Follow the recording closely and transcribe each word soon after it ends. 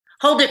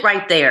Hold it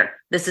right there.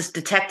 This is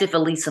Detective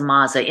Elisa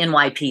Mazza,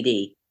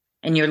 NYPD,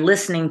 and you're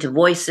listening to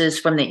Voices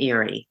from the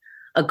Eyrie,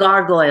 a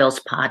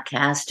Gargoyles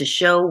podcast, a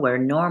show where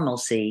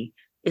normalcy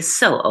is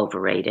so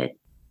overrated.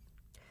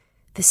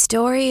 The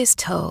story is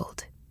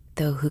told,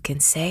 though who can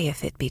say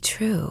if it be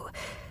true,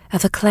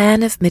 of a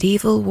clan of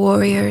medieval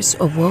warriors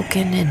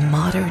awoken in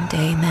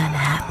modern-day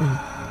Manhattan,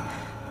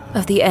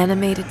 of the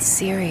animated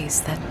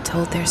series that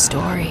told their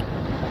story.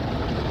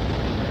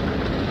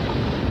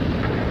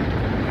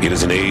 It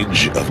is an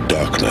age of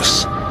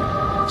darkness.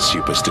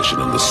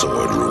 Superstition and the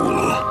sword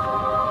rule.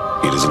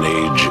 It is an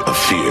age of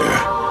fear.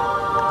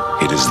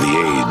 It is the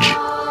age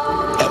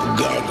of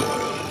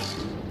gargoyles.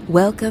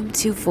 Welcome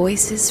to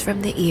Voices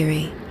from the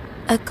Eyrie,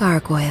 a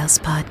Gargoyles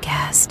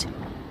podcast.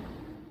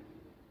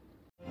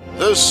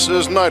 This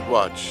is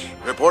Nightwatch,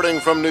 reporting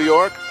from New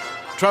York,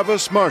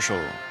 Travis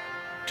Marshall.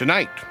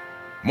 Tonight,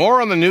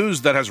 more on the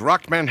news that has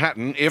rocked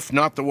Manhattan, if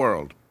not the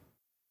world.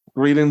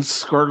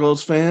 Greetings,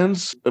 Gargoyles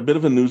fans. A bit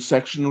of a news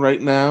section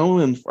right now,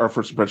 and our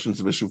first impressions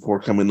of issue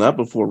 4 coming up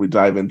before we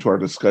dive into our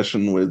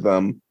discussion with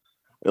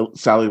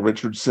Sally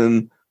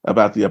Richardson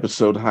about the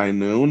episode High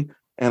Noon.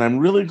 And I'm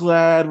really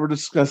glad we're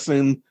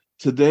discussing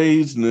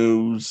today's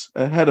news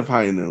ahead of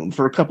High Noon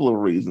for a couple of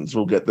reasons.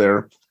 We'll get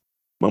there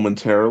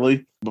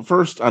momentarily. But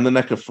first, on the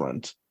NECA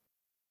front,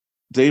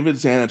 David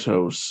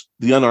Xanatos,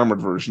 the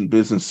unarmored version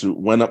business suit,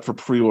 went up for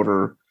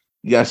pre-order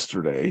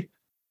yesterday.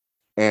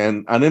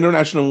 And on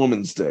International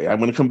Women's Day, I'm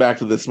going to come back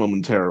to this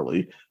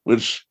momentarily,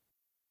 which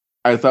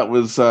I thought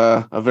was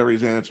a very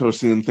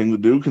Xanatosian thing to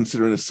do,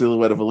 considering the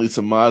silhouette of Elisa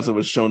Mazza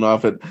was shown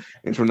off at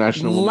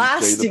International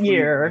Women's Day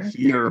last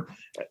year.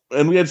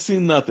 And we had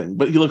seen nothing,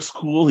 but he looks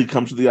cool. He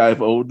comes with the Eye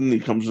of Odin. He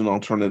comes with an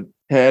alternate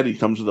head. He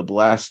comes with a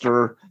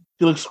blaster.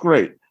 He looks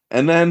great.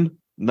 And then,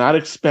 not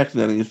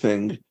expecting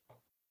anything,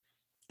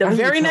 The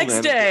very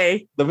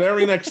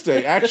next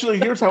day. Actually,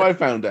 here's how I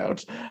found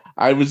out.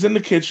 I was in the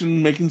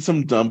kitchen making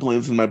some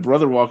dumplings, and my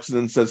brother walks in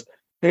and says,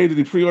 "Hey, did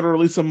he pre-order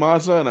Elisa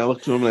Mazza?" And I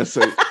look to him and I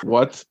say,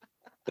 "What?"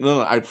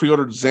 No, I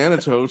pre-ordered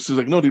Xanatos. He's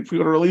like, "No, did he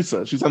pre-order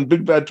Elisa? She's on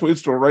Big Bad Toy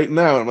Store right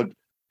now." And I'm like,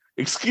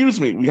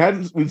 "Excuse me,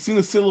 we'd seen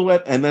a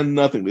silhouette and then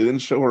nothing. They didn't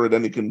show her at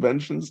any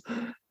conventions,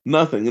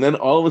 nothing." And then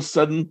all of a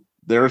sudden,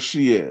 there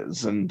she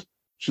is, and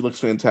she looks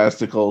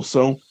fantastic.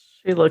 Also,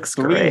 She looks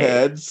three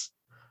great.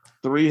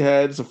 Three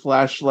heads, a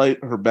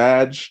flashlight, her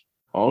badge,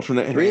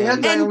 alternate Three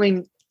hand.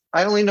 heads.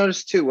 I only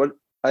noticed two. What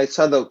I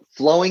saw, the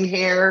flowing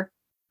hair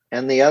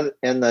and the other,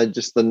 and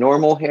just the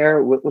normal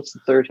hair. What's the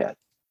third head?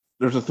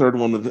 There's a third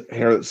one with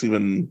hair that's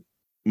even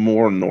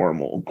more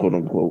normal, quote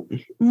unquote.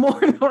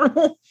 More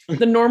normal.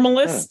 The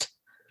normalist.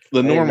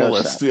 The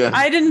normalist, yeah.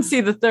 I didn't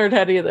see the third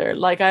head either.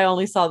 Like, I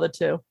only saw the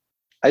two.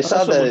 I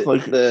saw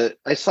Also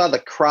I saw the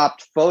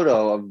cropped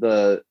photo of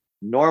the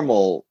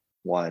normal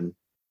one.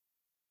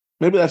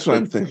 Maybe that's what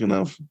I'm thinking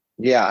of.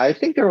 Yeah, I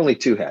think there are only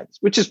two heads,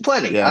 which is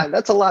plenty. Yeah.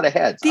 That's a lot of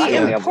heads. I only The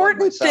have one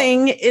important myself.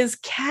 thing is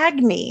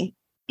Cagney.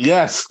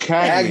 Yes,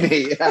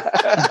 Cagney.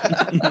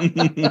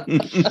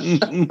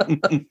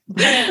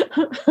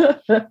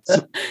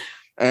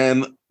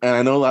 And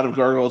I know a lot of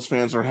Gargoyles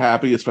fans are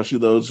happy, especially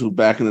those who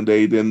back in the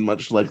day didn't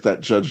much like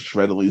that Judge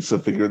Dredd Elisa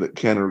figure that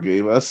Kenner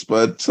gave us,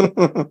 but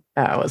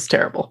That was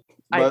terrible.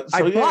 I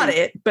yeah. bought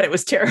it, but it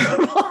was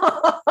terrible.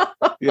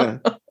 Yeah.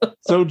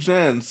 So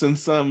Jen,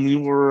 since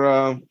you were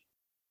a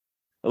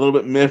little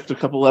bit miffed a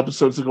couple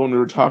episodes ago when we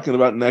were talking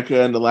about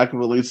NECA and the lack of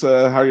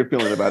Elisa, how are you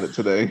feeling about it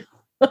today?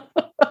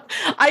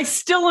 I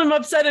still am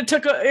upset it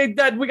took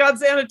that we got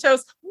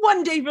Xanatos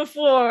one day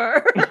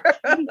before.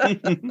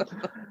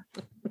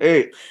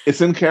 Hey,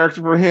 it's in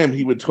character for him.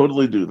 He would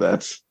totally do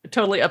that.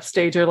 Totally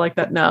upstage her like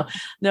that. No,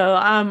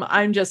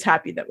 I'm just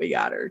happy that we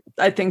got her.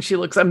 I think she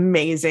looks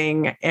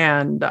amazing,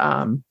 and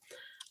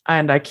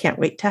I can't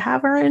wait to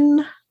have her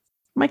in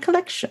my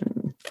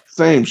collection.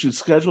 Same. She's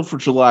scheduled for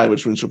July,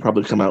 which means she'll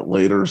probably come out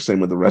later. Same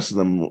with the rest of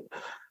them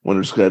when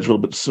they're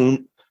scheduled. But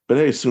soon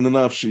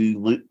enough, she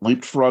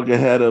leapfrog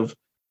ahead of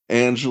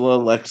Angela,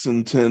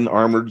 Lexington,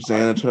 Armored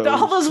Xanatos.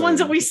 All those ones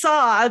that we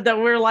saw that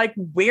were like,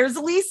 where's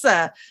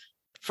Lisa?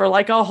 For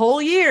like a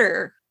whole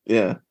year.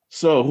 Yeah.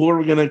 So who are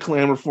we going to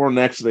clamor for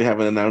next? They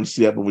haven't announced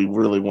yet, but we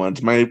really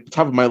want. My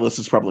top of my list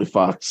is probably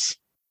Fox.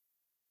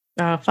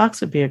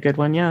 Fox would be a good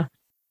one, yeah.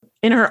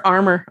 In her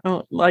armor,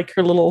 like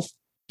her little,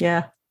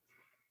 yeah.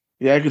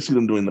 Yeah, I could see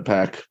them doing the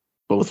pack,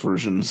 both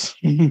versions.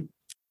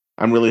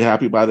 I'm really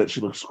happy about it.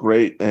 She looks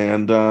great,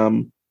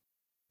 and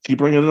keep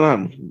bringing it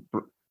on.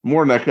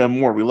 More NECA,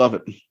 more. We love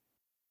it.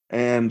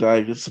 And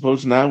I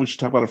suppose now we should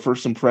talk about our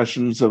first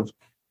impressions of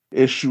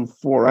issue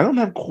 4. I don't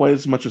have quite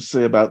as much to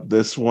say about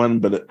this one,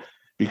 but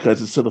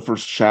because it's still the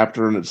first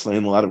chapter and it's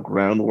laying a lot of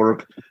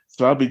groundwork.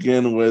 So I'll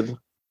begin with,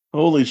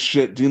 holy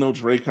shit, Dino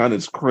Dracon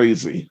is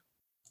crazy.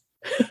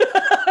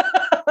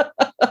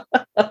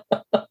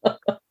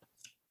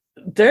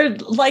 They're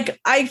like,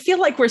 I feel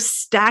like we're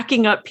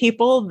stacking up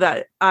people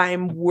that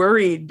I'm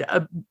worried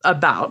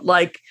about.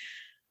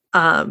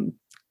 I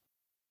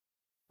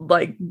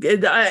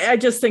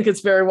just think it's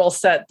very well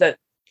set that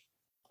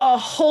a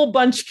whole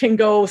bunch can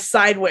go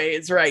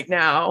sideways right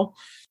now.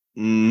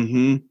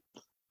 Mm-hmm.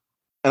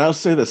 And I'll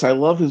say this: I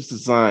love his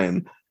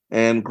design.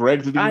 And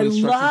Greg, did you I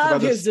instructions love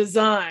about his this?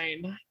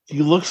 design. He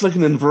looks like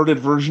an inverted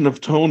version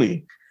of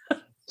Tony.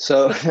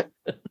 So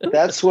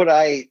that's what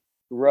I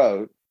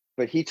wrote,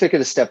 but he took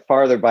it a step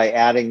farther by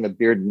adding the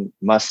beard and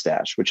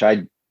mustache, which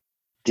I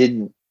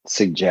didn't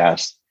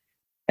suggest.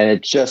 And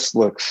it just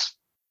looks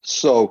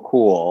so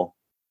cool.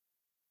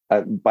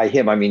 By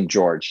him, I mean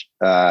George.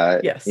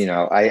 Yes.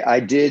 I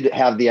did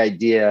have the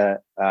idea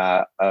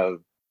of,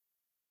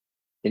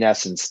 in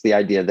essence, the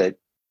idea that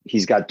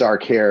he's got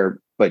dark hair,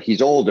 but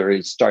he's older.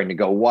 He's starting to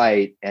go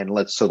white, and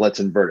let's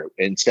invert it.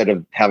 Instead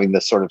of having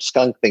this sort of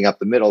skunk thing up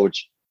the middle,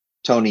 which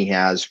Tony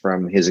has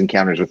from his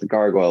encounters with the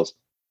gargoyles,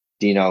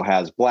 Dino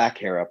has black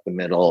hair up the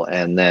middle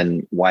and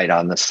then white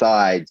on the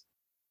sides.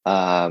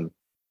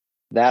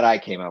 That I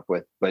came up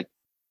with, but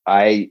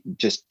I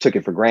just took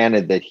it for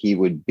granted that he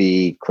would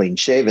be clean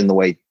shaven the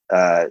way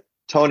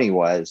Tony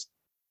was.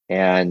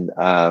 And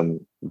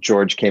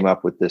George came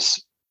up with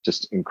this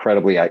just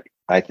incredibly, I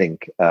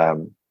think,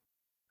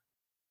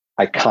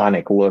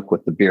 iconic look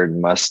with the beard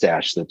and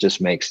mustache that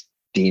just makes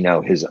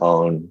Dino his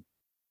own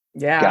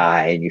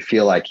guy. And you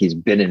feel like he's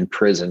been in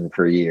prison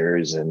for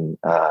years. And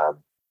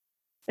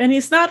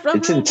he's not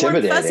it's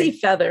intimidating. Fuzzy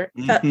fella.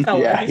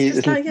 Yeah, he's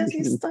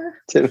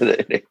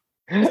intimidating.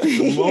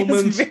 The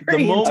moment, I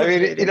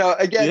mean,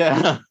 again,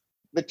 yeah.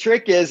 The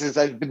trick is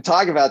I've been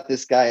talking about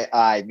this guy,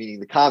 meaning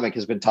the comic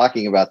has been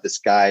talking about this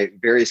guy,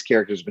 various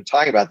characters have been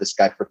talking about this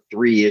guy for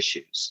 3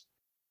 issues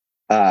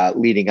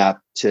leading up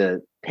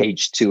to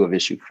page 2 of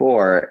issue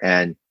 4.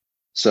 And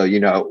so,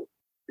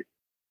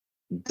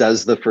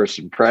 does the first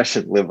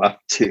impression live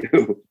up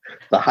to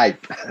the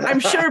hype?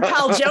 I'm sure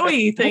Pal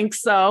Joey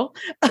thinks so.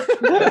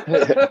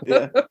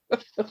 Yeah.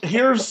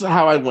 Here's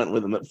how I went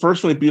with him. At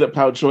first, when he beat up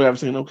Pal Joey, I was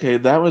thinking, okay,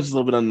 that was a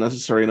little bit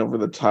unnecessary and over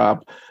the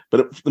top.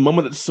 But the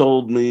moment it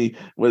sold me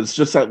was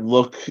just that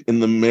look in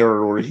the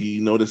mirror where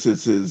he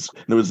notices his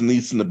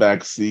niece in the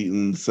back seat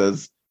and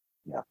says,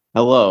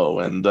 hello.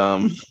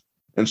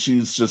 And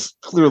she's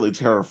just clearly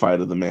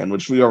terrified of the man,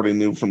 which we already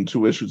knew from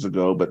 2 issues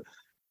ago, but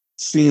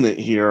seeing it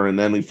here, and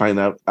then we find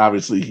out,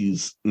 obviously,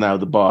 he's now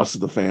the boss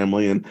of the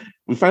family, and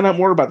we find out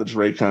more about the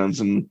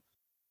Dracons in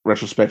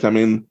retrospect. I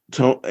mean,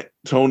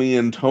 Tony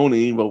and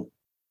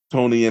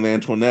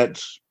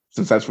Antoinette,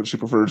 since that's what she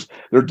prefers,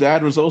 their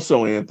dad was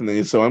also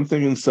Anthony, so I'm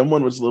thinking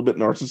someone was a little bit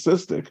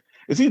narcissistic.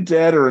 Is he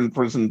dead or in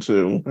prison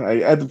too?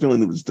 I had the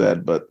feeling he was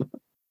dead, but...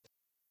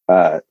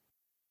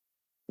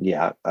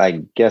 yeah,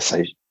 I guess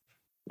I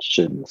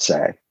shouldn't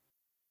say.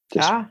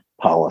 Just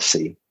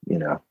policy,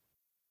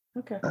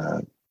 Okay.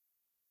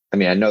 I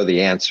mean, I know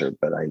the answer,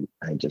 but I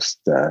just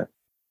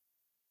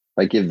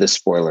I give this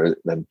spoiler,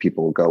 then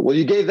people will go, well,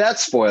 you gave that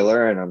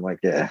spoiler, and I'm like,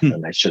 yeah,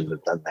 and I shouldn't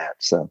have done that.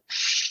 So,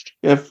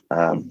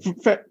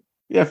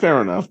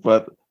 fair enough,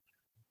 but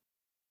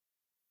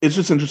it's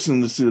just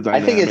interesting to see the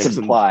dynamics. I think it's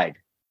implied.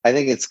 I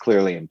think it's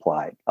clearly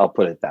implied. I'll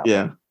put it that way.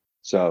 Yeah.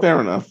 So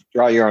fair enough.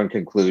 Draw your own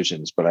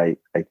conclusions, but I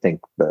think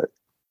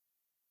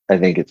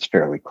it's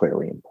fairly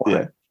clearly implied.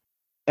 Yeah.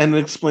 And it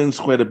explains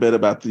quite a bit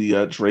about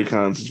the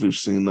Dracons as we've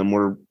seen them.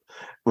 We're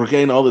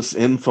getting all this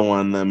info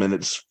on them, and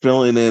it's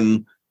filling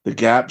in the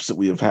gaps that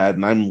we have had,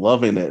 and I'm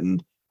loving it.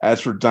 And as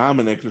for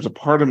Dominic, there's a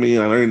part of me,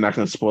 and I know you're not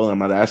going to spoil it, I'm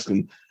not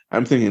asking,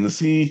 I'm thinking, is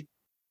he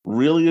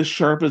really as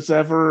sharp as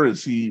ever?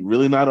 Is he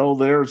really not all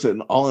there? Is it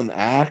all an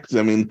act?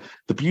 I mean,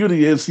 the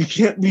beauty is he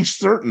can't be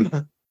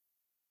certain.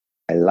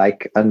 I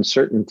like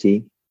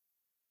uncertainty.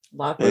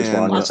 Lots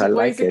of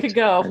ways it could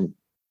go. And,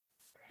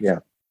 yeah.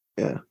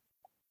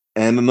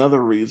 And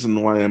another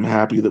reason why I'm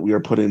happy that we are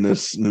putting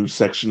this new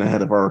section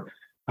ahead of our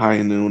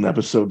high noon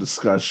episode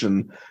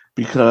discussion,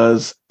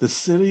 because the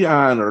city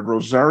honored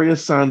Rosario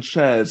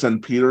Sanchez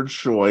and Peter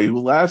Choi, who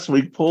last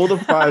week pulled a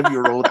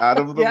 5-year-old out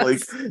of the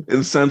lake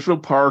in Central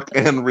Park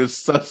and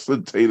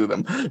resuscitated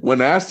him.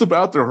 When asked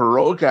about their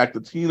heroic act,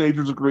 the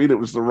teenagers agreed it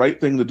was the right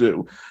thing to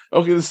do.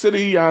 Okay, the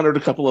city honored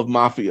a couple of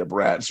mafia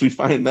brats. We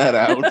find that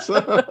out.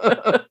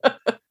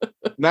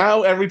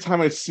 Now, every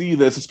time I see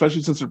this,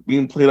 especially since they're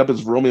being played up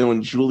as Romeo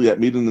and Juliet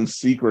meeting in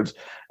secret,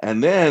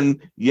 and then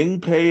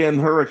Ying Pei and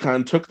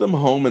Huracan took them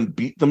home and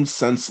beat them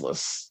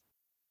senseless.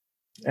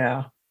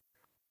 Yeah.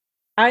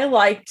 I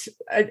liked,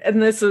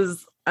 and this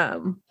is,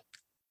 I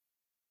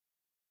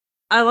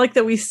like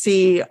that we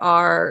see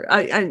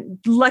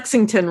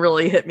Lexington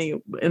really hit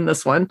me in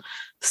this one.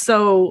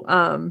 So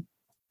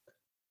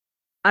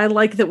I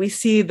like that we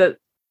see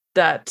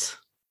that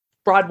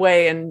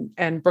Broadway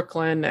and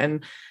Brooklyn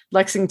and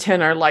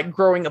Lexington are like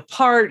growing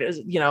apart, as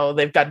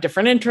they've got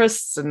different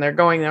interests and they're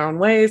going their own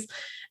ways.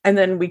 And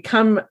then we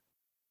come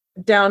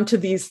down to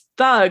these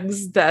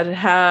thugs that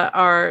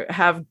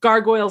have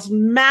gargoyles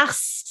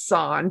masks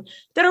on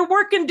that are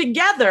working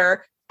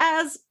together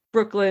as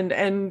Brooklyn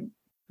and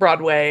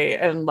Broadway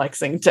and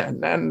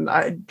Lexington. And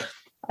I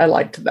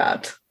liked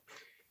that.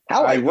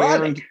 How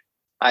ironic.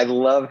 I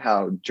love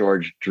how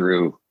George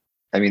drew.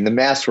 I mean, the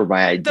masks were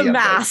my idea. The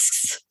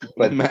masks.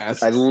 But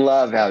I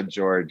love how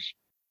George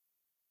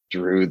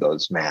drew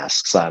those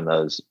masks on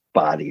those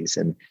bodies.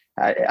 And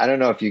I don't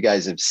know if you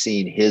guys have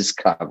seen his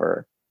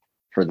cover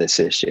for this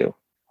issue.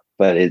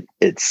 but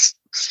it's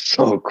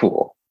so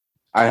cool.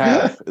 I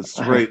have. It's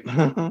great.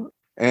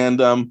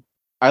 And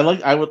I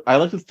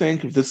like to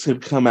think if this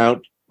had come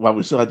out while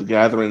we still had the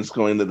gatherings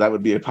going, that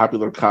would be a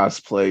popular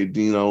cosplay.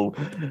 Dino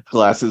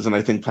glasses, and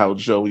I think Pal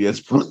Joey as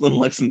Brooklyn,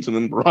 Lexington,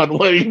 and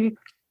Broadway.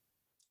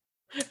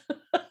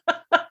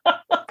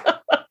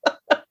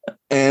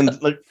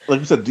 And like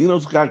I said,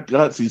 Dino's got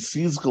guts. He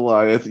sees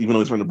Goliath, even though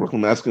he's wearing a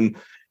Brooklyn mask, and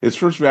his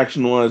first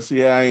reaction was,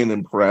 "Yeah, I ain't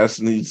impressed."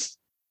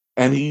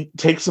 And he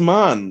takes him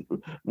on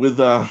with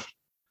a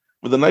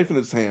knife in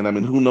his hand. I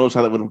mean, who knows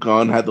how that would have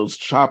gone had those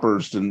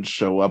choppers didn't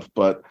show up?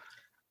 But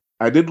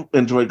I did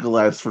enjoy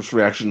Goliath's first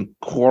reaction.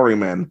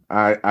 Quarrymen.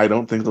 I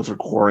don't think those are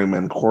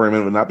quarrymen.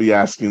 Quarrymen would not be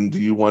asking,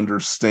 "Do you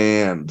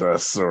understand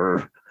us?"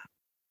 or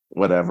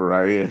whatever.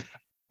 I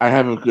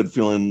have a good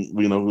feeling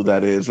we know who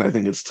that is, and I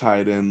think it's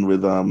tied in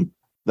with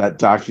that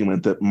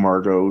document that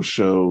Margot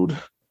showed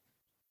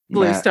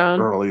Bluestone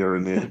earlier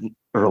in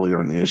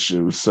the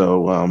issue.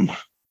 So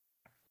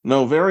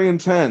no, very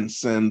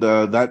intense, and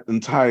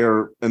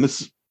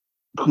this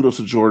kudos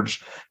to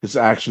George. His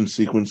action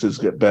sequences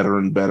get better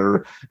and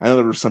better. I know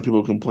there were some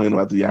people who complain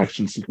about the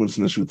action sequence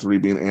in issue 3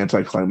 being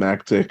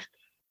anticlimactic,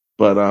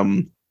 but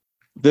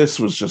this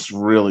was just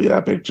really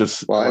epic.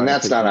 And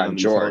that's not on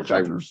George.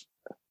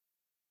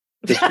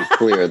 Just to be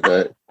clear,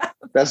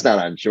 that's not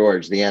on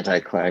George. The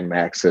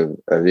anticlimax of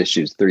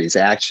issues 3's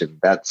action.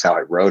 That's how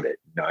I wrote it.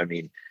 I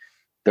mean,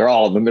 they're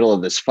all in the middle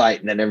of this fight,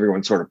 and then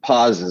everyone sort of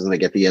pauses, and they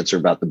get the answer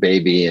about the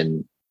baby,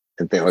 and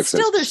Felix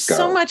still there's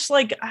so much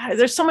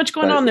there's so much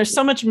going on. There's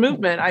so much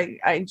movement.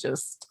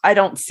 I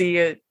don't see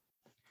it.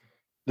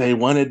 They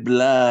wanted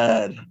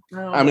blood.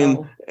 I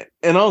mean,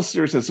 in all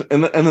seriousness,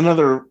 and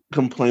another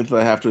complaint that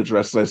I have to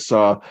address that I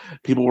saw,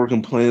 people were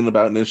complaining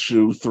about in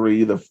issue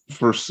 3, the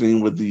first scene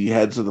with the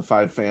heads of the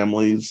 5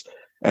 families,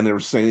 and they were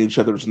saying each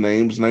other's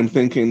names. And I'm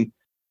thinking,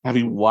 have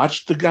you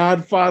watched The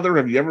Godfather?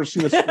 Have you ever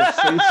seen a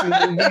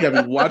Scorsese movie? Have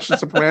you watched The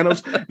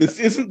Sopranos? This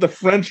isn't the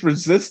French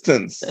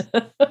Resistance.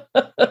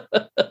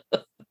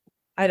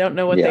 I don't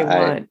know what they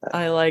want.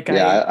 I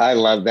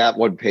love that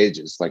one page.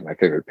 It's like my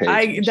favorite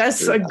page.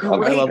 That's a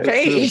great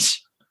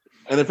page.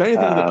 And if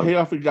anything, the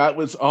payoff we got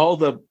was all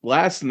the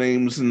last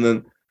names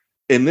in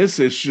this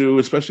issue,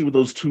 especially with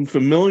those 2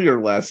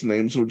 familiar last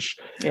names, which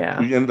we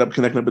ended up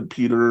connecting up with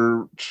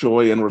Peter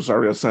Choi and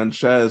Rosario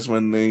Sanchez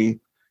when they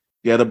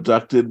get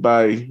abducted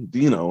by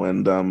Dino,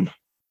 and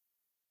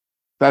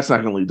that's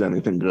not going to lead to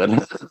anything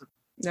good.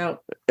 No,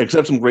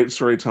 except some great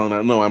storytelling.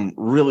 I know I'm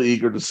really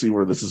eager to see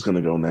where this is going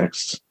to go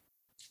next.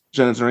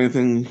 Jen, is there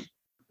anything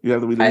you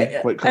have that we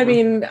didn't quite cover? I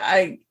mean,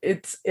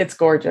 it's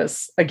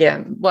gorgeous.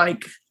 Again,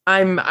 like I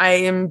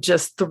am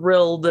just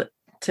thrilled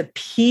to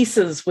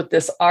pieces with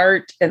this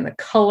art and the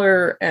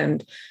color,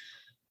 and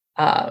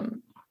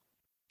I'm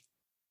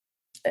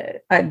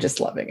just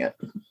loving it.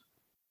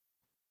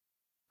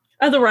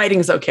 The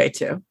writing's okay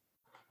too.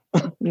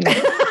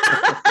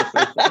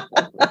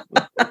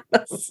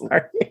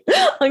 Sorry,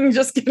 I'm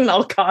just getting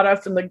all caught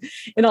up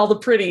in all the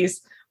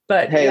pretties.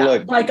 But hey,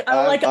 look,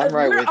 I'm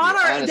right, we're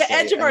on the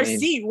edge of our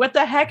seat. What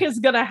the heck is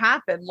going to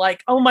happen?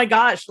 Like, oh my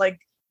gosh, like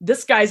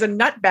this guy's a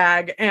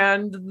nutbag,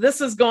 and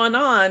this is going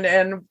on,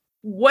 and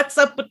what's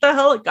up with the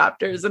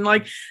helicopters? And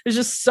like, there's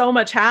just so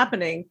much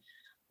happening.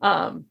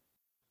 I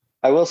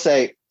will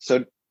say,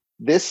 so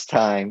this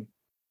time,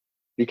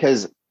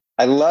 because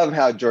I love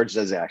how George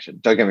does action.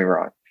 Don't get me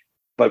wrong,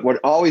 but what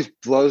always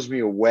blows me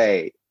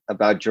away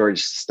about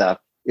George's stuff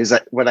is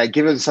that when I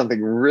give him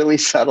something really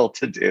subtle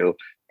to do,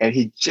 and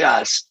he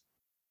just,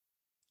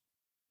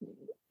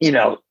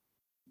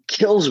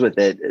 kills with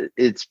it.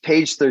 It's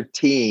page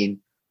 13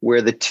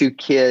 where the 2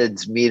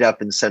 kids meet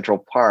up in Central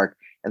Park,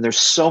 and there's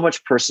so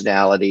much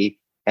personality,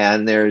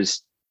 and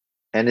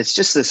it's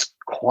just this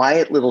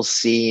quiet little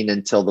scene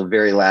until the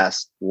very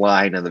last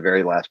line of the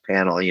very last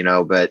panel,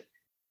 but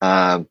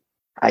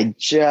I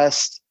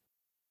just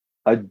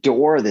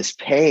adore this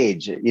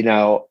page.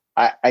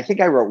 I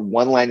think I wrote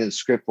one line in the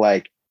script,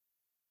 like,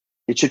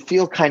 it should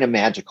feel kind of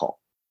magical.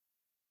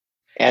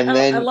 And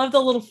then I love the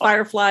little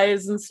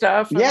fireflies and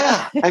stuff.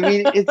 Yeah. I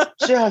mean, it's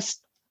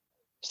just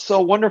so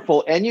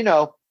wonderful. And,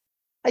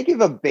 I give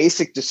a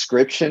basic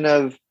description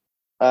of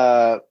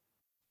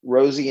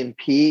Rosie and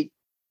Pete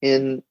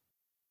in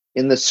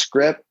the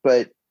script,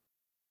 but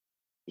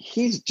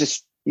he's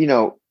just,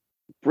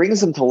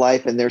 brings them to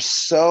life, and they're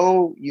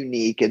so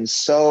unique and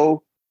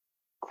so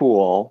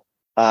cool.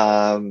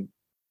 And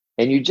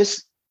you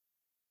just,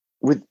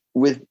 with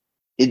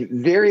it,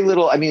 very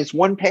little, I mean, it's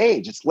one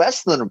page, it's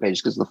less than a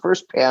page, because the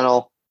first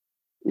panel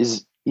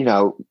is,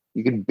 you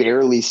can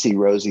barely see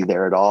Rosie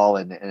there at all.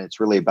 And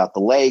it's really about the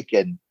lake,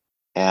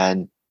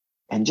 and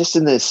just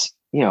in this,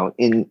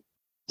 in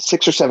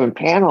 6 or 7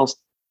 panels,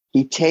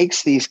 he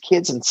takes these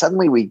kids, and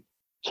suddenly we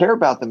care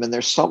about them, and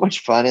they're so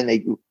much fun, and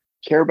they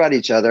care about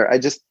each other.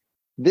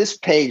 This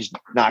page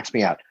knocks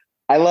me out.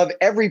 I love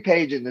every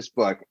page in this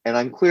book, and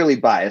I'm clearly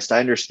biased. I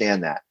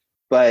understand that.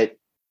 But,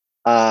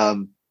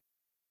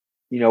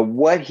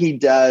 what he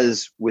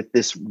does with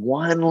this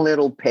one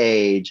little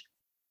page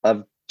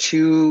of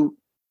 2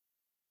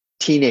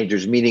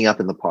 teenagers meeting up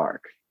in the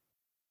park.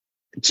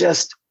 It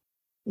just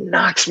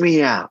knocks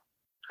me out.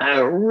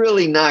 It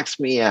really knocks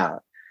me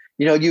out.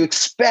 You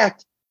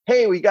expect,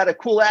 hey, we got a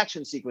cool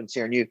action sequence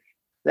here, and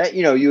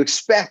you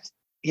expect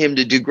him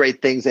to do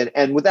great things,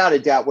 and without a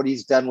doubt, what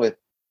he's done with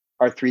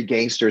our three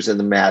gangsters in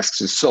the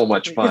masks is so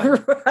much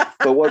fun.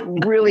 But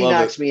what really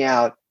knocks me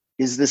out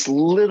is this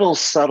little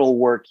subtle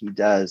work he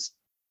does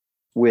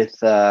with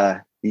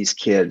these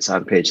kids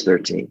on page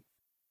 13.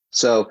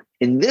 So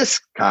in this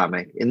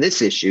comic, in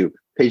this issue,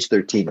 page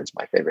 13 is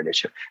my favorite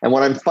issue. And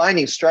what I'm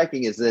finding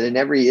striking is that in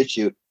every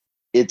issue,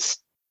 it's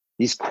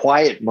these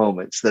quiet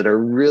moments that are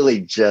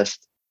really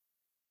just,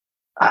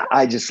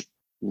 I just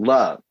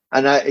love.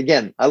 And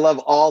I love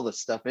all the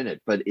stuff in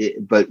it, but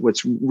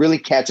what's really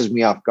catches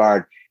me off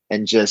guard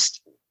and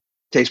just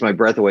takes my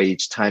breath away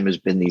each time has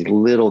been these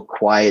little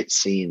quiet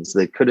scenes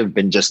that could have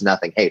been just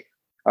nothing. Hey,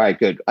 all right,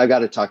 good. I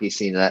got a talkie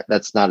scene.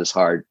 That's not as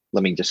hard.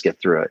 Let me just get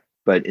through it.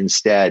 But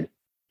instead,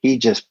 he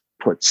just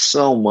puts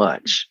so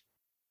much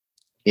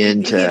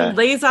into. He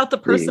lays out the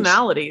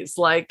personalities.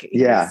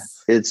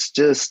 It's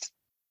just,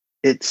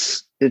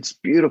 it's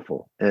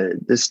beautiful.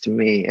 This to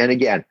me, and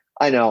again,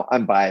 I know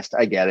I'm biased.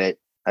 I get it.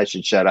 I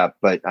should shut up,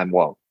 but I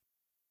won't,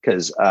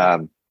 because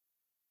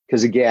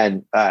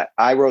again,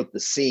 I wrote the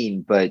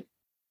scene, but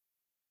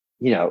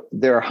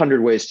there are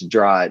 100 ways to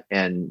draw it,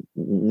 and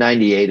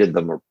 98 of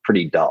them are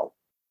pretty dull.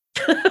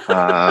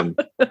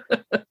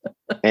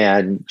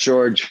 And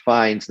George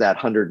finds that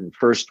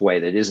 101st way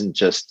that isn't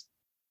just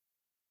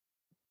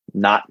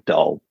not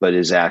dull, but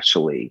is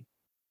actually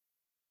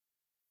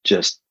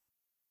just,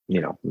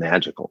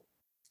 magical.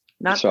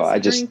 So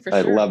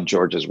I love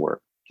George's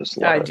work. Just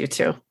love it. I do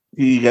too.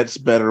 He gets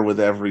better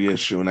with every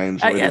issue, and I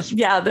enjoy his from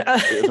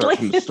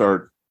the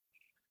start.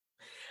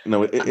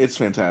 It's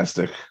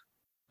fantastic.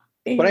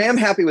 But I am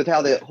happy with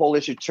how the whole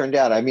issue turned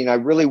out. I mean, I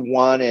really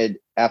wanted,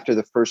 after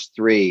the first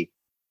three,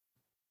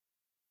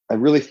 I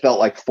really felt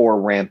like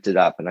 4 ramped it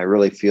up, and I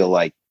really feel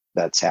like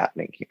that's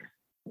happening here.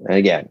 And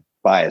again,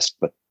 biased,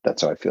 but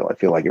that's how I feel. I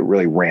feel like it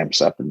really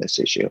ramps up in this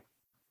issue.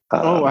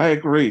 I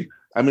agree.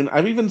 I mean,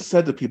 I've even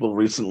said to people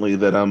recently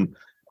that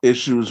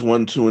issues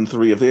 1, 2, and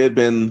 3, if they had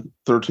been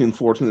 13,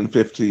 14, and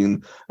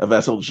 15 of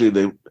SLG,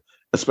 they,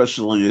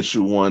 especially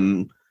issue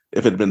 1,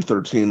 if it had been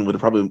 13, would have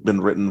probably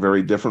been written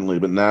very differently.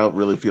 But now it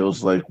really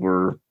feels like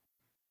we're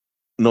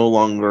no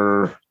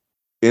longer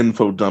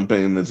info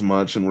dumping as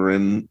much, and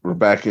we're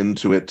back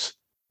into it.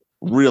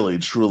 Really,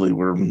 truly,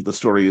 where the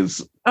story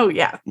is. Oh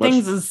yeah,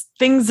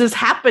 things is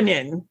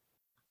happening.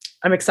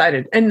 I'm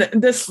excited, and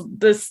this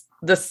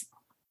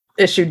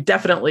issue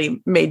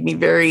definitely made me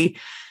very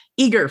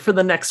eager for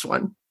the next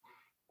one.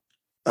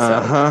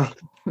 So.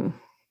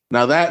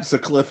 Now that's a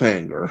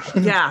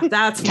cliffhanger. Yeah,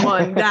 that's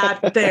one.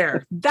 That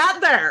there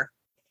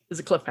is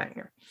a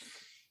cliffhanger.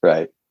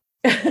 Right.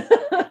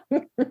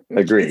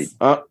 Agreed.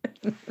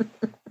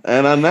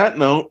 And on that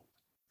note,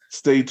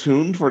 stay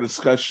tuned for a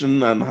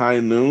discussion on High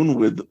Noon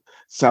with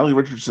Sally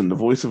Richardson, the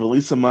voice of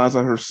Elisa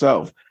Maza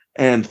herself.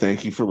 And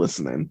thank you for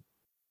listening.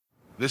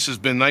 This has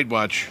been Night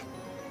Watch.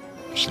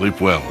 Sleep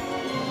well.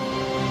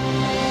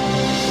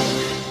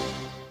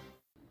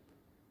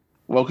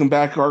 Welcome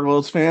back,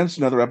 Gargoyles fans,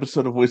 to another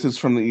episode of Voices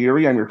from the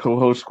Eyrie. I'm your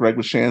co-host, Greg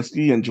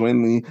Washansky, and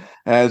joining me,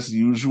 as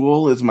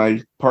usual, is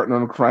my partner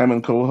in crime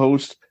and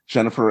co-host,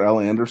 Jennifer L.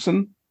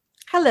 Anderson.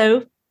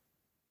 Hello.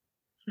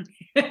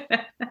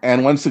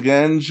 And once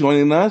again,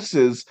 joining us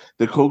is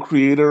the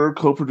co-creator,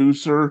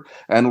 co-producer,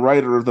 and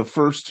writer of the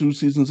first 2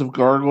 seasons of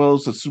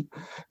Gargoyles,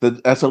 the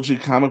SLG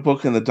comic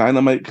book and the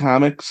Dynamite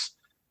comics,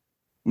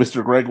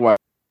 Mr. Greg White.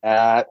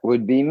 That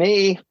would be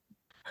me.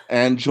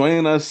 And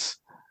joining us,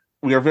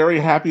 we are very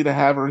happy to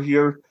have her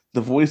here,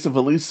 the voice of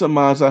Elisa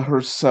Maza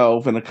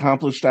herself, an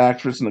accomplished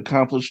actress, an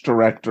accomplished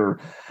director,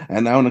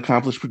 and now an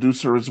accomplished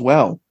producer as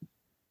well,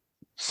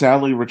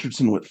 Sally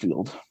Richardson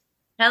Whitfield.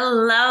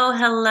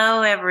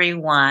 Hello,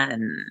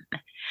 everyone.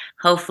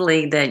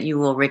 Hopefully that you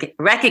will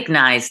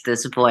recognize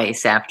this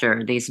voice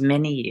after these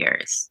many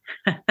years.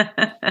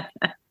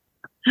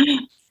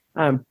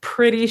 I'm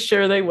pretty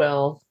sure they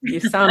will. You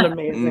sound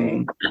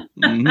amazing.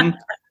 Mm-hmm.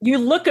 You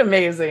look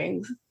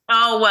amazing.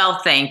 Oh, well,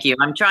 thank you.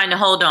 I'm trying to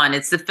hold on.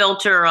 It's the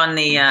filter on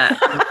the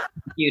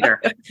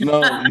computer.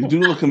 No, you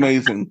do look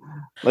amazing.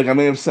 Like I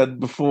may have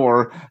said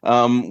before,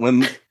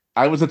 when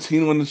I was a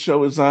teen when the show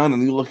was on,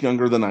 and you look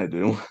younger than I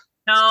do.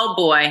 Oh,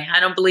 boy. I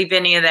don't believe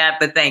any of that,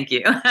 but thank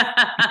you.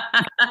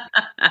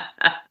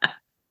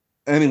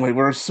 Anyway,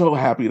 we're so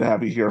happy to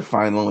have you here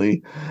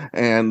finally.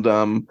 And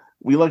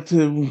we like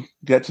to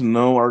get to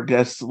know our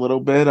guests a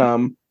little bit.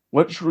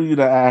 What drew you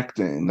to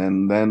acting?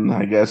 And then,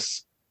 I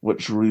guess, what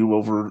drew you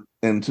over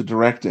into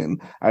directing?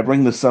 I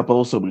bring this up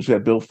also because we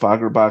had Bill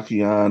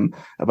Fagerbacke on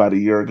about a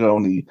year ago,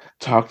 and he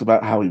talked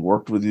about how he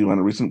worked with you on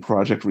a recent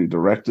project where you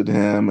directed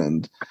him,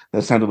 and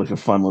that sounded like a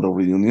fun little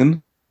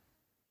reunion.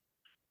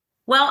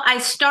 Well, I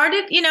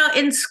started,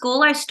 in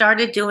school, I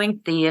started doing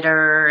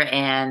theater.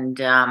 And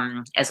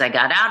as I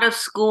got out of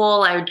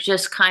school, I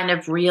just kind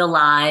of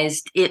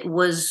realized it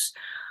was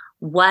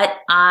what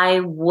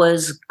I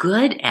was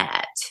good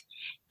at.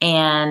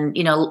 And,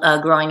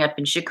 growing up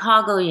in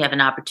Chicago, you have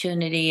an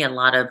opportunity. A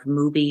lot of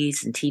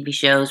movies and TV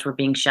shows were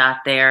being shot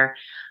there.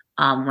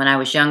 When I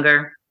was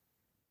younger,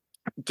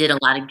 did a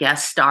lot of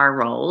guest star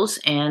roles,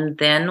 and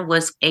then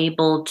was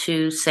able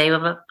to save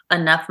up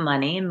enough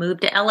money and move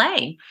to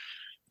LA.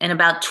 And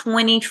about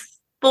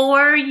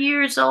 24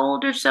 years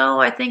old or so,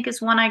 I think,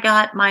 is when I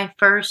got my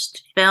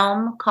first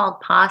film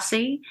called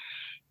Posse.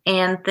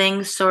 And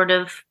things sort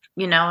of,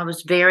 I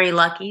was very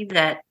lucky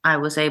that I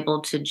was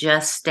able to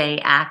just stay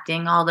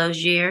acting all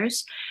those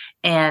years.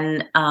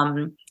 And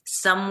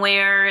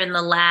somewhere in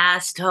the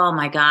last, oh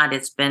my God,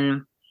 it's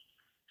been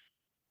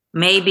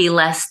maybe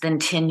less than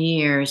 10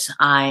 years.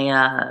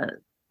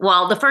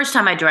 Well, the first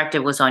time I directed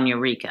was on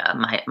Eureka,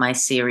 my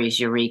series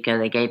Eureka.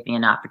 They gave me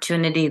an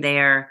opportunity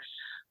there.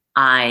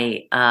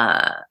 I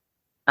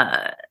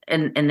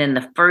and then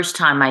the first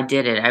time I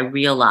did it, I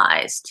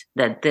realized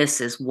that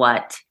this is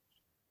what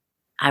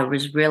I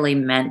was really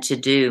meant to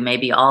do.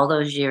 Maybe all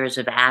those years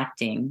of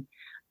acting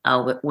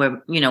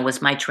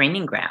was my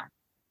training ground.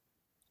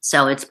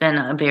 So it's been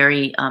a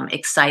very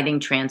exciting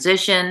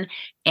transition.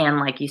 And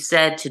like you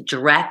said, to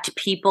direct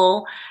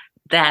people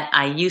that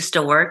I used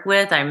to work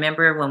with. I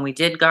remember when we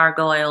did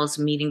Gargoyles,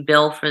 meeting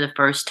Bill for the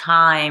first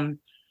time,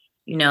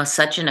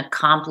 such an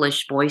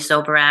accomplished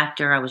voiceover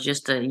actor. I was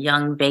just a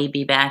young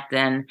baby back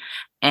then.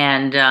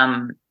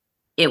 And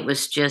it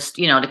was just,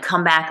 to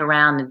come back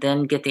around and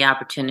then get the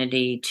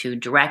opportunity to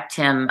direct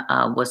him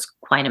was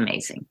quite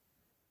amazing.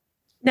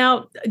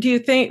 Now, do you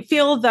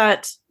feel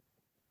that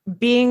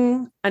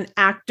being an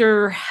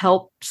actor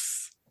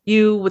helps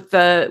you with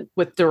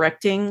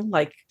directing,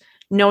 like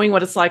knowing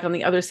what it's like on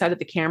the other side of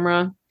the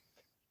camera?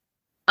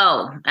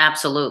 Oh,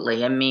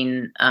 absolutely. I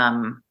mean,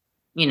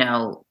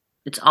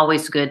 it's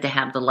always good to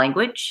have the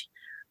language.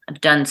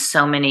 I've done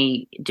so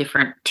many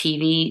different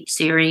TV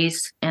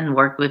series and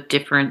worked with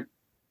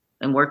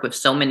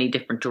so many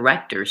different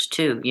directors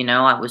too.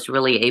 I was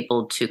really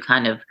able to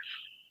kind of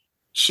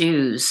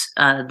choose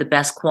the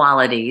best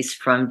qualities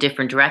from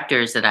different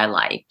directors that I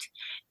liked,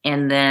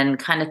 and then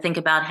kind of think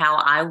about how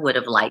I would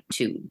have liked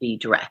to be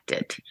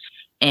directed,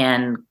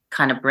 and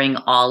kind of bring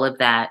all of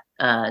that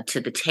to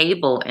the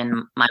table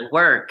in my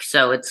work.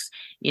 So it's,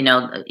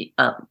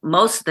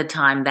 most of the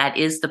time that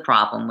is the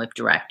problem with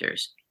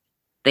directors.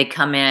 They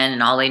come in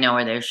and all they know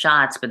are their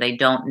shots, but they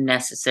don't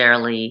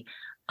necessarily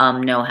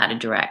know how to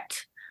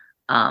direct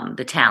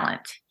the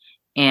talent.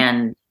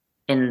 And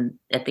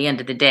at the end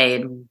of the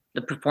day,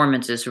 the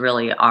performances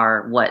really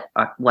are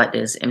what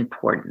is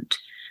important.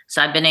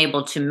 So I've been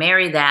able to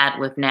marry that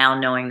with now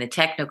knowing the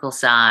technical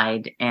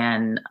side,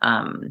 and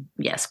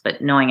yes,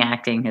 but knowing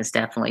acting has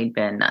definitely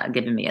been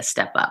giving me a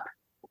step up.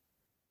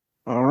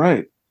 All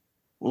right.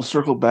 We'll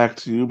circle back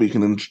to you. We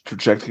can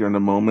interject here in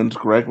a moment.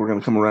 Greg, we're going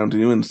to come around to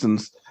you. And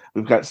since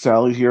we've got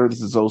Sally here,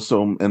 this is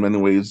also, in many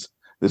ways,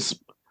 this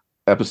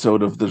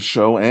episode of the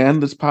show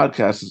and this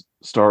podcast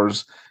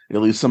stars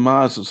Elisa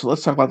Maza. So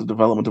let's talk about the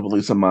development of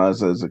Elisa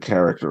Maza as a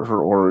character,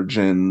 her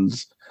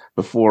origins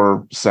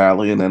before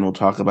Sally, and then we'll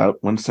talk about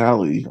when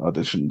Sally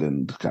auditioned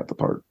and got the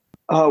part.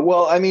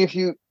 Well, I mean, if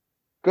you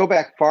go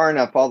back far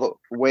enough, all the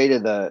way to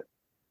the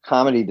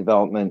comedy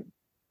development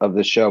of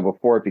the show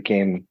before it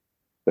became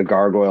the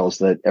Gargoyles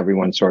that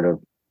everyone sort of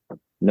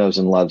knows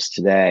and loves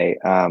today.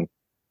 The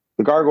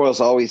Gargoyles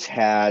always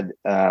had,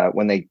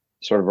 when they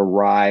sort of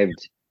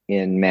arrived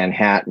in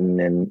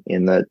Manhattan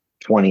in the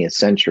 20th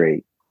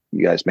century,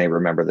 you guys may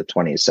remember the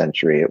 20th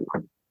century. It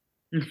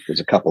was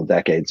a couple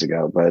decades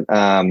ago, but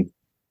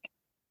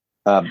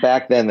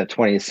back then the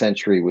 20th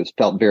century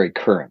felt very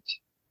current.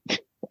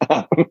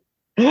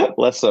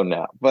 Less so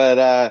now,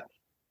 but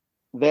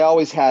they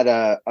always had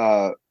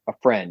a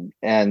friend,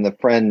 and the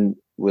friend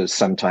was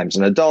sometimes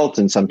an adult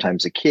and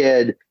sometimes a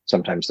kid.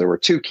 Sometimes there were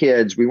two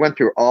kids. We went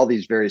through all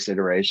these various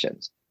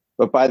iterations,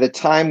 but by the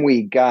time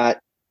we got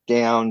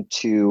down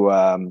to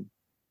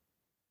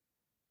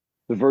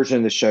the version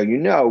of the show,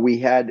 we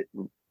had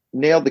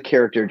nailed the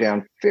character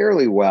down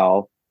fairly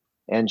well.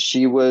 And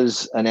she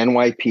was an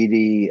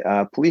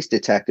NYPD police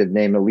detective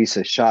named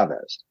Elisa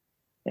Chavez.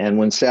 And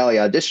when Sally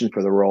auditioned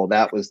for the role,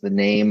 that was the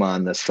name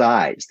on the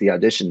sides, the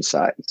audition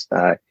sides.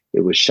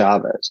 It was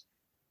Chavez.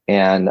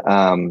 And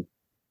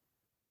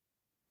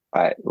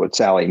what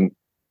Sally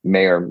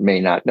may or may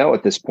not know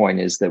at this point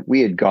is that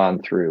we had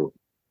gone through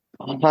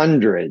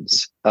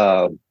hundreds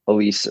of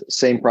Elisa.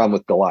 Same problem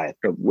with Goliath,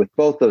 but with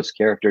both those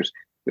characters,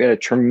 we had a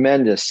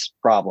tremendous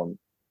problem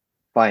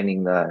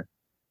finding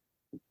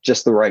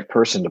just the right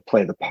person to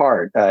play the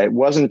part. It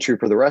wasn't true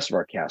for the rest of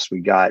our cast.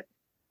 We got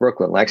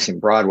Brooklyn, Lexington,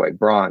 Broadway,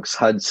 Bronx,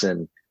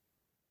 Hudson,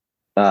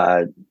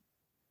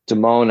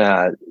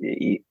 Demona,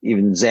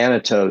 even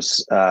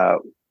Xanatos.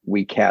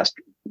 We cast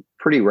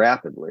pretty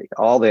rapidly,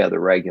 all the other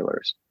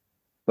regulars.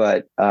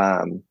 But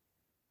for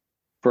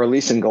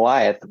Elise and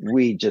Goliath,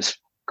 we just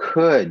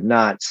could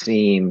not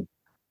seem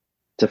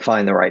to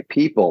find the right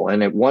people.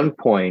 And at one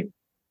point,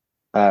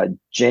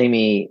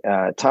 Jamie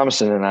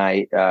Thomason and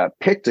I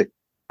picked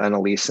an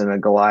Elise and a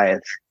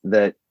Goliath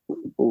that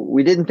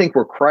we didn't think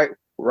were quite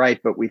right,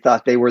 but we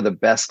thought they were the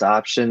best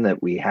option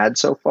that we had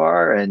so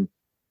far. And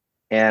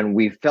and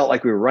we felt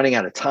like we were running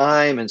out of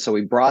time. And so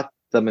we brought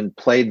them and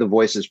played the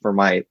voices for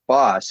my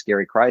boss,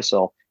 Gary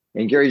Kreisel.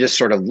 And Gary just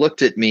sort of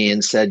looked at me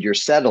and said, "You're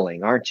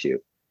settling, aren't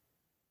you?"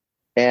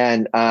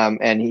 And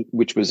he,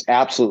 which was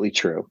absolutely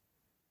true.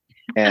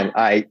 And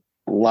I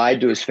lied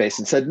to his face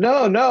and said,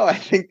 no, I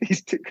think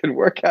these two could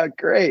work out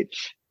great.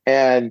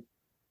 And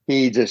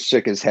he just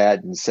shook his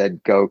head and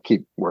said, "Go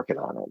keep working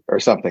on it," or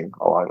something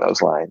along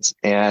those lines.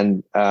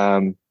 And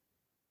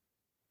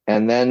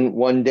then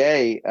one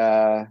day,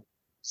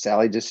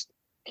 Sally just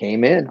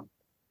came in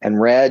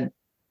and read,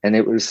 and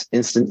it was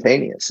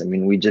instantaneous. I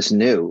mean, we just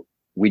knew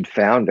we'd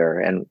found her.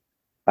 And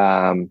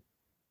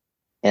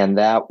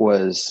that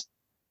was,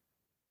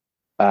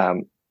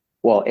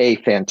 well,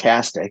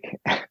 fantastic,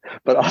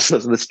 but also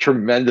this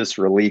tremendous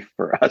relief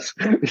for us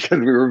because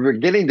we were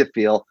beginning to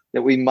feel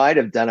that we might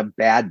have done a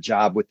bad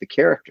job with the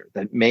character,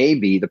 that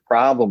maybe the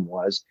problem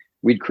was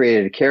we'd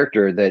created a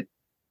character that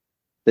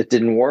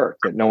didn't work,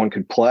 that no one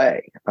could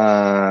play.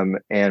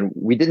 And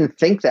we didn't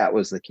think that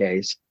was the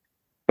case,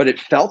 but it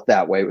felt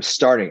that way. It was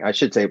starting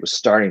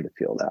to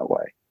feel that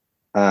way.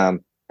 I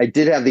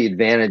did have the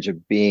advantage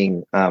of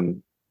being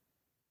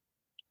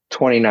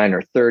 29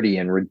 or 30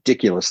 and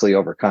ridiculously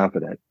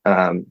overconfident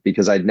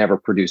because I'd never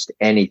produced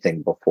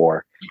anything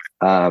before,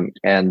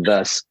 and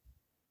thus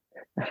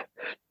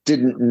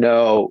didn't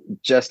know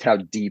just how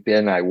deep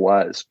in I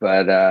was.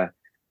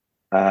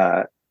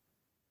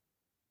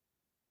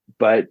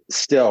 But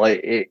still,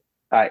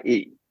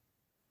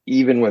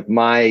 even with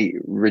my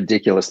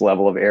ridiculous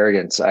level of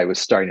arrogance, I was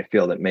starting to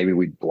feel that maybe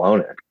we'd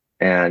blown it.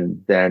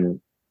 And then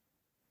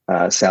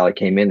Sally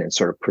came in and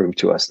sort of proved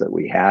to us that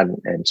we hadn't,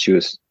 and she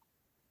was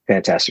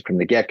fantastic from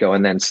the get-go.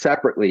 And then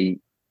separately,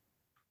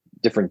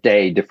 different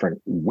day,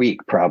 different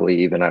week,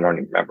 probably even, I don't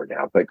even remember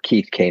now, but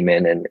Keith came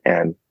in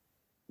and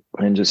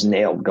just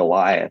nailed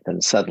Goliath.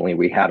 And suddenly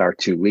we had our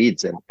two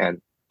leads,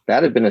 and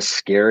that had been a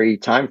scary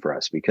time for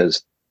us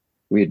because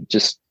we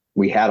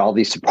had all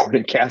these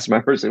supporting cast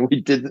members and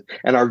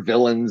and our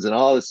villains and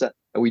all this stuff,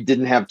 and we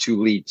didn't have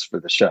two leads for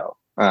the show.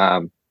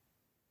 And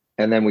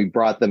then we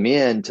brought them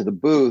in to the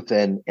booth,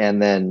 and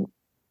then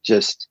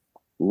just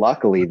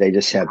luckily they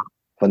just had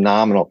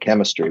phenomenal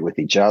chemistry with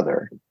each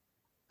other,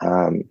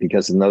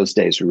 because in those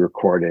days we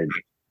recorded,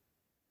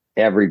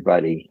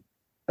 everybody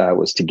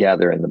was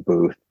together in the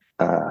booth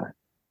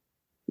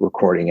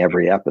recording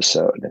every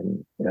episode,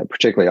 and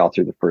particularly all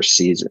through the first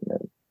season.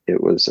 And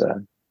it was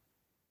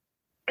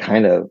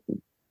kind of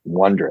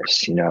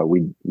wondrous.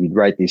 We'd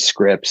write these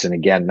scripts and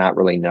again not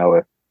really know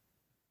if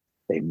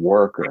they'd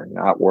work or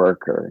not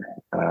work,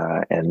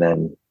 and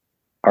then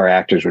our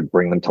actors would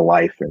bring them to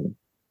life, and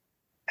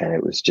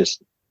it was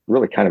just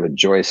really kind of a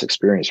joyous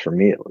experience for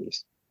me, at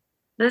least.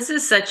 This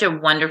is such a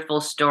wonderful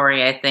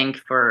story, I think,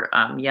 for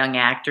young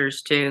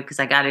actors too, because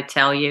I got to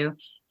tell you,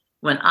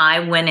 when I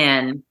went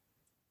in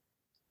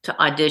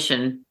to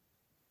audition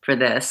for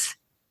this,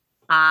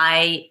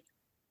 it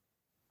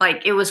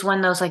was one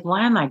of those, like,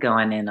 why am I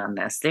going in on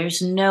this?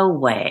 There's no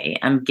way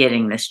I'm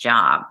getting this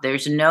job.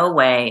 There's no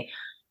way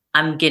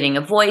I'm getting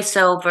a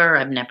voiceover.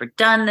 I've never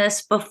done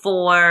this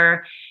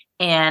before.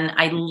 And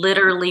I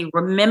literally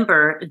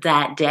remember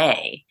that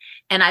day.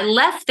 And I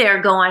left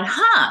there going,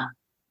 I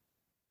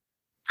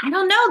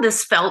don't know.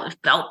 This felt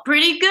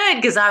pretty good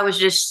because I was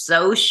just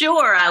so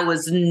sure I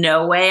was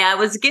no way I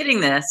was getting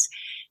this.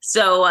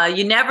 So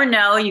you never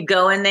know. You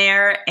go in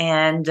there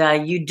and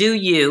you do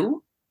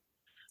you.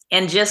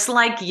 And just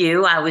like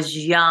you, I was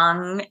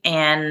young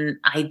and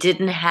I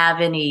didn't have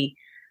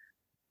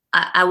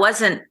I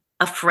wasn't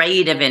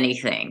afraid of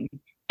anything.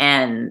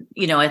 And,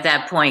 at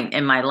that point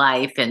in my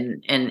life,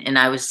 and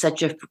I was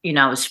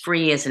I was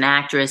free as an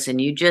actress, and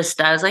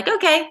I was like,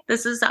 okay,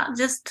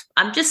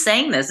 I'm just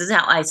saying, this is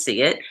how I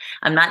see it.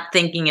 I'm not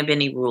thinking of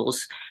any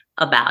rules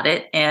about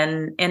it.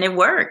 And it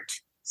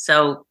worked.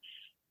 So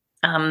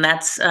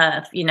that's,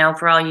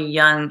 for all you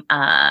young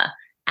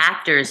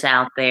actors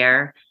out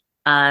there,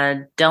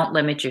 don't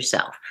limit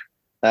yourself.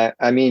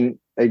 I mean,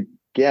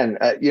 again,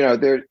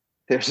 there's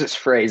this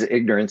phrase,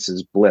 ignorance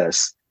is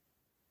bliss.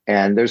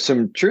 And there's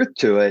some truth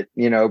to it,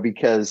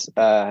 because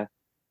I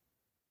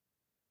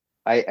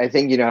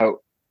think,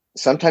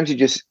 sometimes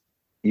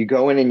you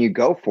go in and you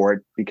go for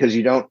it because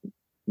you don't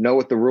know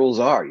what the rules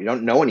are. You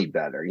don't know any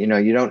better. You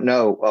don't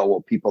know, oh,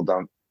 well, people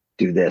don't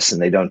do this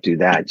and they don't do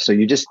that. So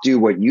you just do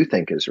what you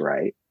think is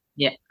right.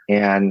 Yeah.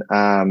 And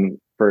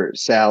for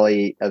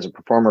Sally as a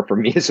performer, for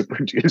me as a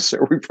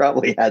producer, we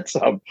probably had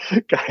some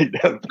kind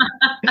of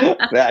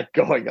that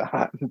going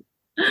on.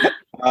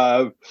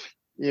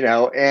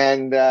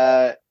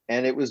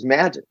 And it was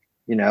magic.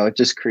 It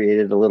just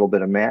created a little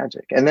bit of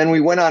magic. And then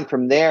we went on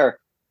from there.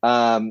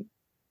 Frank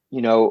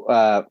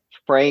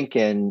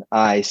and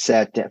I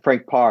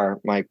Frank Parr,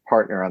 my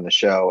partner on the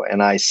show,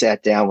 and I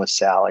sat down with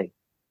Sally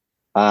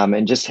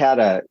and just had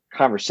a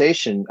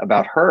conversation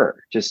about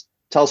her. Just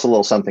tell us a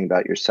little something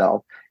about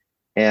yourself.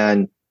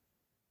 And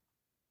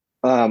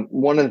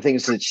one of the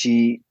things that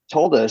she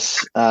told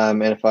us,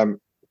 and if I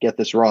get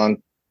this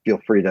wrong, feel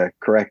free to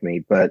correct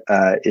me, but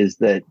is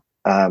that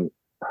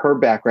her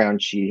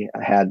background, she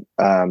had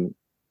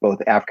both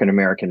African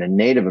American and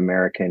Native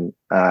American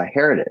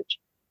heritage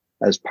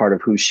as part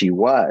of who she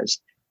was.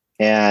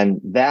 And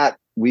that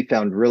we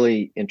found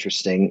really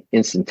interesting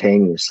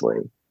instantaneously.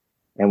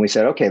 And we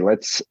said, okay,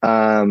 let's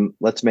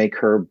make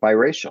her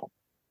biracial.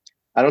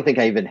 I don't think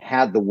I even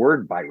had the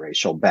word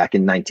biracial back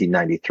in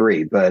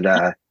 1993, but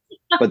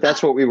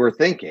that's what we were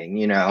thinking,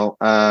 you know.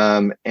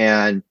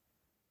 And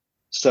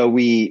so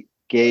we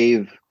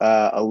gave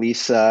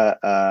Elisa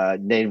a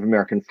Native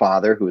American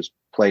father, who was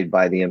played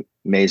by the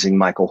amazing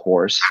Michael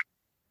Horse,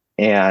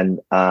 and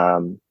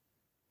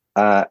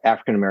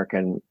African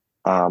American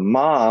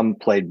mom,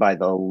 played by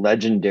the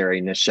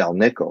legendary Nichelle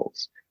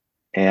Nichols.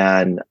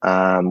 And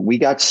we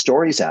got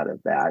stories out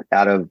of that,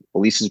 out of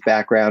Elisa's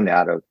background,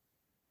 out of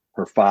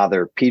her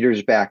father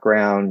Peter's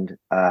background,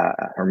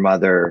 her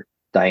mother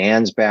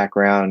Diane's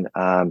background,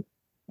 and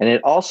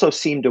it also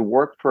seemed to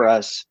work for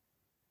us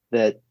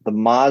that the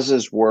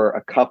Mazas were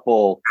a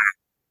couple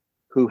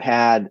who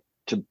had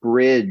to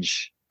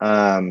bridge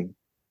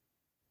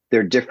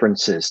their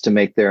differences to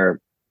make their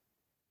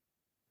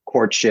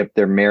courtship,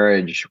 their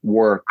marriage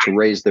work, to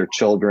raise their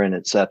children,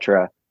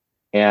 etc.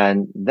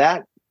 And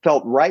that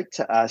felt right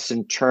to us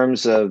in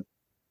terms of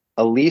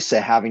Elisa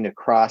having to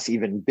cross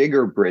even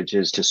bigger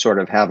bridges to sort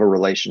of have a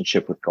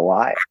relationship with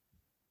Goliath.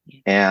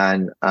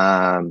 And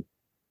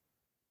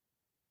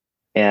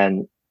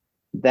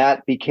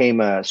that became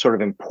a sort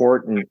of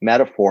important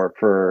metaphor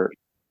for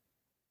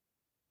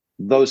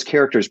those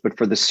characters, but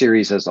for the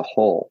series as a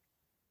whole.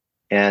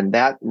 And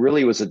that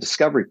really was a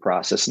discovery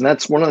process. And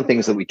that's one of the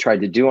things that we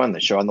tried to do on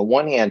the show. On the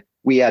one hand,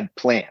 we had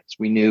plans.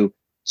 We knew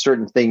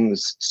certain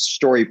things,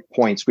 story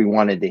points we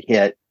wanted to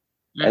hit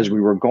as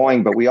we were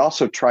going, but we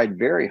also tried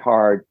very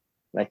hard,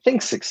 and I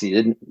think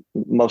succeeded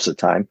most of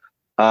the time,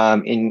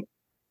 in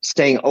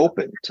staying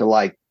open to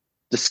like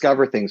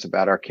discover things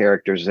about our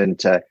characters and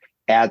to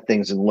add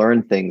things and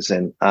learn things.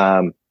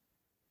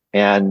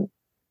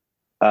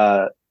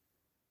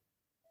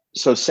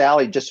 So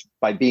Sally, just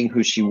by being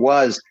who she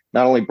was,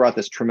 not only brought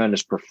this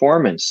tremendous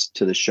performance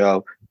to the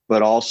show,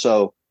 but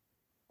also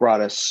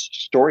brought us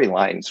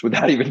storylines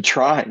without even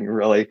trying,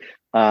 really,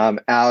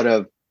 out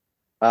of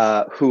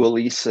who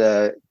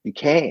Elisa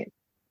became.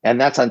 And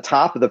that's on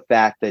top of the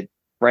fact that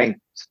Frank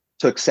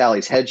took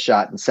Sally's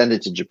headshot and sent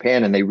it to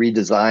Japan, and they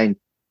redesigned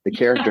the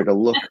character to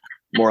look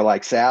more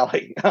like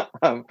Sally,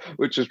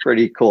 which was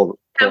pretty cool.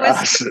 That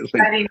was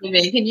exciting to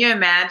me. Can you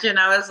imagine?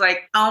 I was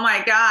like, oh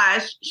my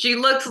gosh, she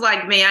looks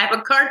like me. I have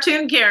a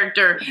cartoon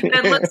character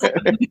that looks like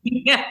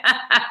me.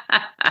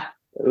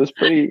 It was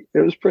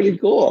pretty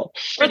cool.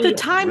 At the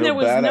time,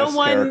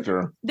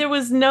 there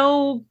was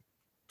no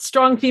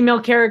strong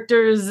female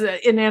characters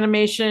in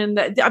animation.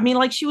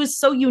 She was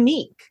so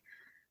unique.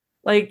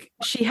 Like,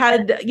 she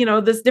had,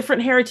 this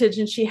different heritage,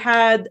 and she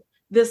had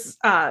this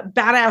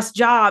badass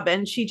job,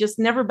 and she just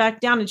never backed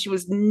down, and she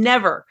was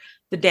never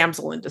the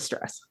damsel in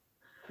distress.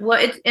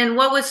 Well, and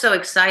what was so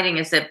exciting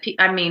is that,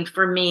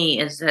 for me,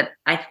 is that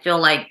I feel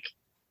like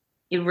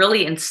it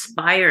really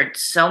inspired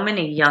so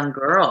many young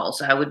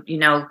girls. I would,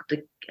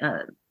 the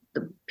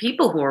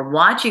people who were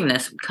watching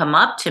this would come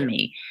up to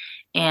me,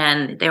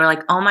 and they were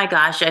like, "Oh my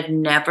gosh, I've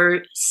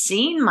never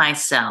seen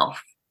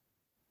myself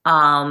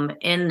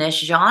in this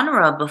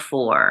genre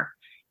before,"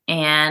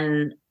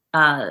 and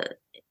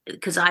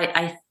because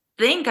I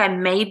think I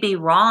may be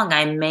wrong.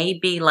 I may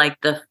be like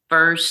the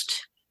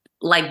first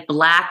like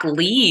Black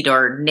lead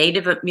or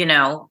Native, in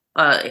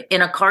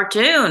a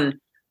cartoon.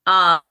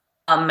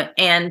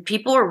 And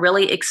people were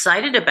really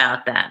excited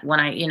about that. When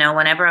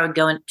whenever I would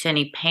go into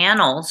any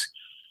panels,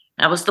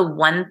 that was the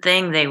one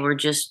thing they were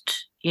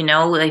just,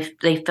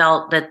 they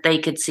felt that they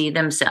could see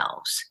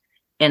themselves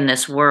in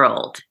this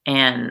world.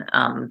 And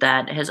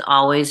that has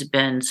always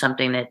been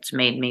something that's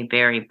made me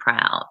very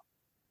proud.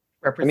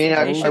 I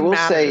will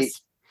say,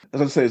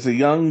 as a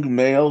young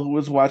male who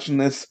was watching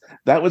this,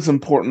 that was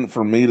important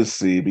for me to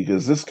see,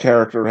 because this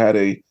character had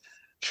a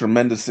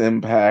tremendous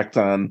impact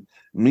on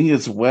me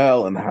as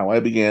well, and how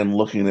I began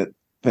looking at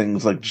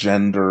things like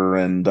gender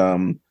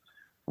and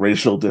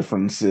racial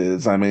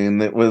differences.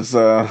 It was,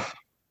 we're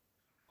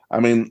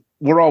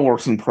all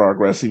works in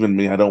progress, even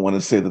me. I don't want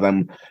to say that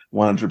I'm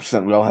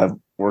 100%. We all have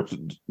work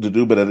to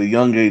do, but at a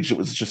young age, it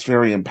was just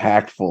very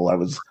impactful. I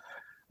was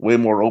way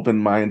more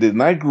open-minded.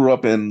 And I grew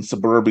up in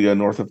suburbia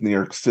north of New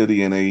York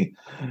City, in a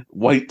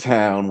white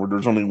town where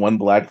there's only one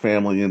Black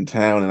family in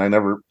town. And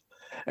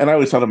I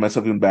always thought of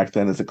myself even back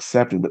then as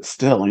accepting, but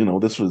still,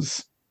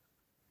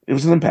 it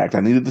was an impact.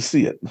 I needed to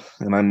see it.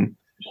 And I'm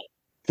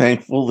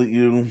thankful that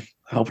you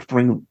helped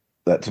bring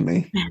that to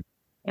me.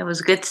 It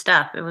was good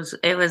stuff.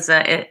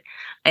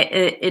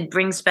 It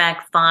brings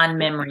back fond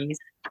memories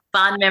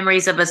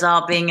of us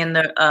all being in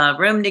the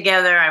room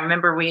together. I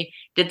remember we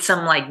did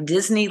some like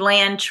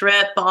Disneyland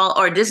trip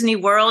or Disney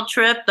World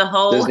trip, the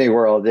whole Disney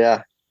World.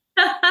 Yeah.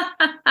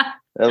 That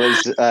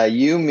was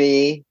you,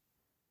 me,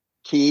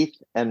 Keith,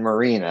 and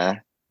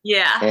Marina.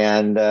 Yeah.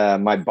 And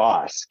my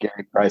boss,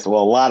 Gary Price.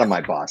 Well, a lot of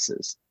my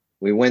bosses.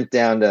 We went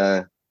down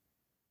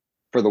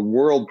for the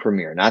world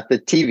premiere, not the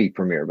TV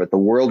premiere, but the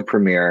world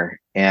premiere.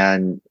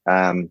 And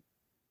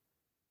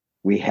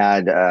we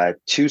had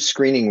 2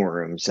 screening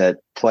rooms at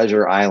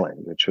Pleasure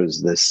Island, which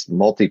was this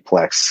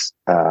multiplex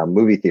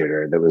movie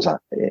theater that was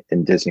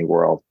in Disney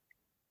World,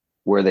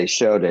 where they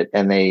showed it.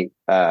 And they,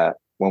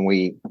 when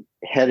we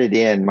headed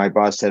in, my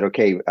boss said,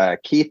 "Okay,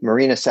 Keith,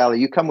 Marina, Sally,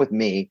 you come with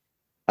me.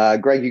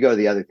 Greg, you go to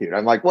the other theater."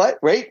 I'm like,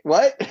 "What? Wait,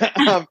 what?"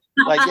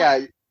 Like, yeah,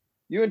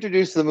 you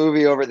introduce the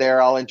movie over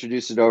there. I'll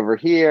introduce it over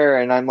here.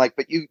 And I'm like,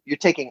 "But you're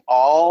taking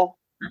all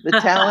the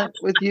talent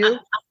with you?"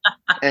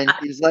 And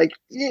he's like,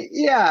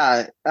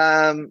 "Yeah,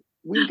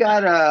 we've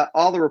got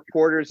all the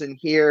reporters in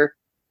here,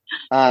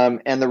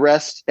 and the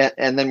rest,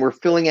 and then we're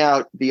filling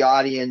out the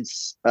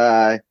audience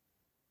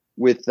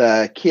with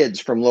kids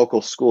from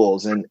local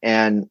schools,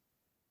 and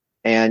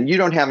you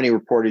don't have any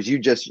reporters.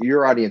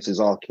 Your audience is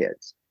all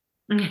kids."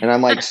 And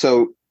I'm like,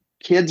 "So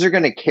kids are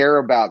going to care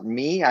about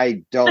me?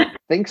 I don't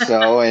think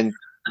so." And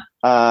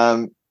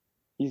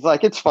he's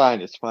like, "It's fine,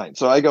 it's fine."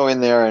 So I go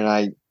in there and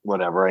I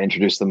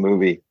introduce the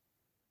movie.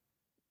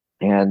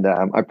 And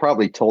I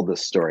probably told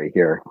this story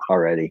here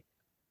already,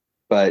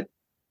 but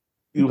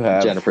You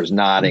have. Jennifer's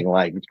nodding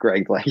like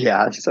Greg, like,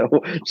 yeah. So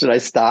should I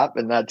stop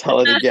and not tell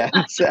it again?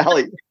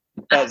 Sally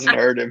hasn't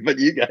heard it, but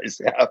you guys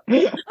have.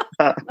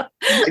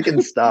 I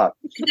can stop.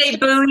 Did they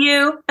boo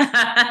you?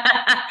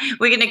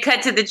 We're going to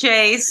cut to the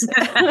chase.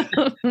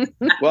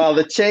 Well,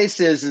 the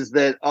chase is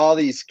that all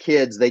these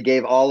kids, they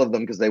gave all of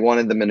them, because they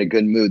wanted them in a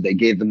good mood, they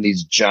gave them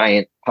these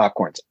giant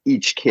popcorns.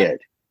 Each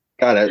kid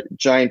got a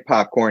giant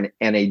popcorn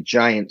and a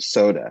giant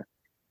soda.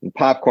 And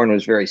popcorn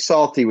was very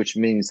salty, which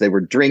means they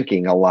were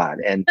drinking a lot.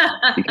 And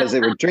because they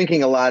were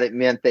drinking a lot, it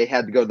meant they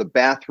had to go to the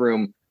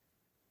bathroom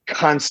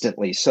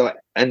constantly. So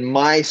in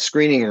my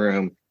screening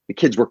room, the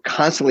kids were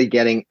constantly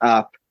getting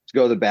up to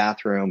go to the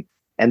bathroom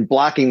and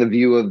blocking the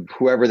view of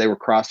whoever they were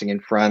crossing in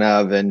front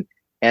of. And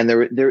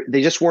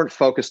they just weren't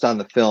focused on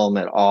the film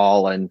at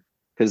all. And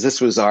because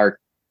this was our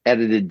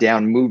edited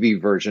down movie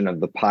version of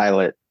the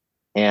pilot.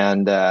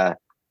 And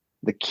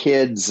the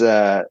kids,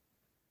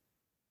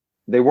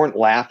 they weren't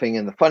laughing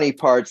in the funny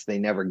parts. They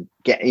never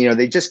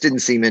they just didn't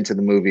seem into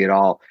the movie at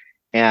all.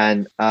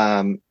 And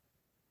when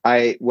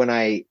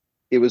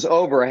it was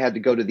over, I had to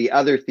go to the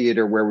other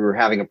theater where we were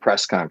having a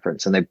press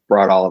conference, and they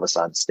brought all of us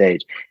on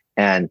stage.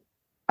 And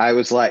I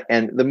was like,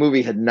 and the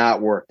movie had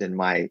not worked in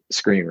my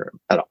screening room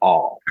at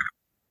all.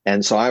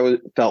 And so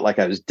felt like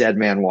I was dead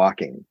man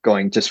walking,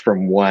 going just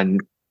from one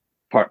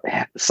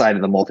side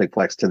of the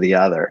multiplex to the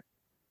other.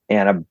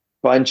 And a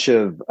bunch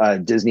of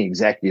Disney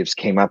executives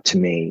came up to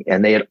me,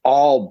 and they had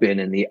all been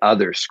in the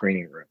other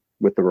screening room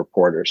with the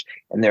reporters.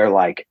 And they're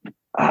like,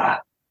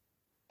 "That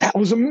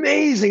was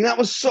amazing. That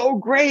was so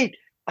great.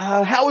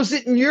 How was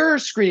it in your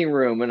screening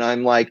room?" And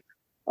I'm like,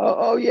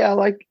 oh yeah.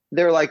 Like,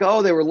 they're like,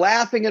 "Oh, they were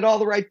laughing at all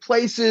the right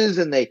places,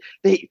 and they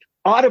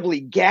audibly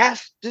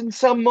gasped in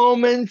some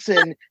moments,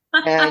 and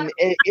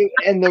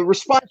the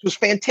response was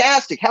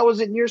fantastic. How was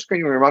it in your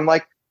screening room?" I'm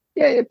like,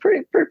 yeah,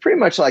 pretty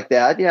much like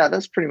that. Yeah,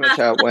 that's pretty much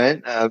how it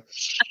went.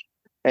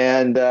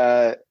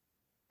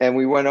 And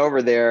we went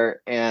over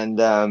there,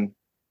 and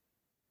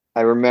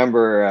I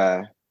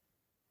remember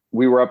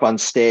we were up on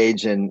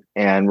stage, and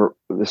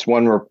this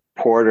one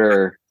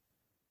reporter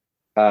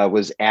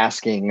was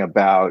asking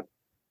about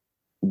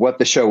what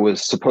the show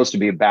was supposed to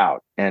be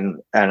about, and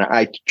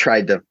I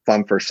tried to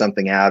thumper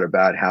something out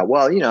about how,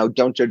 well,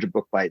 don't judge a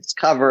book by its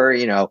cover.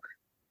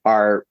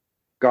 Our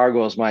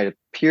gargoyles might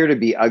appear to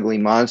be ugly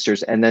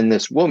monsters. And then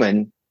this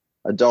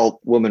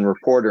adult woman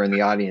reporter in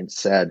the audience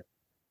said,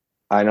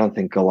 "I don't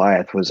think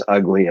Goliath was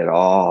ugly at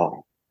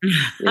all," in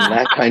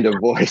that kind of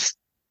voice.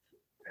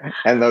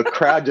 And the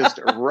crowd just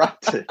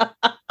erupted.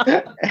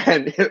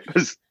 And it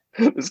was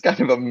kind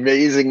of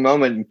amazing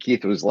moment. And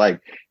Keith was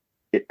like,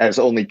 as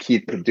only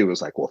Keith could do,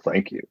 was like, "Well,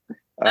 thank you."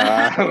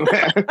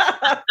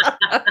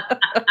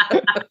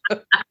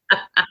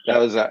 That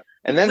was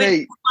and then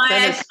they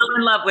fell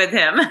in love with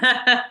him.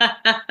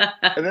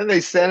 And then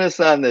they sent us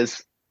on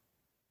this.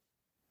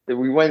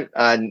 We went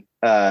on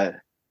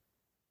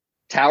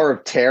Tower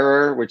of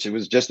Terror, which it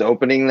was just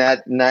opening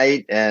that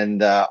night,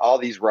 and all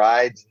these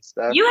rides and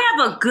stuff. You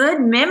have a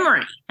good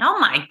memory. Oh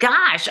my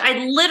gosh.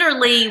 I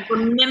literally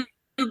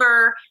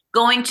remember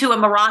going to a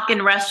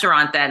Moroccan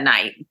restaurant that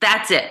night.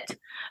 That's it.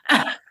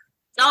 That's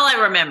all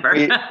I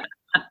remember.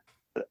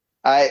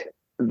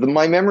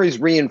 My memory's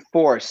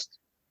reinforced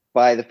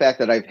by the fact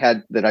that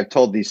I've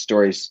told these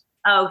stories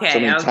so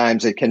many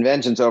times at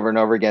conventions over and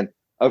over again.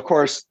 Of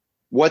course,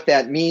 what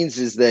that means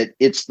is that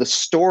it's the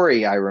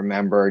story I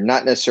remember,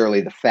 not necessarily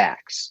the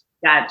facts.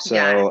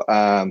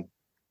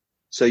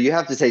 So you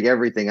have to take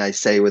everything I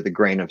say with a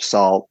grain of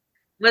salt.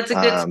 That's a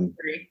good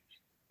story.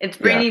 It's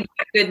bringing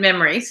back good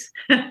memories.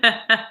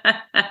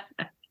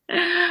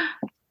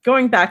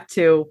 Going back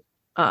to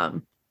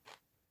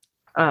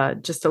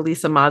just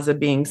Elisa Mazza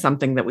being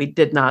something that we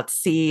did not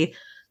see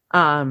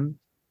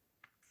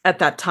at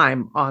that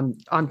time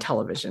on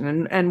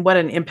television, and what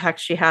an impact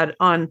she had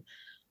on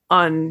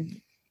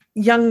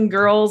young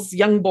girls,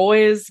 young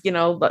boys.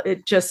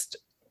 It just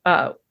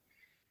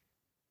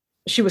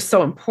she was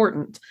so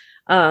important.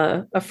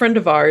 A friend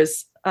of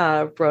ours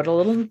wrote a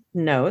little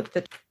note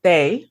that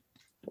they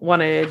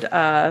wanted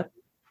us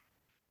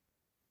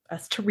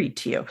to read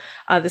to you.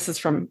 This is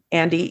from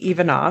Andy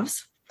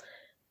Ivanovs.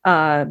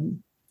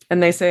 And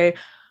they say,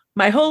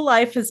 my whole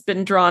life has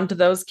been drawn to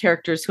those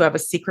characters who have a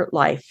secret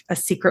life, a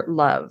secret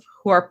love,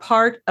 who are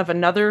part of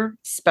another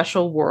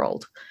special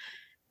world.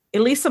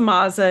 Elisa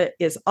Maza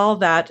is all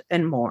that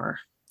and more.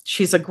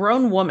 She's a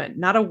grown woman,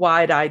 not a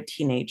wide-eyed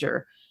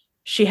teenager.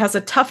 She has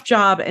a tough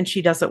job and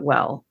she does it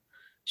well.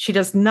 She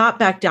does not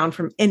back down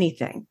from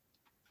anything.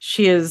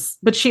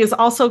 But she is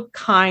also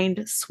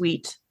kind,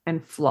 sweet,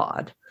 and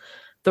flawed.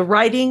 The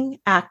writing,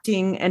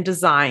 acting, and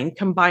design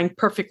combine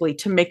perfectly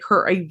to make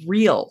her a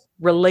real,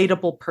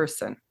 relatable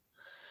person.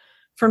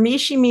 For me,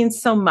 she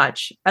means so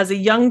much as a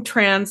young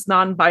trans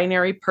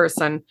non-binary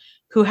person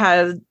who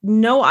has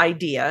no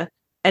idea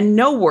and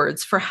no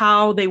words for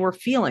how they were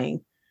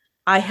feeling.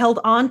 I held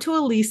on to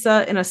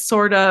Elisa in a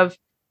sort of,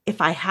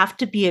 if I have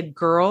to be a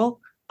girl,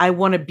 I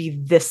want to be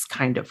this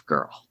kind of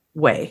girl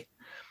way.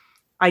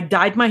 I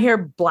dyed my hair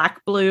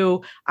black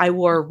blue. I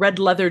wore a red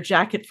leather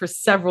jacket for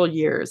several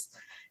years.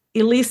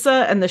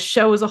 Elisa and the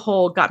show as a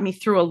whole got me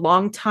through a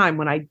long time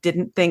when I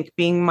didn't think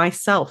being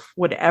myself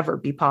would ever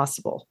be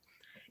possible.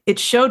 It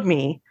showed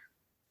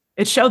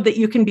that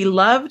you can be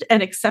loved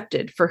and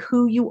accepted for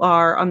who you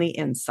are on the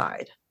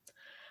inside.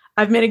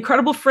 I've made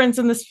incredible friends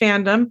in this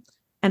fandom,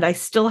 and I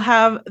still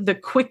have the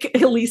quick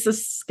Elisa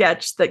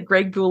sketch that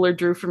Greg Guler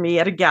drew for me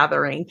at a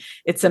gathering.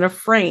 It's in a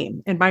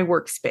frame in my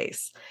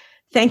workspace.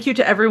 Thank you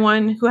to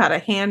everyone who had a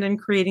hand in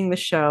creating the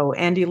show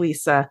and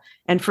Elisa,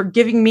 and for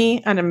giving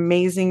me an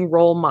amazing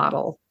role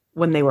model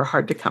when they were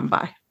hard to come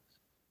by.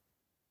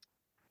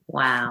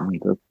 Wow.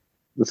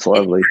 That's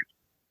lovely.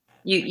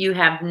 You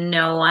have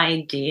no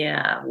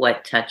idea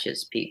what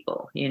touches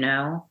people,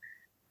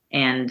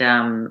 And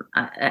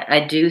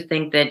I do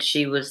think that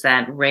she was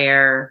that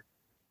rare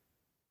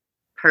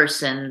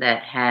person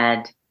that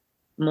had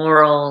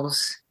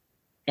morals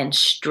and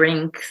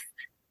strength,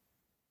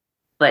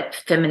 but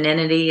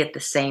femininity at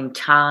the same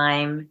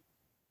time.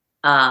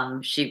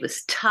 She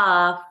was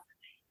tough.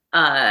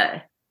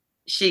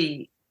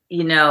 She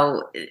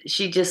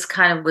just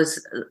kind of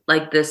was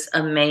like this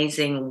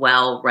amazing,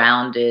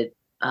 well-rounded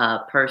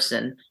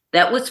person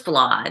that was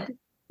flawed,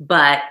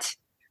 but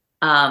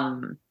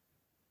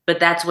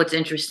that's what's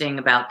interesting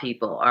about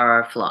people are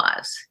our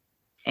flaws.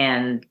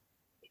 And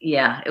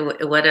yeah,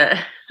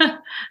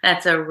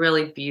 that's a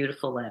really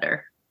beautiful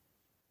letter.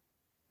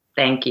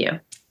 Thank you.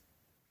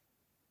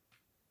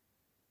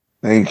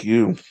 Thank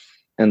you.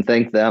 And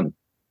thank them.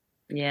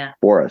 Yeah.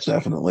 For us.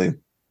 Definitely.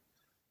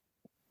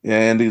 Yeah,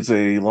 Andy's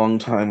a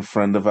longtime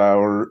friend of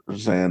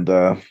ours, and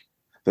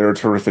they're a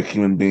terrific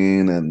human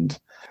being, and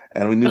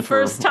we knew the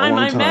first time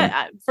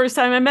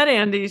I met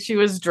Andy, she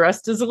was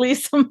dressed as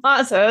Elisa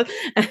Maza.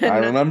 And I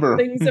remember.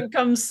 Things have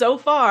come so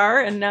far,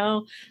 and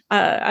now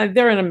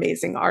they're an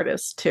amazing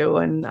artist too.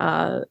 And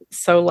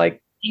thank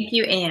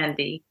you,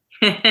 Andy.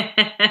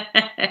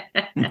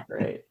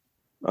 Great.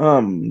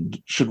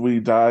 Should we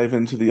dive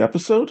into the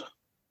episode?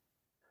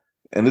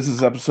 And this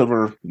is an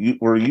episode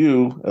where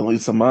you,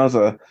 Elisa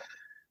Maza,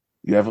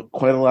 you have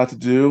quite a lot to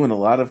do and a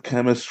lot of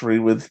chemistry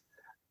with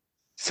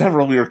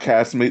several of your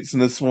castmates in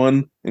this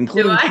one,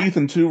 including Keith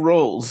in 2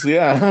 roles.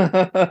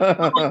 Yeah.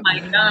 Oh my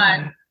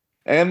God.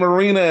 And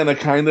Marina in a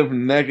kind of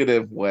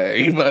negative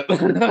way, but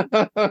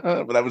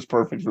that was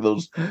perfect for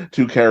those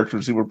 2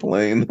 characters who were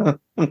playing.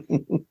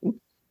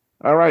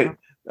 All right.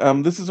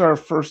 This is our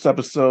first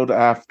episode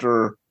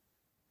after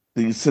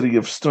the City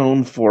of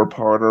Stone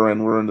 4-parter,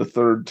 and we're in the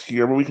 3rd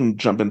tier, but we can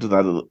jump into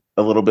that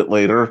a little bit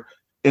later.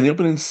 In the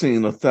opening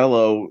scene,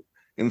 Othello,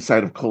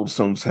 inside of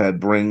Coldstone's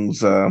head,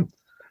 brings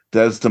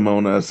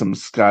Desdemona some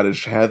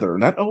Scottish heather.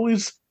 And that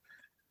always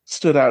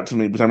stood out to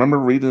me, because I remember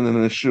reading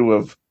an issue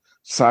of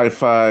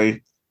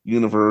Sci-Fi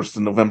Universe,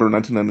 the November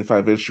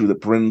 1995 issue,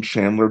 that Brynne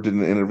Chandler did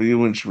an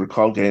interview, and she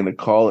recalled getting a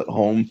call at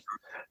home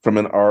from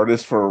an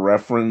artist for a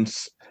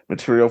reference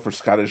material for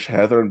Scottish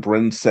heather, and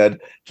Brynne said,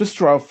 just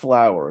draw a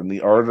flower, and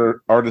the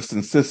artist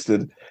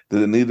insisted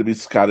that it needed to be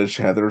Scottish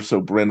heather,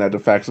 so Brynne had to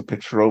fax a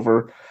picture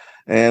over.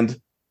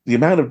 And the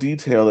amount of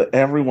detail that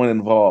everyone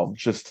involved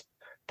just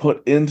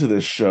put into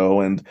this show,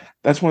 and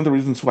that's one of the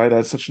reasons why it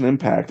had such an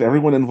impact.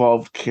 Everyone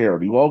involved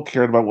cared. You all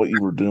cared about what you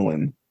were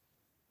doing.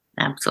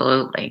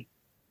 Absolutely.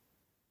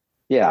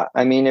 Yeah,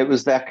 I mean, it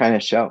was that kind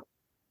of show.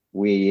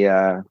 We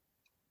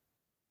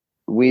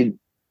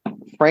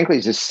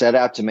frankly just set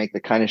out to make the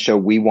kind of show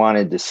we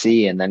wanted to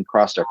see, and then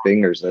crossed our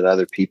fingers that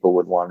other people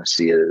would want to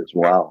see it as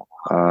well.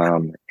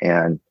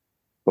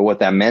 But what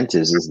that meant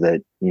is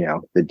that,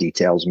 the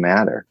details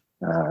matter.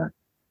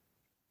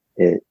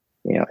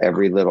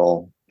 Every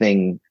little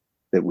thing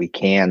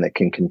that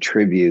can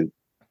contribute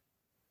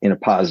in a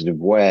positive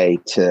way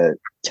to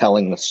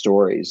telling the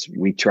stories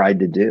we tried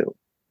to do.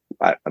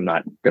 I'm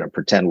not going to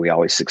pretend we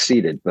always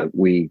succeeded, but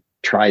we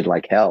tried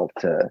like hell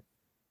to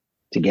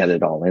get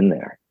it all in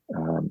there.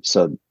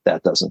 So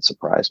that doesn't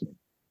surprise me.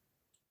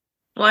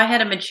 Well, I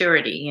had a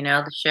maturity,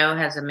 the show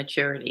has a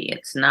maturity.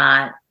 It's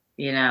not,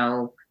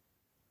 and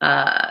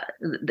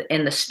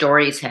the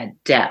stories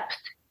had depth.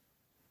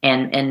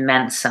 and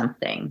meant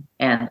something.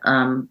 And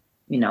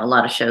a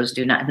lot of shows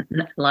do not.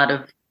 A lot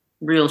of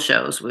real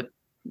shows with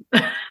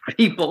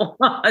people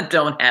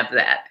don't have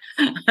that.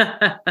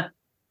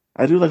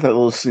 I do like that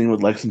little scene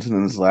with Lexington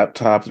and his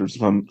laptop. There's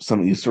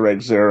some Easter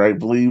eggs there. I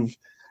believe,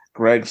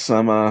 Greg,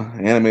 some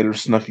animator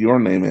snuck your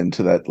name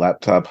into that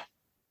laptop.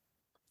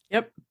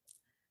 Yep.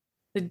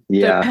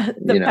 Yeah,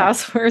 The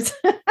passwords.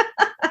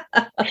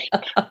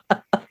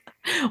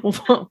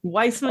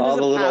 Weissman all is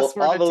the a little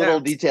password all the little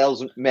attempt.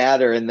 details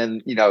matter, and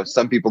then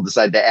some people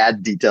decide to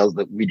add details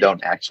that we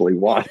don't actually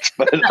want,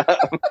 but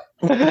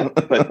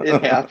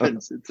it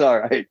happens. It's all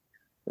right.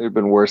 There have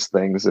been worse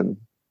things in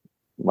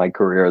my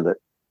career that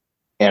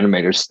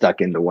animators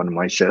stuck into one of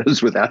my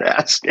shows without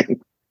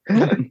asking.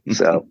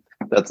 So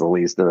that's the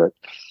least of it.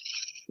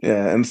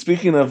 Yeah, and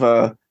speaking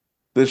of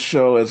this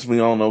show, as we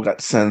all know,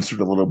 got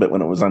censored a little bit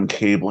when it was on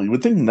cable. You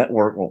would think not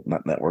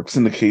network,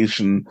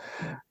 syndication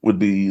would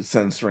be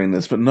censoring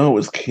this, but no, it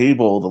was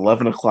cable,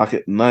 11 o'clock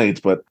at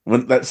night. But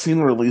when that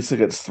scene where Lisa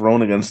gets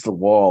thrown against the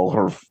wall,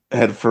 her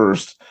head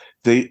first,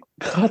 they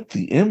cut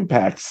the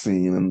impact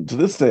scene, and to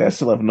this day, I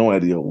still have no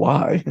idea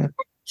why.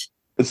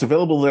 It's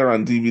available there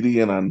on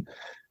DVD and on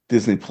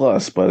Disney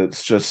Plus, but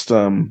it's just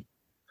one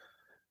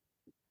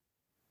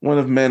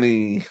of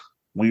many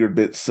weird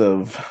bits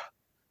of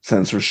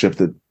censorship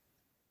that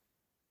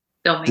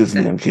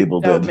Disney on cable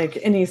Don't did. make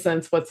any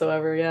sense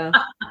whatsoever. Yeah.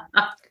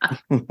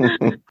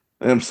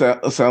 And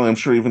Sally, I'm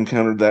sure you've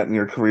encountered that in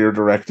your career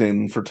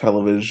directing for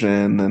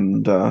television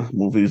and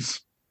movies.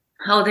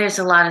 Oh, there's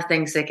a lot of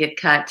things that get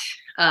cut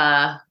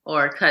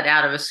or cut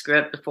out of a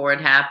script before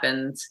it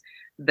happens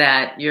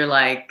that you're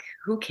like,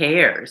 who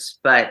cares?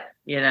 But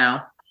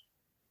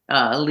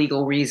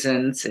legal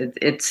reasons.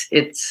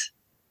 It's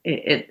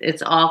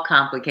all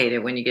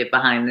complicated when you get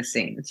behind the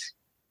scenes.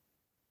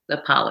 The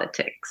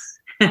politics.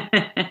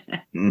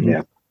 Mm-hmm.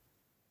 Yeah.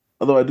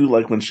 Although I do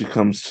like when she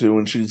comes to,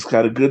 and she's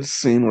got a good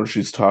scene where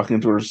she's talking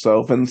to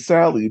herself. And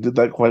Sally, you did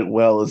that quite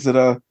well. Was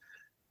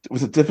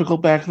it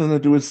difficult back then to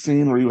do a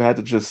scene where you had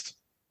to just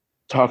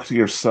talk to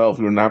yourself?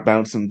 You were not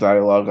bouncing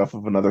dialogue off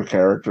of another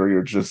character.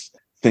 You're just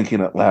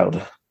thinking out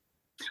loud.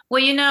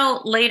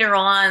 Well, later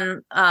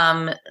on,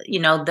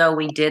 though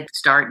we did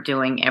start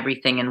doing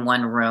everything in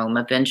one room,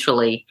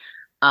 eventually,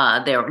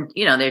 there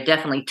are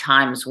definitely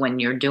times when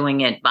you're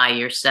doing it by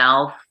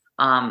yourself.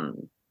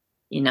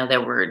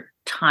 There were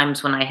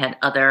times when I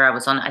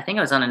think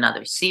I was on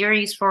another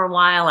series for a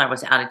while. I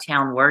was out of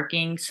town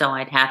working, so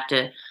I'd have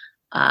to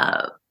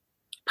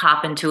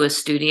pop into a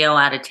studio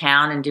out of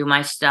town and do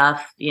my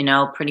stuff,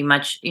 pretty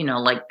much,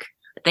 like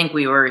I think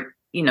we were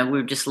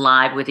just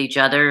live with each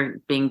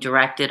other being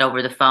directed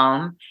over the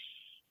phone.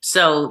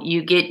 So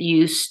you get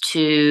used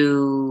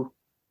to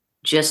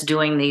just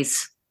doing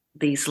these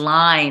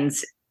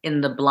lines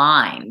in the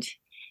blind.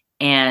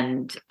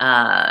 And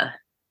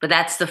but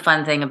that's the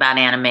fun thing about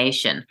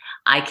animation.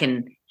 I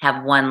can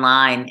have one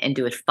line and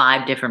do it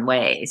 5 different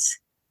ways.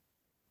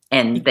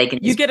 And they can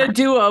you get a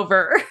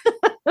do-over.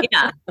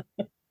 Yeah.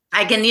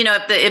 I can,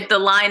 if the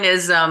line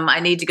is I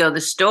need to go to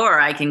the store,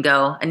 I can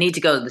go, I need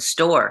to go to the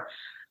store.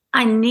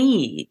 I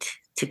need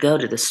to go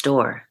to the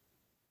store.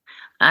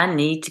 I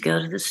need to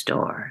go to the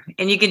store.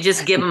 And you can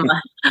just give them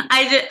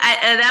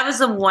that was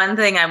the one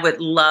thing I would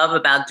love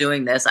about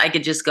doing this. I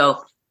could just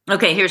go,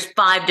 okay, here's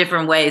 5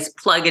 different ways,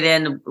 plug it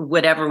in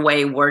whatever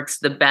way works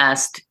the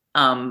best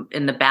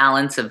in the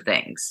balance of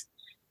things.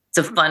 It's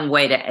a fun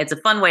way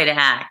to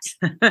act.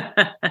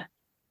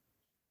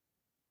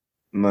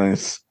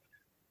 Nice.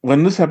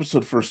 When this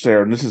episode first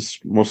aired, and this is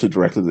mostly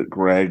directed at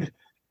Greg,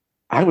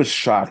 I was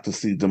shocked to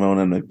see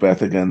Damona and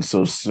Macbeth again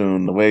so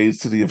soon. The way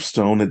City of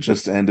Stone had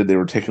just ended, they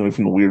were taken away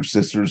from the Weird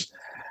Sisters.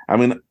 I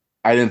mean,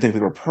 I didn't think they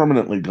were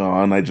permanently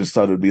gone. I just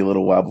thought it would be a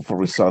little while before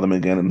we saw them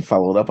again and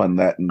followed up on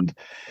that. And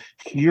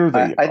here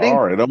they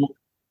are.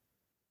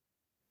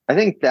 I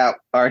think that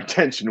our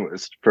intention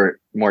was for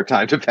more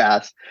time to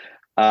pass.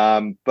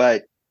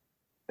 But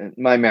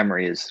my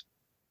memory is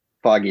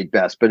foggy at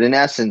best. But in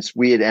essence,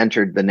 we had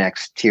entered the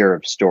next tier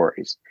of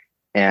stories.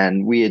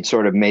 And we had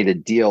sort of made a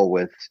deal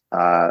with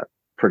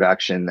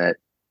production that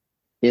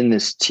in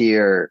this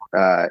tier,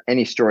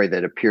 any story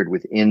that appeared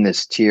within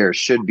this tier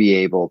should be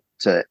able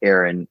to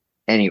air in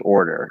any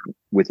order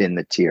within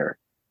the tier.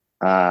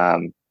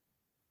 And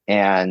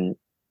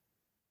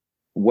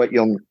what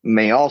you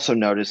may also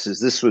notice is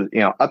this was,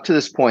 up to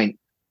this point,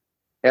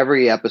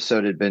 every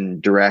episode had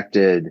been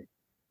directed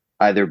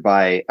either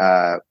by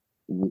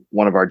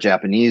one of our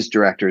Japanese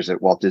directors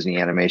at Walt Disney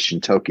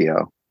Animation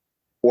Tokyo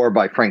or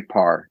by Frank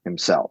Parr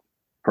himself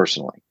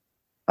personally.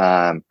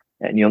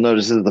 And you'll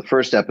notice this is the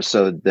first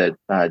episode that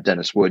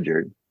Dennis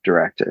Woodyard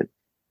directed.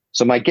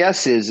 So my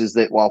guess is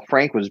that while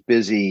Frank was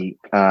busy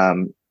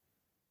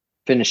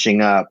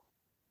finishing up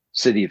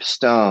City of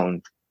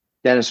Stone,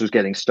 Dennis was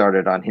getting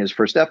started on his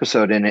first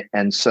episode in it.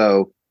 And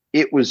so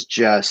it was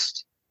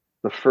just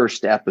the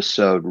first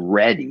episode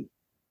ready.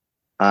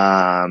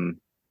 And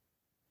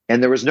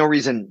there was no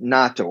reason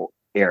not to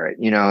air it.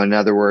 In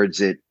other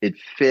words, it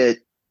fit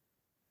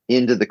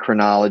into the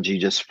chronology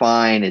just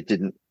fine. It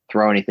didn't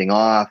throw anything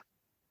off.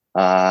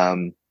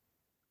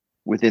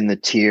 within the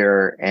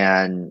tier,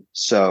 and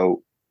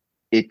so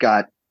it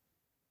got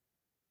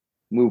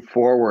moved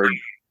forward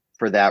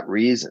for that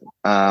reason.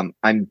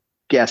 I'm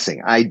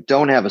guessing. I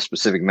don't have a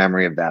specific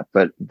memory of that,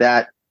 but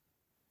that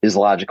is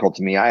logical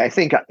to me. I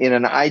think in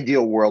an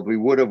ideal world, we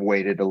would have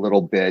waited a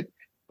little bit.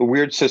 The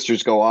Weird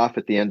Sisters go off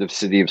at the end of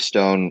City of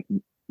Stone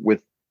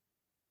with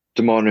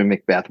Damona and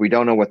Macbeth. We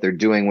don't know what they're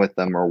doing with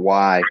them or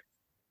why.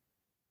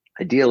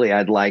 Ideally,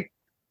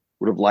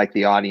 would have liked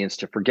the audience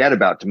to forget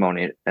about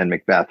Damona and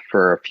Macbeth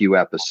for a few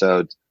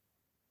episodes.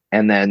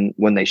 And then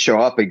when they show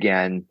up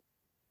again,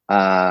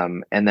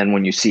 and then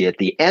when you see at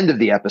the end of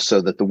the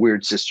episode that the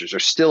Weird Sisters are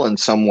still in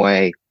some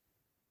way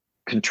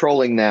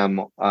controlling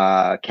them,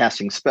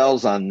 casting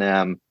spells on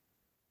them,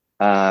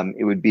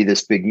 it would be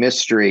this big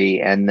mystery,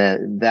 and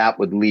that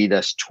would lead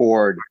us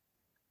toward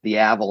the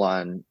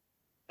Avalon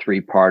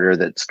 3-parter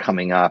that's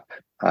coming up.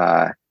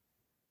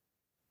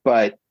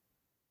 But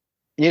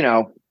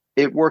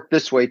it worked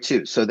this way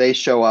too. So they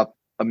show up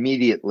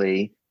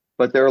immediately,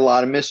 but there are a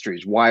lot of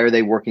mysteries. Why are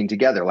they working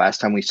together? Last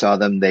time we saw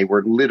them, they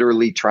were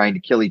literally trying to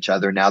kill each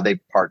other. Now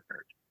they've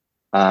partnered.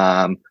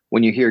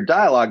 When you hear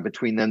dialogue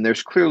between them,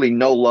 there's clearly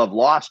no love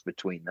lost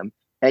between them,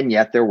 and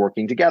yet they're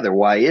working together.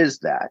 Why is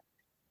that?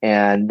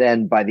 And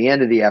then by the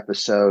end of the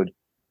episode,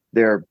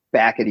 they're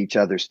back at each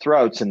other's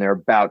throats and they're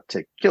about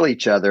to kill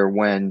each other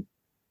when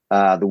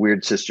the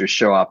Weird Sisters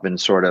show up and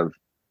sort of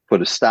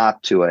put a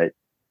stop to it.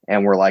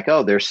 And we're like,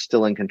 oh, they're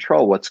still in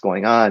control. What's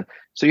going on?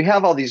 So you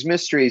have all these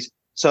mysteries.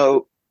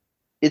 So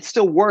it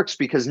still works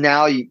because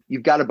now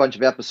you've got a bunch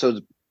of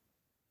episodes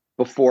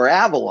before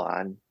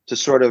Avalon to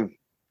sort of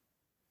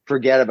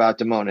forget about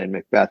Damona and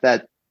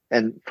Macbeth.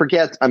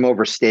 I'm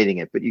overstating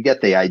it, but you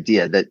get the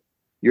idea that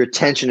your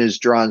attention is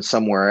drawn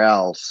somewhere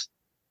else.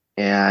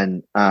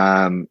 And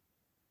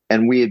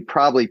we had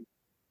probably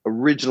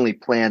originally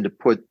planned to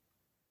put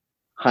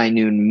High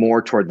Noon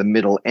more toward the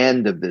middle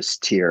end of this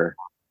tier.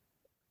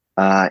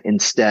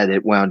 Instead,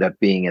 it wound up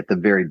being at the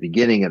very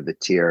beginning of the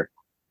tier.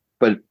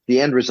 But the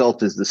end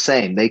result is the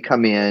same. They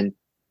come in,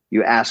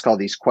 you ask all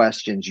these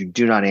questions, you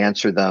do not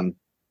answer them,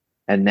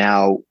 and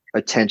now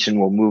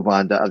attention will move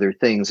on to other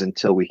things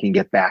until we can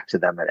get back to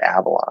them at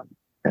Avalon.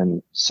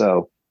 And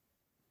so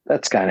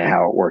that's kind of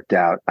how it worked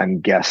out, I'm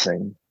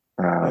guessing.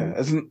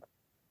 As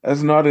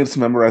an audience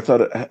member, I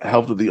thought it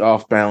helped with the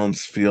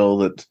off-balance feel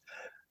that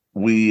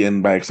we,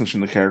 and by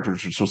extension the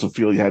characters, were supposed to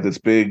feel you had this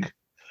big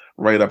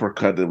right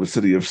uppercut that was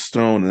City of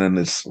Stone and then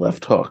this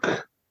left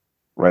hook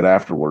right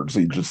afterwards.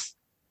 You just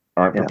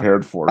aren't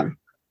prepared for it.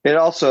 It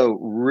also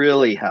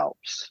really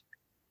helps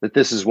that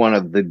this is one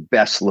of the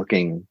best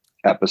looking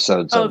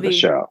episodes of the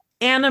show.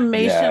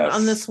 Animation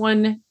on this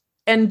one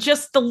and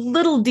just the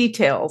little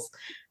details.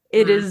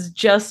 It is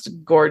just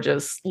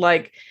gorgeous.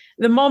 Like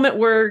the moment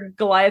where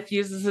Goliath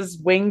uses his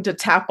wing to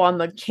tap on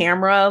the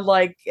camera,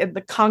 like in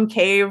the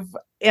concave,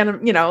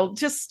 and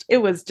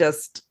it was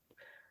just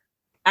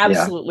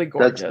absolutely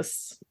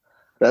gorgeous.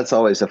 That's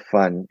always a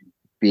fun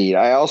beat.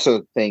 I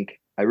also think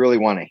I really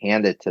want to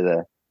hand it to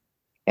the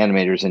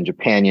animators in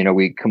Japan.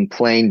 We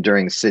complained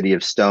during City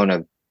of Stone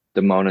of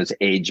Damona's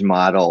age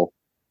model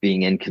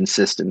being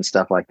inconsistent and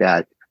stuff like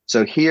that.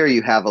 So here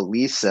you have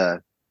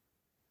Elisa,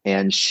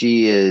 and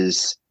she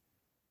is,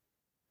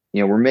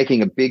 we're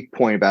making a big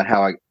point about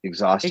how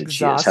exhausted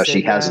she is, how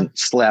she hasn't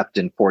slept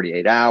in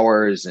 48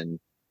 hours.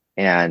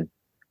 And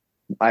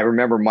I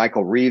remember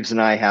Michael Reeves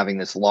and I having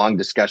this long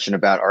discussion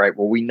about, all right,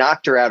 well, we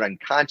knocked her out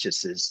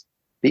unconscious. Is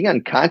being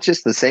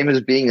unconscious the same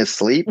as being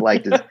asleep?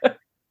 Like,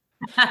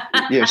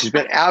 she's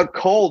been out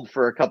cold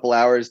for a couple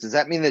hours. Does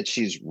that mean that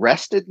she's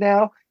rested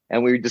now?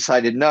 And we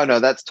decided, no,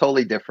 that's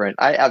totally different.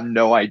 I have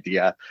no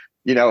idea.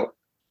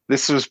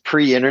 This was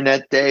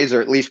pre-internet days,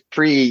 or at least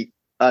pre-Google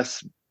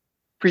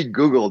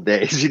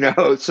days,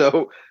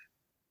 So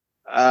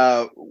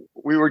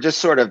we were just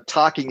sort of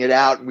talking it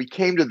out. And we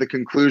came to the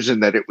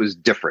conclusion that it was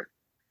different,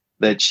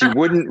 that she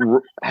wouldn't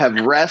have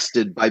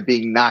rested by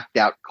being knocked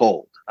out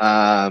cold.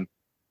 And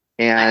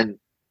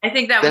I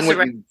think that was the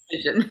right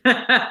decision.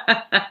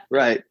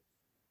 Right.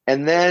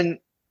 And then,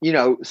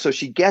 so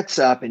she gets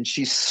up and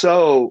she's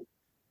so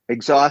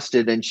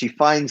exhausted, and she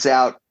finds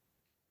out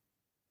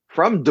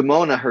from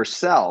Damona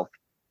herself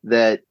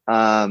that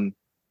the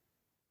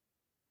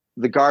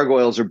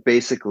gargoyles are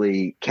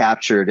basically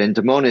captured, and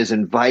Damona is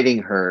inviting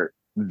her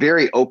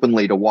very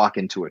openly to walk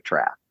into a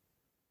trap.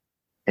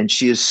 And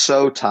she is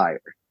so tired.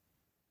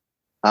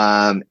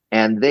 And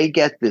they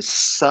get this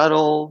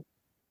subtle,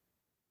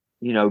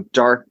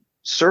 dark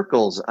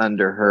circles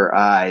under her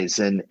eyes,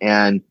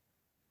 and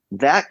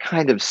that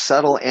kind of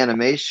subtle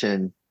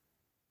animation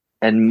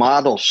and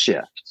model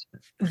shift.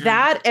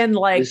 That and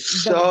like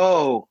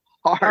so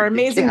hard. Our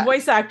amazing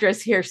voice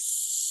actress here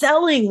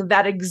selling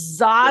that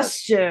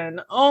exhaustion.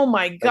 Yes. Oh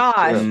my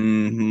gosh.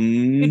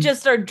 You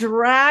just are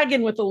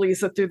dragging with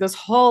Elisa through this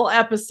whole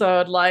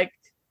episode. Like,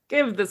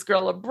 give this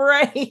girl a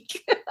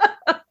break.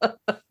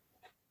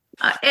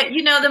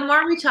 The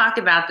more we talk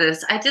about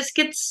this, I just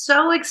get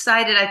so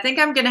excited. I think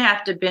I'm going to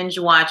have to binge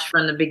watch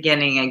from the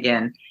beginning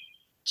again.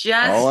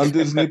 All on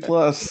Disney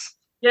Plus.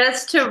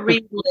 just to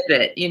relive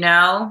it,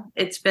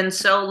 it's been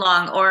so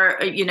long. Or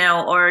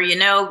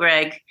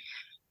Greg,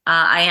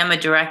 I am a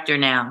director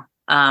now.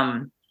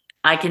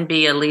 I can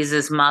be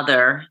Elisa's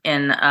mother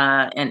in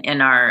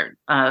our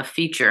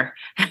feature.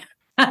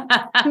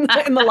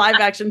 In the live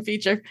action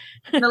feature.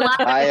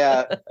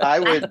 I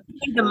would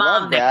the love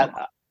mom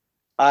that.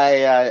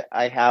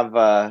 I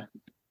have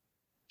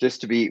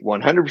just to be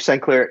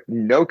 100% clear,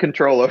 no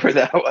control over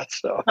that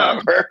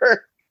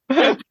whatsoever.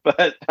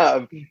 But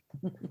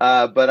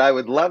I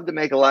would love to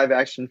make a live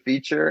action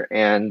feature,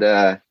 and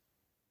you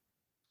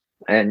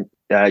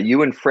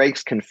and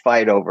Frakes can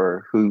fight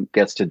over who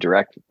gets to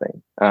direct the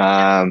thing.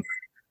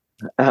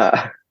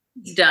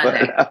 It's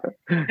done.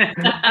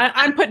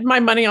 I'm putting my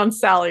money on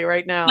Sally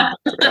right now.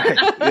 Right.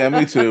 Yeah,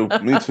 me too.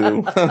 Me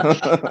too.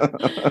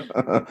 But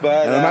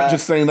and I'm not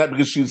just saying that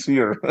because she's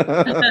here.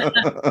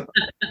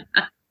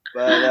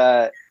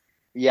 But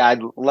yeah,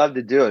 I'd love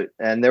to do it.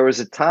 And there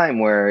was a time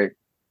where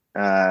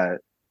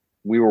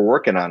we were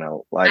working on a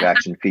live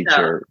action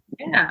feature.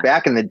 Yeah.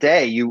 Back in the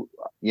day,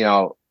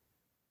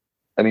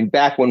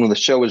 back when the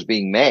show was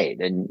being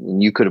made,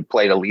 and you could have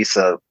played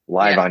Elisa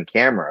live on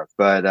camera,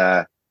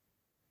 but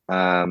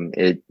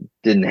it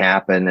didn't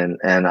happen,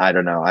 and I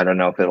don't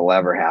know if it'll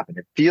ever happen.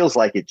 It feels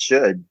like it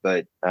should,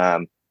 but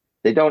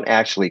they don't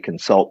actually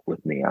consult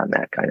with me on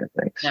that kind of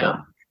thing. So.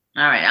 No.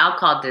 All right, I'll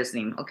call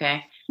Disney.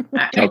 Okay.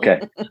 Right. Okay.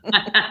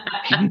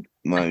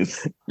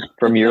 Nice.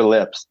 From your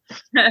lips.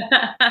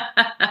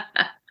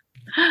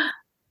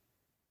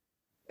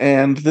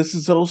 And this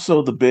is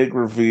also the big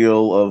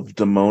reveal of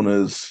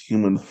Damona's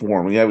human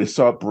form. Yeah, we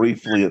saw it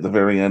briefly at the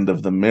very end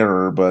of The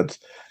Mirror, but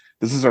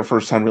this is our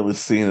first time really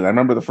seeing it. I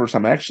remember the first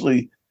time, I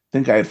actually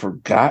think I had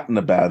forgotten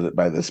about it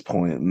by this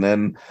point. And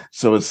then,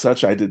 so as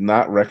such, I did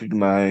not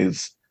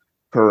recognize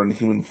her in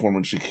human form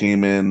when she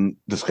came in,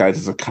 disguised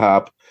as a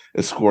cop,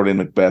 escorting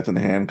Macbeth in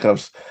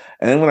handcuffs.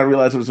 And then when I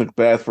realized it was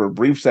Macbeth, for a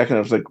brief second, I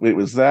was like, wait,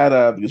 was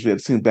that because we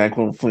had seen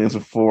Banquo Fleance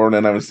before? And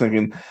then I was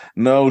thinking,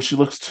 no, she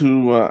looks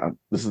too,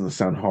 this is going to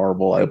sound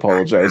horrible, I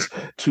apologize,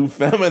 too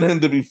feminine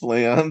to be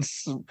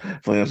Fleance.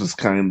 Fleance is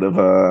kind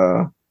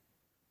of,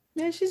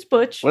 yeah, she's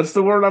butch. what's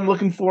the word I'm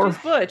looking for?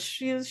 She's butch.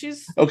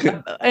 She's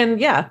okay. And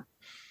yeah,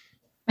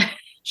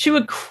 she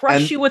would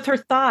crush you with her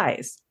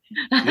thighs.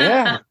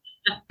 Yeah.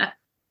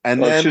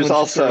 And then she was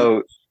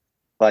also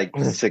like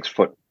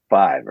 6'5"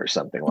 or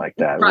something like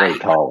that, right. Way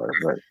taller.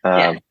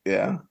 But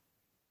yeah.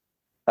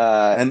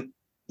 And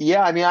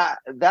yeah,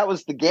 that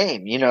was the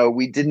game.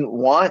 We didn't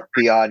want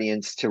the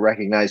audience to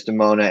recognize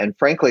Damona, and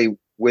frankly,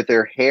 with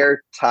her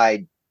hair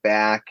tied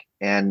back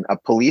and a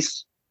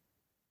police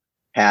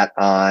hat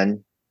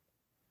on,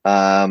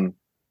 I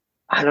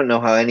don't know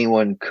how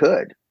anyone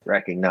could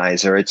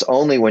recognize her. It's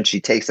only when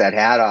she takes that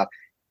hat off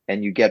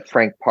and you get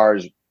Frank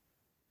Parr's,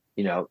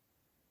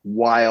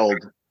 wild,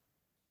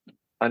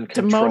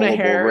 uncontrollable Damona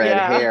hair, red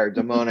hair,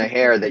 Damona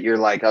hair, that you're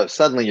like, oh,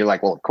 suddenly you're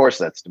like, well, of course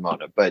that's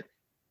Damona. But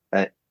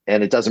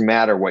and it doesn't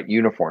matter what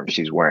uniform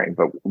she's wearing.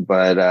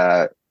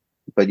 But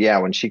yeah,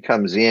 when she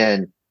comes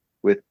in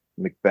with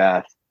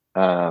Macbeth,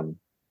 and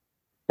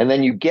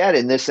then you get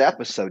in this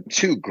episode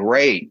 2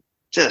 great,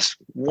 just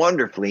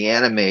wonderfully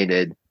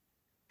animated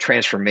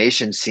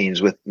transformation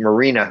scenes with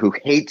Marina, who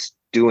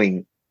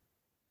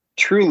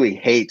truly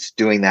hates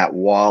doing that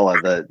wall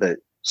of the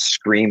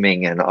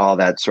screaming and all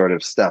that sort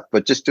of stuff,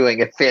 but just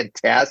doing a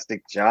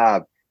fantastic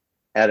job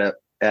at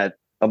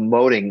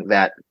emoting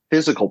that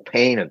physical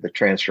pain of the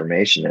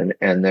transformation,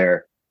 and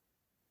they're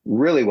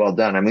really well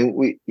done.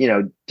 We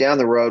down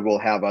the road we'll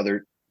have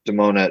other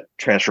Damona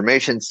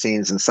transformation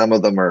scenes, and some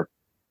of them are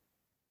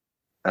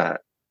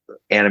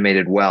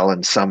animated well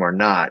and some are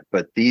not,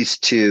 but these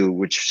two,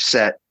 which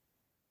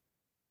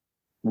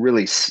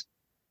really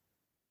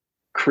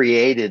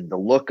created the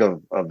look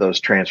of those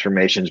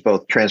transformations,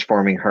 both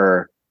transforming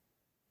her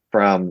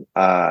from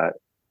the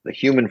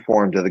human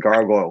form to the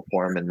gargoyle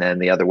form and then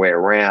the other way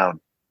around.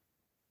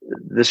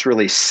 This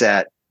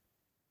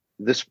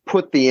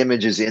put the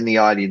images in the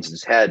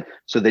audience's head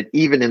so that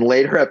even in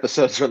later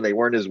episodes when they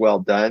weren't as well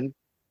done,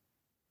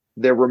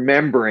 they're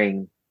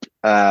remembering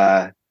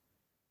when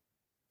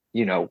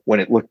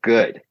it looked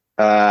good.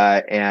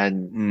 So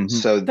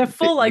the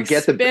full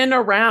spin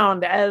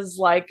around as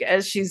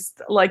she's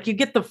you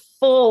get the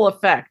full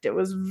effect. It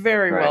was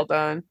very well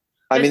done.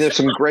 There's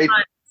some great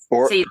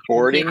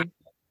boarding.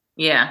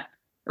 Yeah,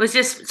 it was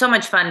just so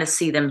much fun to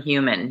see them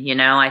human.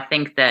 I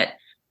think that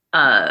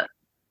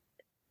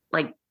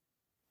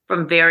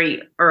from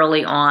very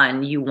early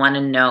on, you want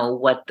to know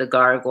what the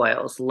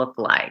gargoyles look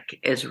like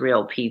as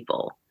real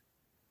people,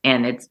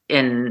 and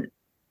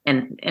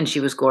and she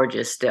was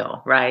gorgeous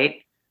still,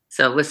 right?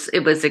 So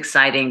it was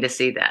exciting to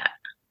see that.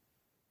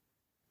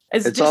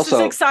 It's just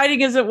also as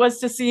exciting as it was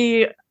to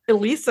see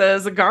Elisa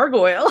as a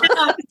gargoyle.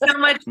 It's so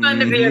much fun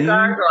to be a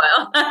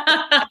gargoyle.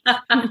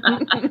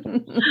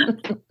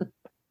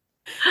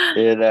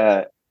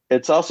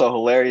 It's also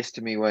hilarious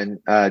to me when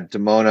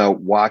Damona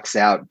walks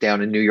out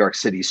down a New York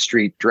City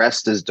street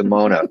dressed as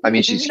Damona. I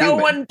mean, she's no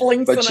human, one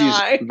blinks an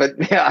eye.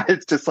 But yeah,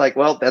 it's just like,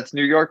 well, that's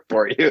New York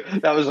for you.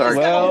 That was our She's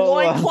got a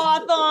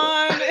loincloth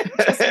on.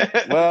 Just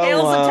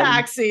hails a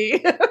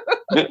taxi.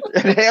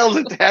 And hails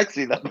a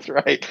taxi. That's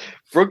right.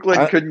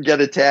 Brooklyn couldn't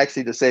get a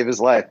taxi to save his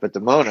life, but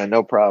Damona,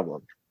 no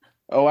problem.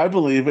 Oh, I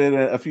believe it.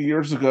 A few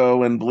years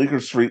ago in Bleecker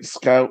Street,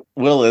 Scout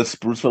Willis,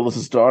 Bruce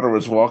Willis's daughter,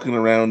 was walking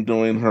around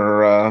doing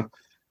her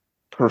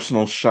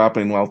personal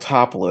shopping while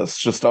topless,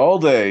 just all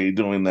day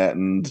doing that,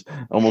 and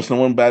almost no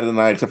one batted an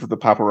eye except for the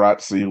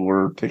paparazzi who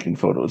were taking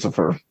photos of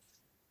her.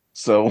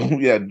 So,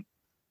 yeah,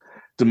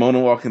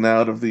 Damona walking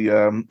out of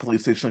the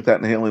police station like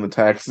that and hailing a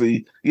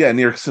taxi. Yeah,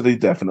 New York City,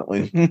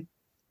 definitely.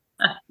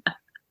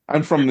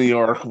 I'm from New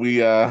York. We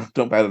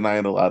don't bat an eye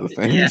at a lot of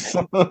things.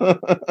 Yeah.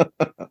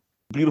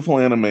 Beautiful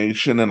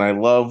animation, and I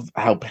love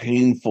how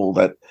painful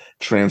that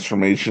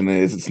transformation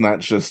is. It's not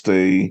just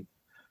she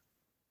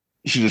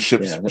just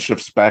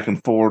shifts back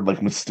and forward like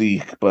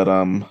Mystique, but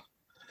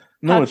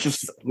no, it's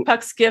just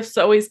Puck's gifts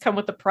always come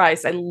with a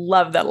price. I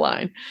love that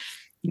line.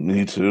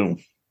 Me too.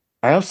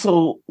 I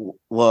also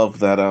love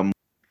that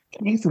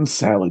Keith and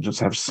Sally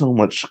just have so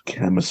much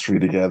chemistry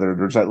together.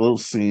 There's that little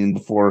scene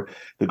before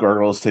the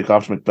gargoyles take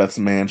off to Macbeth's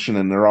mansion,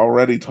 and they're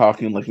already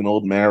talking like an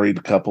old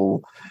married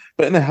couple,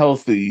 but in a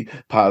healthy,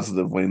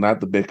 positive way, not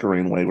the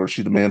bickering way where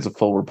she demands a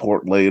full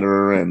report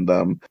later. And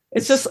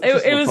it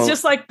was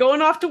just like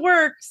going off to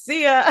work.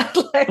 See ya.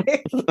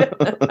 It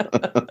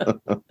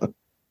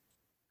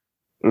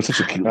was such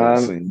a cute little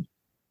scene.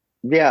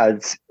 Yeah,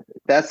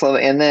 that's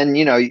lovely. And then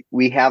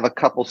we have a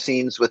couple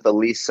scenes with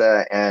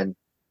Elisa and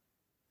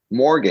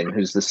Morgan,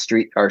 who's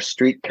our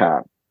street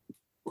cop,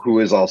 who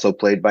is also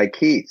played by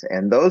Keith,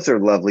 and those are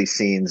lovely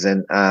scenes.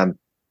 And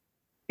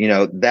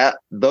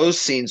those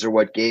scenes are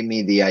what gave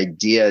me the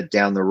idea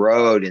down the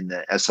road in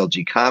the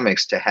SLG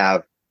comics to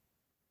have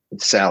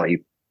Sally.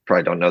 You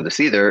probably don't know this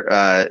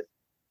either.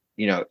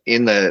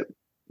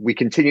 We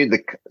continued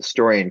the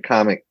story in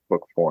comic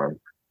book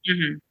form,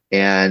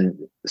 and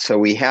so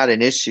we had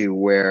an issue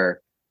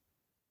where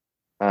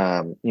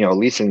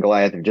Elisa and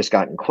Goliath have just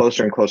gotten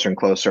closer and closer and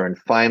closer. And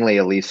finally,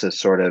 Elisa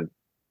sort of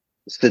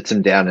sits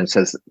him down and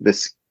says,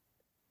 this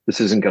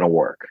isn't going to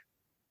work.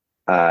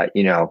 I'm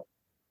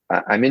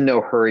in no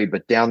hurry,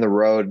 but down the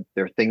road,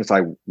 there are things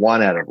I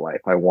want out of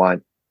life. I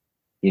want,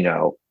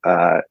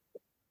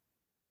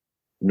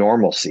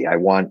 normalcy. I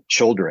want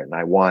children.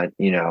 I want,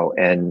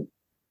 and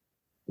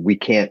we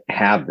can't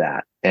have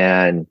that.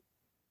 And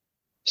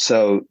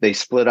so they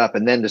split up,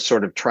 and then to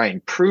sort of try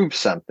and prove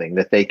something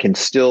that they can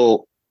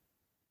still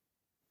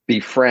be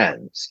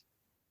friends,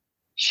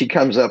 she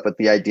comes up with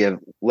the idea of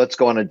let's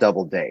go on a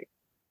double date.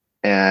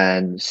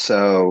 And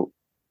so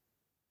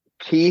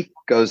Keith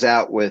goes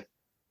out with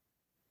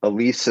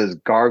Elisa's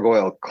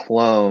gargoyle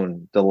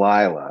clone,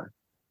 Delilah.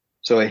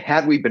 So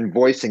had we been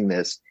voicing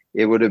this,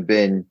 it would have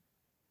been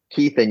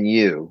Keith and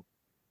you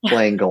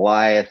playing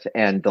Goliath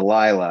and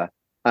Delilah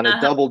on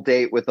a double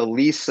date with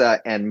Elisa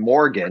and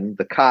Morgan,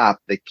 the cop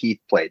that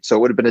Keith played. So it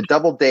would have been a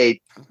double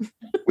date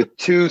with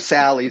two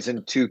Sallys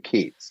and two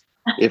Keiths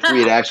if we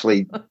had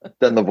actually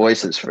done the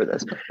voices for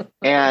this.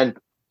 And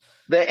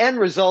the end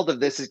result of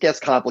this, it gets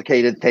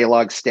complicated.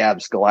 Thalog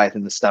stabs Goliath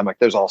in the stomach.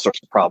 There's all sorts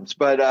of problems.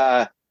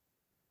 But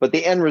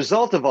the end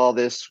result of all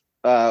this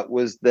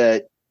was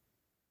that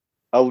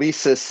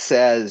Elisa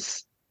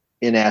says,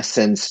 in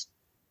essence,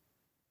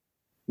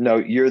 no,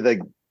 you're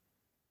the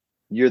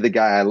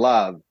guy I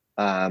love.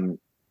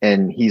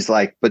 And he's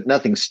like, but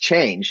nothing's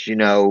changed.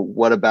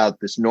 What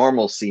about this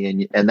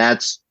normalcy? And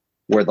that's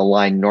where the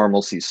line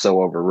 "normalcy is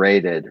so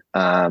overrated"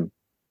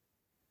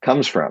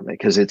 comes from,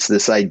 because it's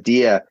this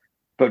idea,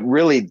 but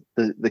really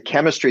the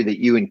chemistry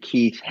that you and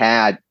Keith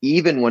had,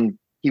 even when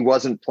he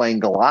wasn't playing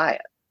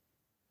Goliath,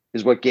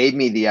 is what gave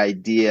me the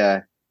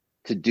idea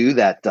to do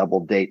that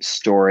double date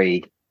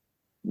story,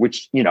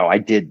 which, I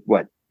did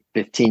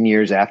 15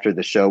 years after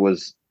the show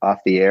was off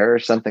the air or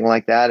something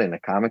like that in a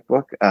comic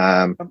book.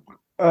 But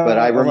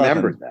I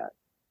remembered 11. that.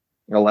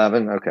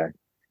 11. Okay.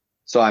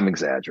 So I'm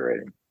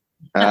exaggerating.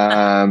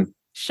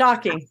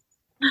 Shocking.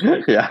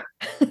 Yeah,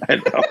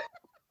 I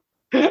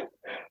know.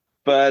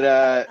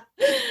 But,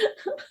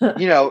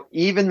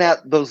 even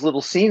those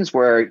little scenes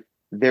where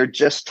they're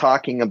just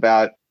talking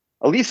about,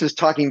 Elisa's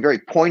talking very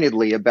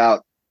pointedly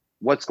about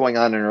what's going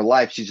on in her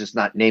life. She's just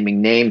not naming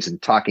names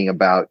and talking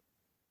about,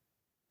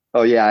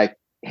 oh yeah, I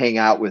hang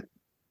out with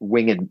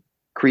winged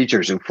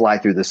creatures who fly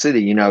through the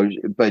city,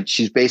 but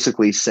she's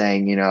basically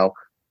saying,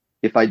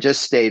 if I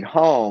just stayed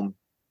home,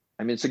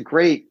 I mean, it's a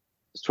great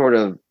sort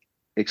of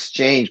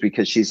exchange,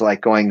 because she's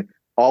like going,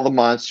 all the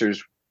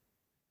monsters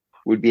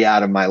would be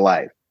out of my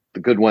life, the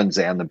good ones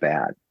and the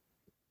bad.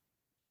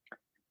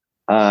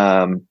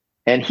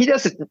 And he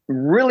doesn't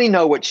really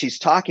know what she's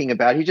talking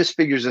about. He just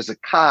figures as a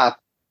cop,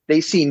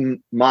 they see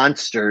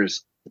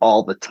monsters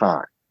all the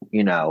time,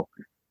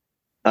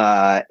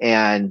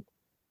 and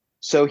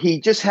so he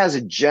just has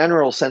a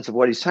general sense of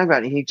what he's talking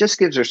about. And he just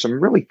gives her some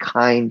really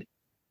kind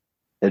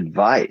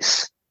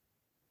advice.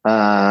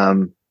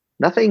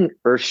 nothing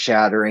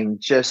earth-shattering,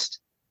 just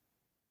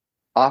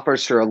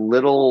offers her a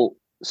little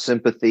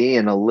sympathy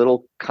and a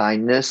little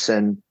kindness,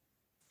 and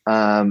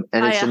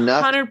it's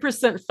enough.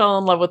 100% fell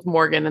in love with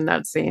Morgan in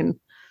that scene.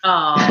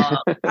 Oh,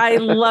 I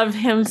love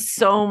him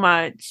so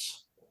much.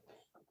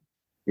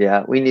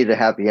 Yeah, we need a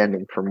happy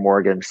ending for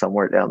Morgan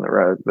somewhere down the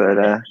road,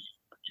 but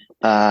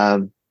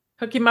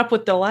hook him up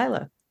with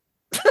Delilah.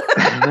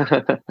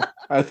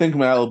 I think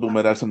Malibu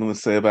might have something to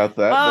say about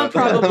that.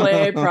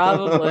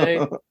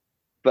 Probably.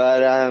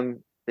 But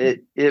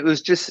it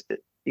was just,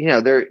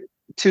 there are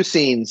two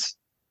scenes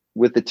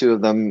with the two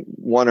of them.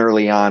 One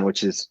early on,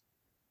 which is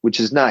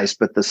nice,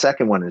 but the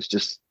second one is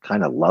just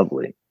kind of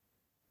lovely.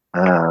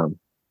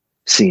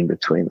 Scene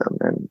between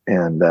them,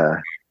 and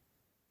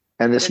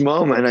this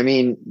moment. I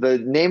mean, the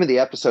name of the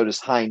episode is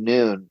High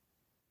Noon,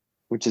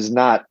 which is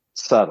not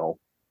subtle,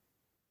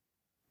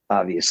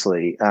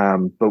 obviously.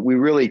 But we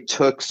really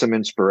took some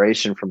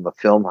inspiration from the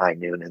film High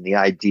Noon and the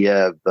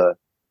idea of the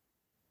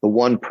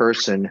one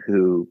person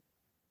who,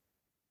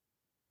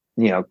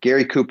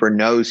 Gary Cooper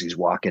knows he's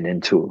walking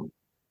into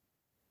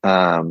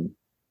a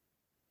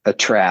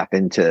trap,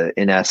 into,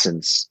 in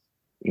essence,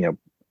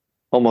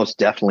 almost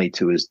definitely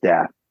to his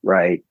death,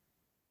 right?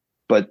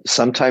 But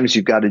sometimes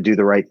you've got to do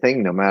the right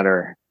thing no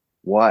matter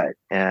what.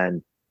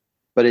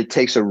 But it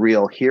takes a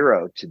real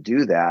hero to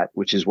do that,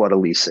 which is what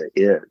Elisa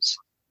is.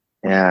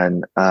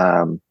 And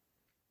so,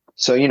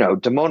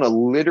 Damona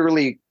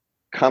literally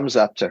comes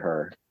up to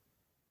her,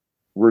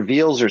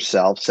 reveals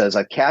herself, says,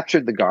 "I've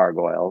captured the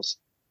gargoyles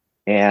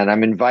and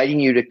I'm inviting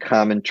you to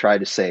come and try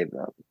to save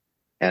them.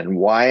 And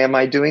why am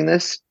I doing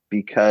this?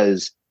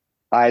 Because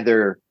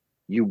either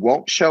you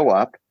won't show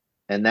up,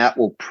 and that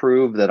will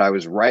prove that I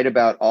was right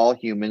about all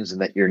humans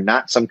and that you're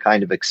not some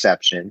kind of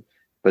exception,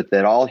 but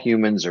that all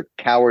humans are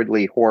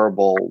cowardly,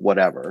 horrible,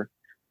 whatever,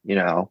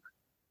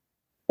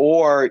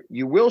 or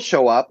you will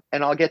show up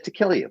and I'll get to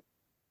kill you.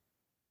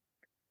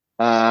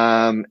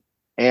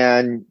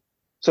 And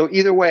so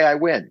either way I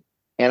win."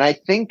 And I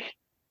think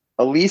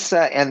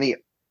Elisa and the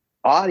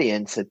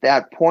audience at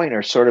that point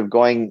are sort of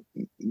going,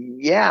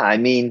 yeah, I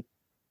mean,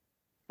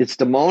 it's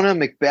Damona,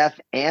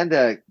 Macbeth, and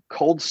a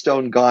Cold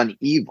Stone gone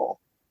evil.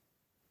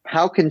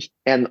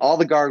 And all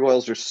the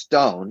gargoyles are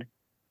stone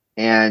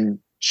and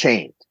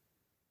chained.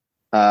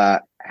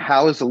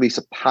 How is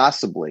Elisa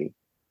possibly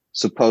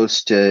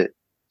supposed to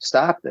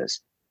stop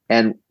this?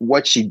 And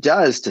what she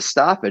does to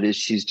stop it is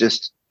she's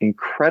just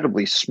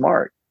incredibly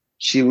smart.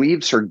 She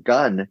leaves her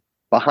gun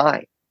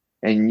behind.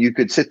 And you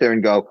could sit there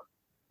and go,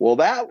 well,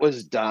 that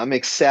was dumb,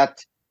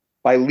 except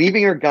by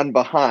leaving her gun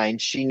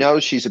behind, she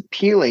knows she's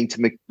appealing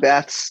to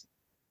Macbeth's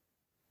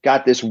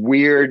got this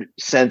weird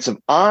sense of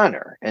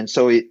honor. And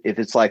so if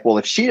it's like, well,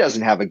 if she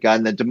doesn't have a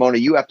gun, then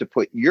Damona, you have to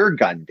put your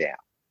gun down.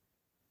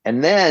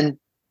 And then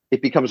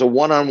it becomes a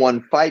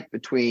one-on-one fight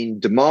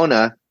between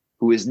Damona,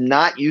 who is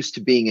not used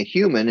to being a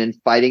human and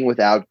fighting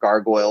without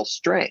gargoyle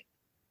strength,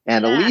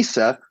 and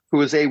Elisa,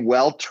 who is a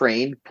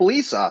well-trained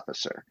police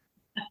officer,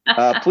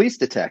 police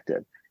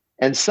detective.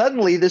 And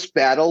suddenly this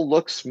battle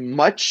looks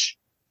much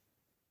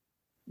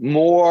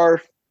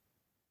more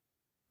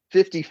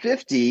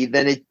 50-50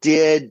 than it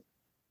did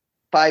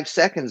 5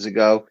 seconds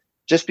ago,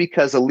 just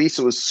because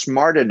Elisa was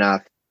smart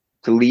enough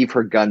to leave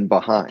her gun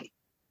behind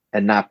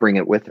and not bring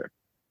it with her.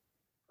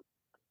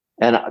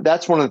 And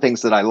that's one of the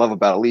things that I love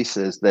about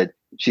Elisa, is that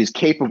she's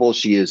capable.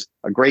 She is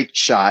a great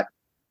shot.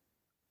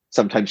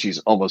 Sometimes she's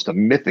almost a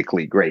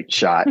mythically great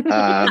shot.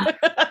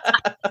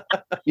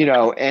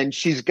 And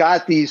she's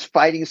got these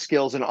fighting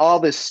skills and all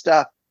this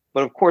stuff.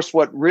 But of course,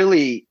 what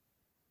really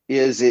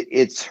is,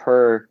 it's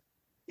her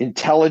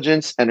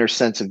intelligence and her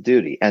sense of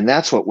duty. And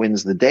that's what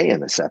wins the day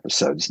in this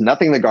episode. It's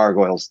nothing the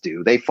gargoyles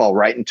do. They fall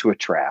right into a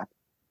trap.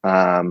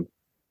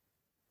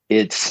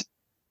 It's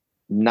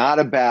not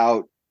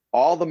about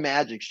all the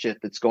magic shit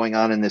that's going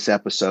on in this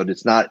episode.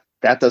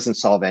 That doesn't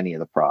solve any of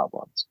the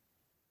problems.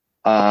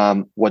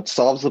 What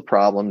solves the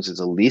problems is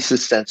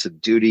Elisa's sense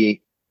of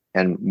duty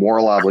and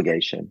moral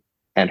obligation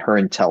and her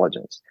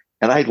intelligence.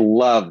 And I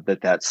love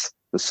that that's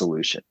the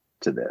solution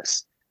to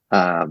this.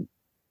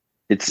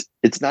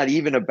 It's not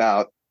even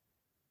about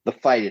the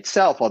fight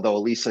itself, although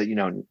Elisa,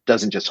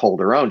 doesn't just hold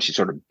her own. She's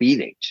sort of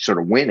beating, she's sort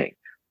of winning.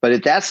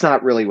 But that's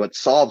not really what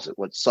solves it.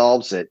 What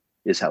solves it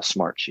is how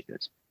smart she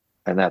is.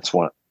 And that's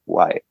why.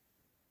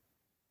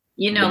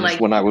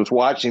 When I was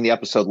watching the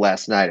episode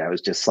last night, I was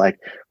just like,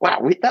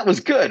 wow, that was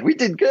good. We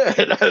did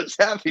good. I was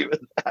happy with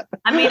that.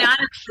 I mean,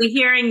 honestly,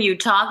 hearing you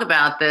talk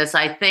about this,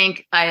 I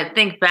think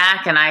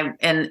back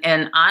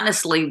and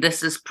honestly,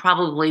 this is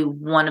probably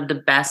one of the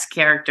best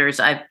characters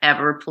I've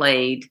ever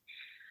played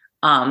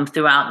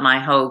throughout my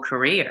whole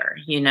career,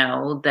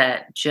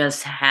 that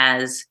just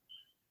has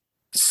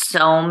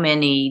so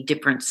many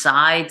different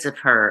sides of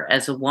her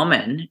as a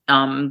woman.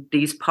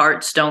 These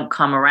parts don't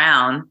come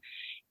around.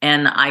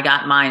 And I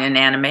got mine in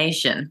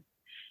animation,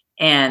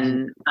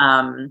 and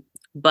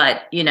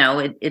but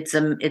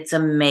it's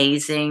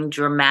amazing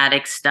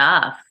dramatic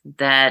stuff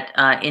that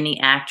any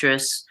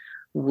actress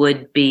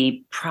would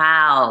be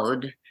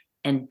proud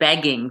and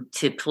begging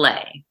to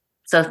play.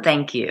 So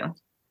thank you.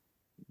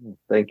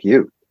 Thank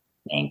you.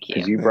 Thank you.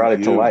 Because you brought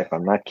it to life.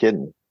 I'm not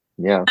kidding.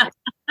 Yeah.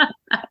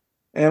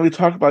 And we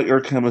talk about your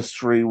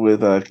chemistry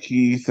with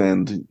Keith,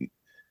 and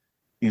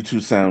you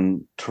two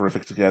sound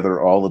terrific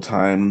together all the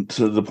time,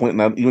 to the point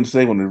now, even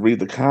today, when we read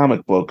the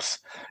comic books,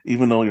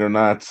 even though you're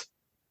not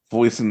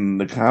voicing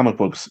the comic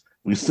books,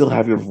 we still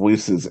have your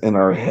voices in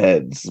our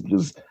heads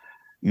because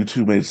you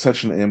two made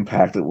such an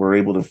impact that we're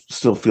able to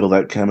still feel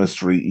that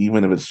chemistry,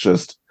 even if it's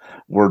just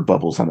word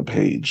bubbles on a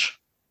page.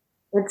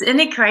 Isn't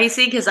it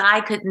crazy? Because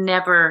I could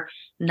never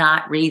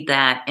not read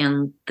that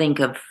and think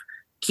of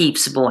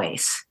Keith's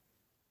voice.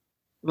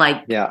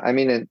 Like, yeah, I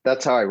mean,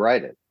 that's how I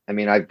write it. I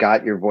mean, I've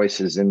got your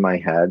voices in my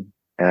head,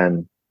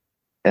 and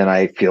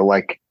I feel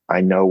like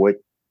I know what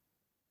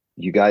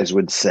you guys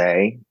would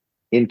say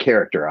in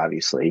character.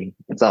 Obviously,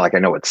 it's not like I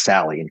know what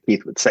Sally and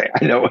Keith would say.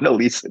 I know what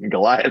Elisa and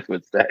Goliath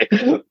would say,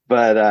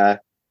 but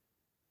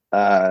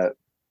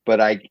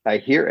I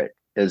hear it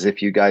as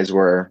if you guys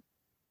were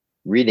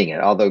reading it.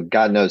 Although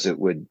God knows it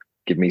would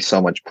give me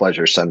so much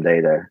pleasure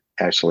someday to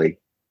actually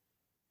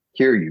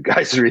hear you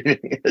guys reading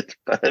it.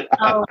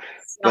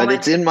 But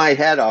it's in my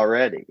head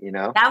already, you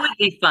know? That would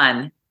be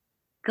fun.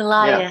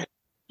 Goliath. Yeah.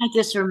 I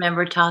just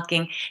remember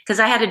talking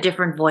because I had a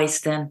different voice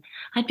then.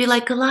 I'd be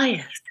like,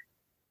 Goliath.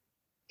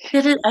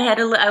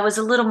 I was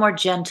a little more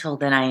gentle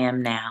than I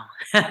am now.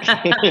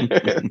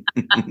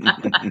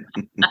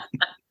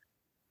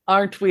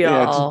 Aren't we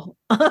all?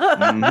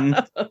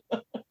 Mm-hmm.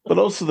 But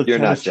also the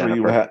chemistry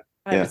you had.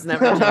 I was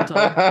never gentle.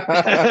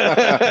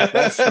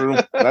 That's true.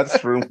 That's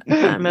true.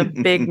 I'm a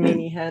big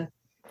meanie head.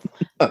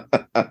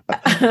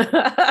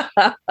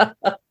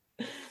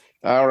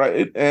 All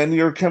right. And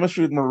your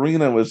chemistry with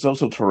Marina was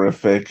also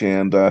terrific.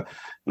 And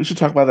we should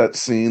talk about that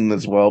scene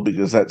as well,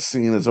 because that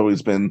scene has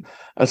always been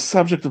a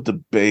subject of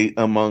debate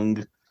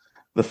among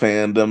the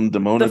fandom.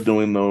 Damona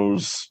doing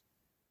those.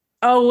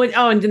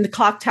 And in the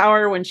clock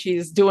tower when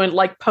she's doing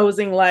like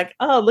posing like,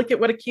 oh, look at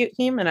what a cute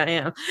human I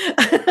am.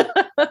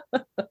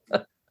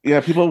 Yeah,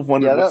 people have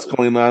wondered what's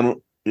going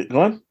on.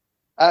 Go on.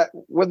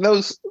 When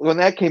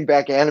that came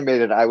back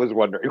animated, I was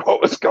wondering what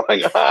was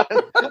going on.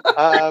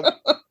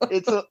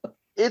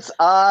 It's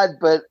odd,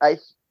 but I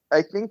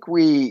think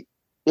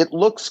it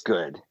looks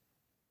good.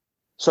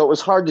 So it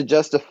was hard to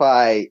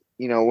justify,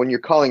 when you're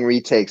calling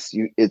retakes,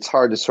 it's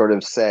hard to sort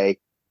of say,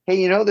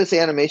 hey, this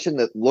animation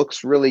that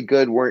looks really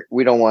good,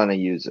 we don't want to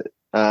use it.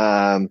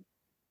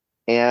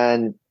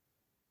 And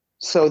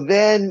so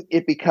then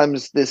it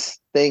becomes this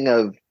thing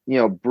of,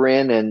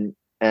 Bryn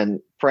and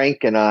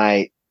Frank and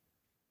I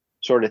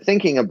sort of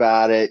thinking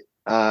about it.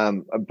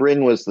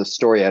 Bryn was the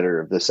story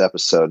editor of this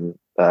episode. And,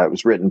 it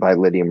was written by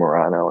Lydia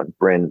Morano, and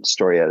Bryn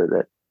story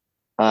edited it.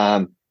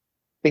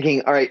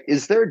 Thinking, all right,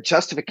 is there a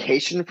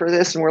justification for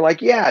this? And we're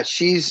like, yeah,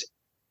 she's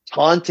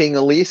taunting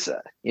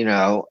Elisa,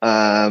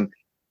 and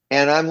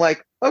I'm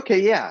like,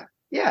 okay, yeah,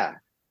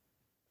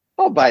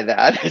 I'll buy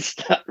that. It's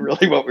not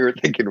really what we were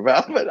thinking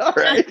about, but all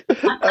right,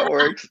 that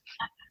works.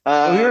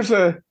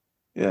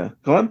 Go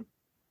on.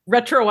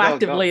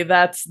 Retroactively,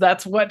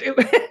 that's what it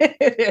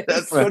is.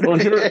 That's what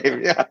it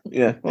became,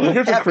 yeah. Well,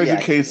 here's a crazy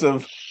case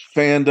of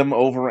fandom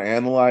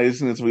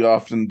overanalyzing, as we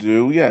often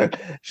do. Yeah,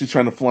 she's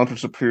trying to flaunt her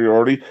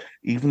superiority.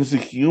 Even as a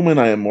human,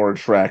 I am more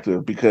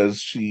attractive because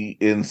she,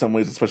 in some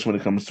ways, especially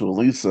when it comes to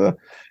Elisa,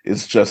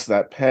 is just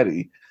that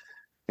petty.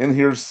 And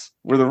here's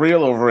where the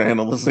real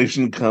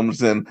overanalyzation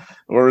comes in,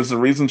 or is the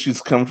reason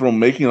she's comfortable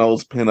making all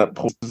those pin-up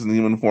poses in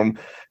human form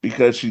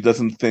because she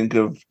doesn't think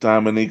of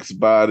Dominique's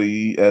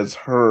body as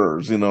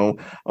hers,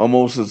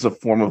 almost as a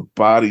form of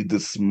body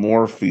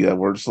dysmorphia,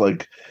 where it's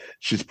like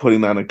she's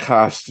putting on a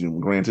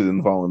costume, granted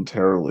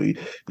involuntarily,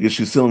 because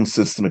she still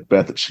insists to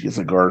Macbeth that she is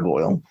a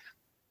gargoyle.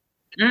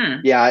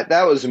 Mm. Yeah,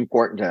 that was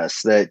important to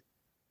us, that,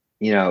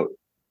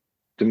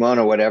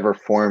 Damona, whatever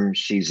form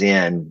she's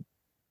in,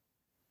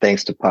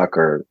 thanks to Puck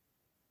or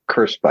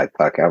cursed by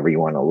Puck, however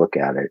you want to look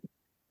at it,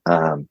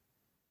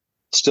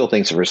 still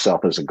thinks of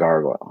herself as a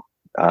gargoyle.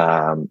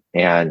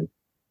 And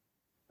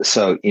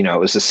so, it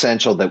was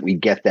essential that we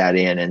get that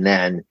in. And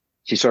then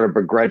she sort of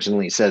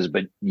begrudgingly says,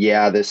 but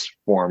yeah, this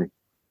form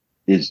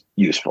is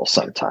useful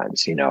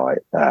sometimes.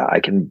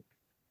 I can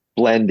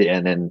blend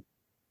in, and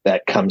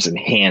that comes in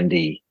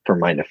handy for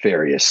my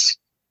nefarious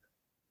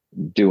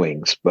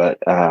doings. But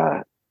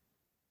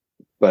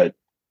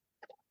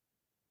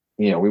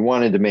we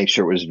wanted to make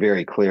sure it was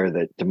very clear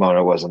that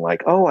Damona wasn't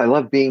like, oh, I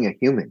love being a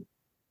human.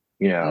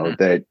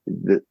 That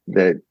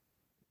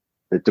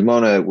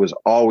Damona was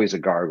always a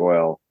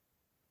gargoyle,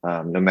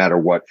 no matter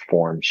what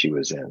form she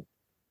was in.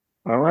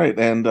 All right.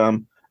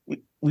 And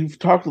we've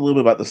talked a little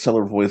bit about the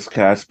stellar voice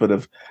cast, but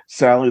if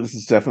Sally, this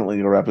is definitely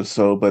your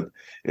episode. But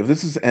if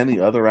this is any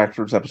other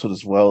actor's episode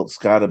as well, it's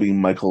got to be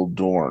Michael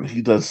Dorn.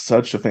 He does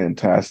such a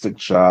fantastic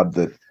job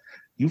that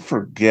you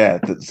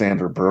forget that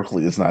Xander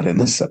Berkeley is not in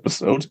this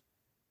episode.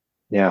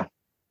 Yeah.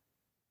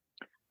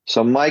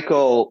 So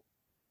Michael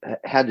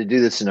had to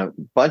do this in a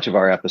bunch of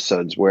our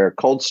episodes, where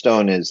Cold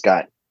Stone has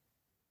got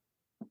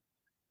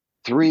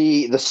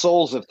the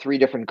souls of three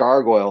different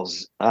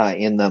gargoyles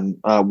in them.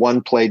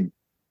 One played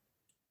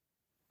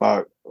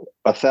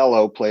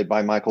Othello, played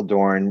by Michael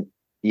Dorn,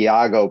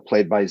 Iago,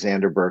 played by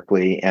Xander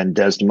Berkeley, and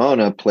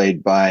Desdemona,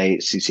 played by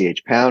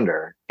CCH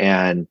Pounder.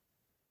 And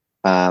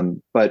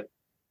but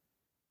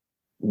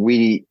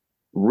we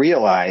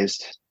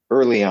realized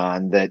early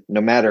on that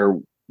no matter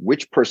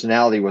which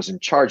personality was in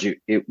charge,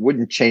 it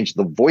wouldn't change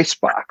the voice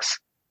box.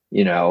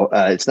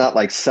 It's not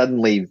like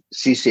suddenly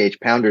CCH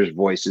Pounder's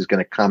voice is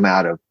going to come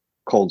out of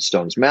Cold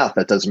Stone's mouth.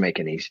 That doesn't make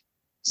any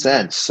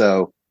sense.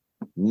 So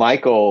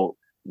Michael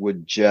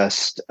would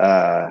just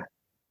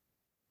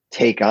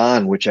take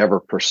on whichever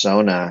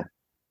persona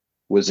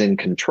was in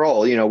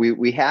control. We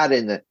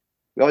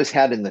always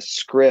had in the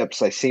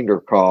scripts, I seem to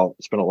recall,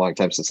 it's been a long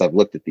time since I've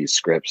looked at these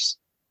scripts.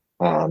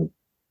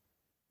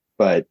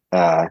 But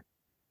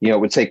it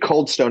would say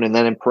Cold Stone, and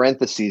then in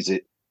parentheses,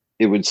 it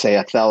would say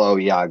Othello,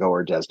 Iago,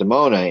 or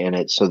Desdemona in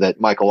it, so that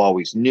Michael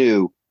always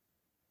knew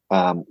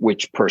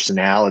which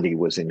personality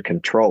was in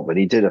control. But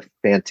he did a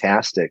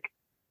fantastic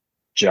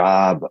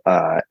job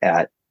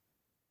at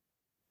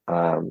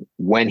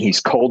when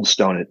he's Cold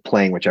Stone at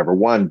playing whichever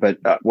one. But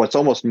what's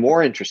almost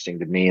more interesting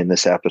to me in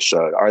this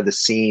episode are the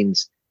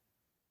scenes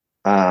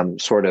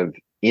sort of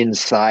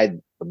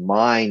inside the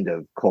mind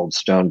of Cold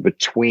Stone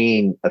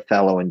between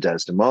Othello and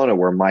Desdemona,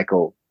 where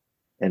Michael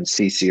and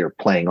Cece are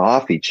playing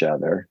off each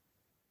other.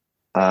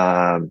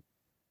 And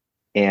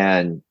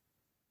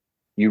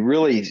you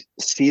really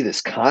see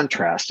this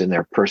contrast in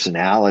their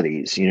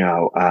personalities.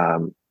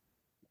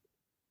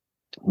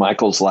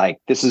 Michael's like,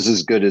 this is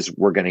as good as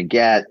we're going to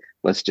get.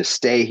 Let's just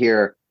stay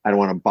here. I don't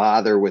want to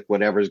bother with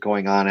whatever's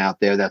going on out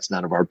there. That's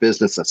none of our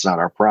business. That's not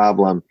our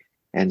problem.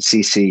 And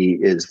Cece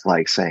is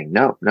like saying,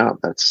 no,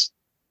 that's,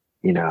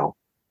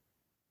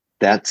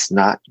 that's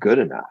not good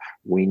enough.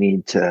 We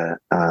need to,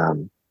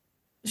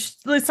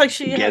 it's like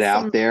she get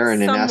out there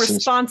and in essence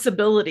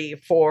responsibility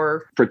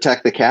for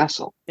protect the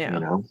castle.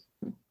 And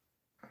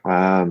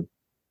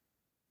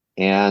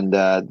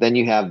then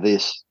you have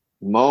this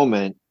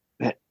moment.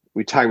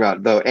 We talk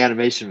about the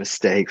animation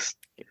mistakes.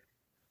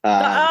 The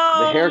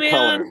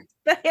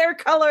hair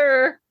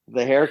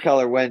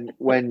color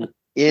when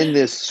in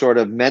this sort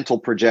of mental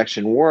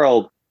projection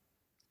world,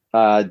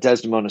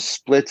 Desdemona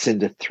splits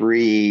into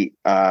three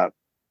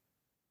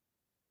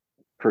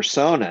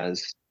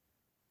personas,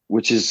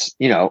 which is,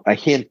 a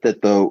hint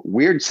that the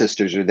Weird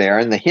Sisters are there,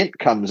 and the hint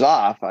comes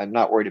off. I'm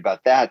not worried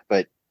about that,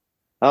 but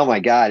oh my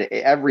God,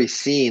 every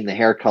scene, the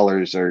hair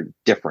colors are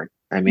different.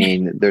 I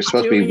mean, there's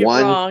supposed to be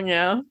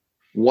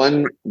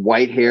one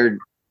white-haired,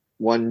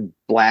 one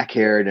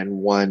black-haired, and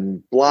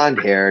one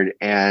blonde-haired,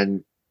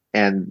 and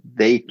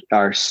they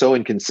are so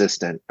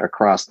inconsistent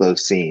across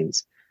those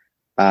scenes.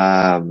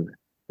 And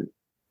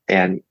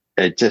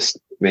it just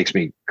makes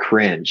me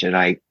cringe. And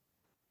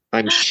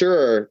I'm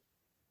sure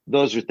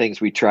those are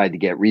things we tried to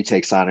get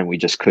retakes on, and we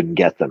just couldn't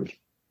get them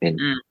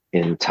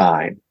in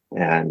time.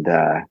 And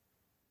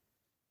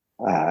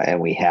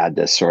we had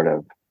to sort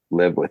of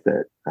live with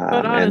it.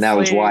 Honestly, and that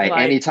was why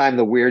anytime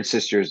the Weird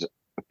Sisters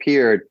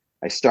appeared,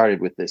 I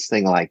started with this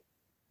thing like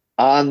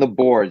on the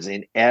boards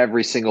in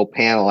every single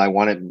panel. I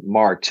wanted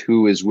marked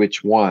who is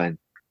which one.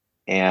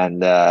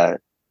 And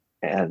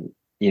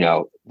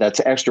that's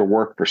extra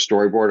work for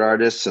storyboard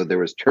artists. So there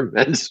was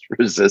tremendous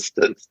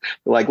resistance.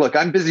 Like, look,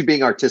 I'm busy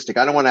being artistic.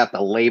 I don't want to have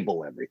to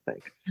label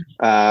everything.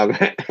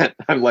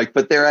 I'm like,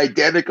 but they're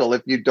identical.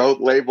 If you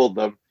don't label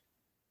them,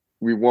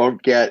 we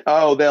won't get,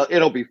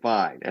 it'll be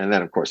fine. And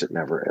then of course it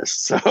never is.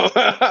 So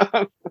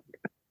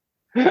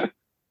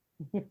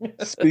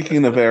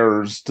speaking of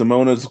errors,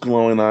 Damona's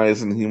glowing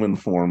eyes in human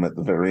form at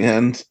the very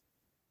end.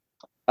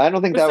 I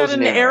don't think that was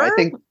an error. I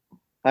think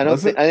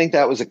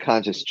that was a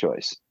conscious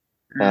choice.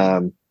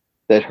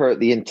 That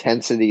the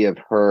intensity of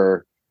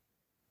her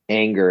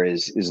anger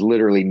is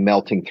literally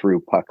melting through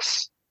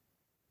Puck's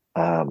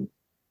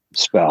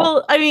spell.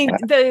 Well, I mean,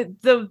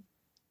 the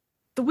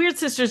Weird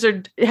Sisters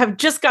have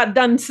just got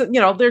done.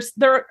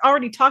 They're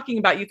already talking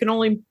about you can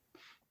only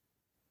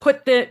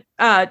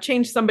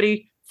change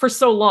somebody for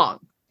so long.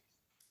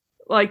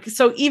 Like,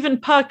 so even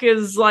Puck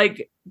is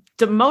like,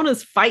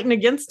 Damona's fighting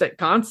against it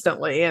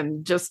constantly,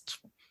 and just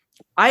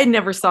I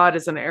never saw it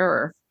as an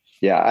error.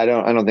 Yeah, I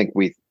don't think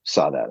we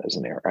saw that as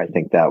an error. I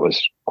think that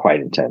was quite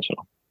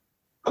intentional.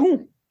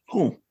 Cool.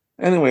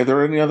 Anyway, are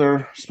there any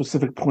other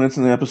specific points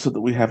in the episode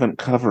that we haven't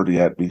covered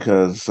yet?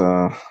 Because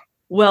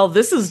well,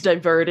 this is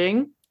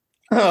diverting.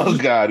 Oh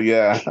God,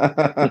 yeah.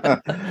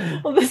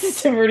 Well, this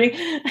is diverting.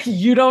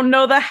 You don't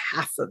know the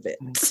half of it.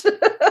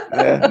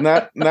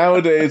 Yeah,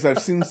 nowadays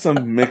I've seen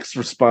some mixed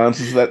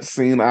responses to that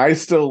scene. I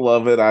still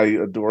love it. I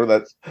adore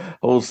that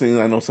whole scene.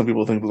 I know some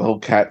people think the whole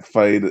cat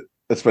fight,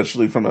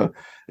 especially if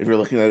you're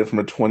looking at it from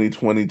a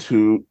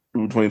 2022,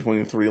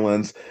 2023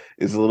 lens,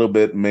 is a little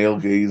bit male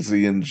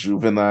gazy and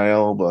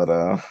juvenile, but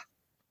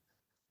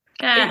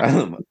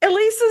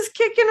Elisa's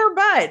kicking her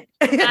butt.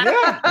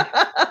 Yeah.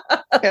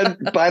 And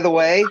by the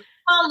way,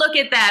 I'll look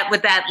at that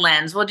with that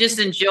lens. We'll just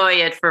enjoy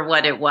it for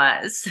what it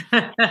was.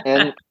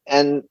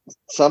 and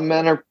some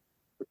men are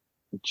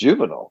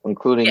juvenile,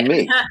 including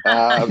me.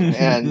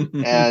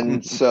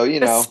 And so, you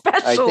know,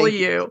 especially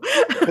you.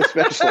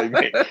 Especially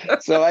me.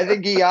 So I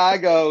think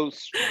Iago,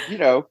 you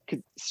know,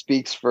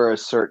 speaks for a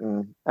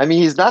certain, I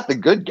mean, he's not the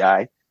good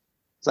guy.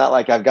 It's not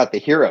like I've got the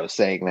hero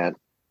saying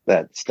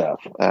that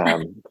stuff.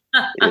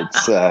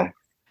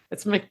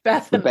 It's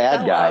Macbeth, the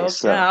bad guy.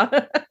 So,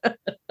 yeah.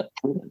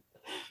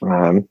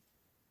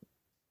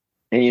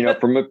 And you know,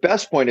 from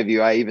Macbeth's point of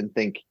view, I even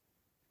think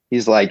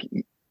he's like,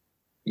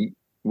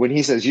 when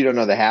he says you don't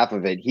know the half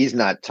of it, he's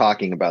not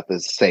talking about the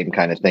same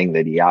kind of thing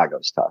that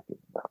Iago's talking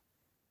about.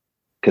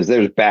 Because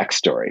there's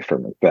backstory for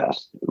Macbeth,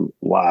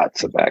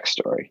 lots of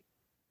backstory.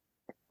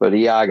 But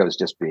Iago's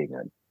just being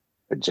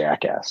a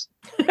jackass.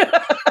 But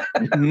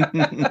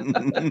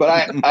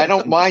I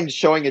don't mind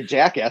showing a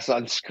jackass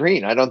on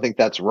screen. I don't think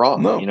that's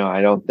wrong. No. You know,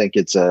 I don't think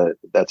that's a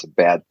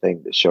bad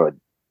thing to show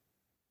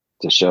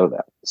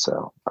that.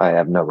 So I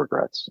have no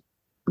regrets.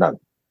 None.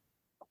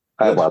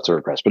 I have lots of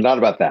regrets, but not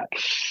about that.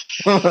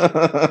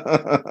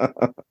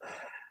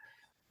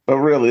 But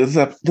really,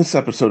 this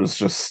episode is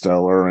just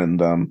stellar,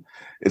 and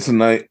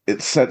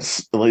it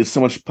sets lays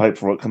so much pipe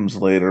for what comes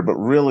later. But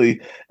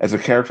really, as a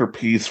character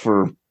piece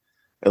for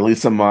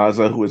Elisa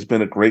Maza, who has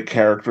been a great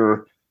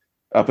character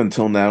up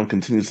until now and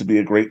continues to be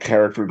a great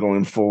character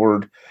going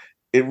forward,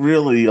 it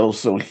really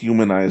also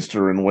humanized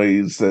her in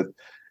ways that,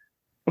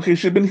 okay,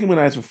 she'd been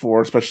humanized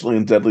before, especially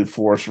in Deadly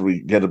Force, where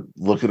we get a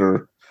look at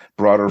her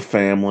broader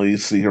family,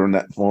 see her in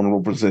that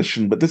vulnerable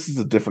position. But this is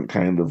a different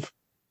kind of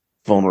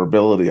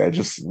vulnerability. I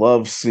just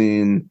love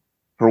seeing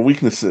her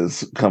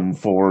weaknesses come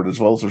forward as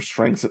well as her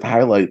strengths. It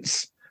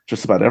highlights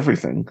just about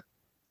everything.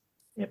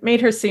 It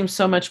made her seem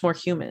so much more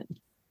human.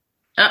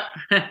 Oh.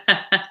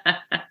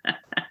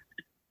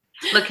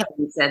 Look how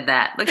you said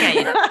that. Look how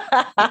you.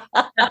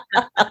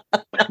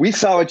 We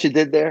saw what you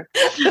did there.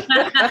 But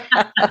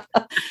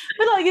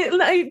like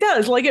it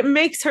does. Like it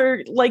makes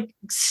her like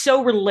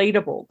so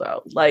relatable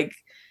though. Like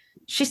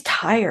she's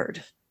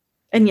tired,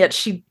 and yet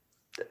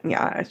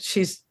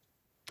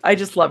I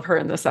just love her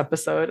in this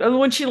episode. And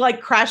when she like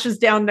crashes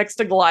down next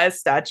to Goliath's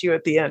statue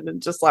at the end and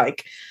just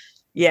like,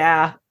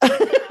 yeah,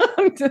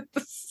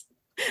 this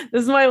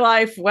is my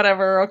life.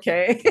 Whatever.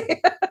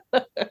 Okay.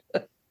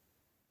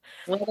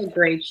 What a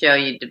great show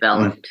you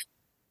developed.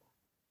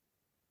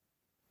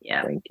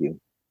 Yeah. Thank you.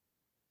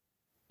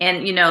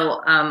 And, you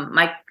know,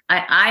 I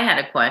had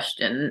a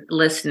question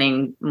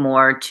listening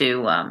more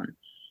to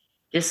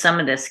just some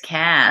of this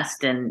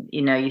cast. And,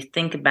 you know, you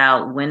think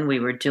about when we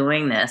were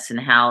doing this and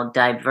how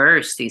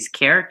diverse these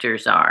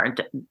characters are,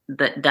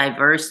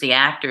 diverse the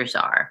actors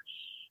are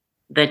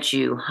that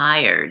you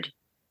hired.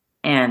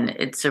 And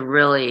it's a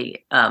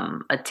really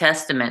a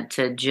testament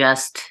to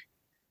just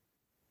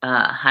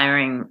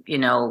hiring, you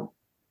know,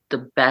 the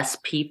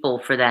best people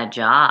for that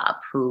job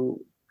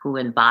who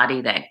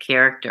embody that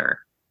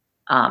character,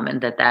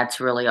 and that's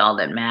really all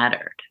that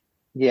mattered.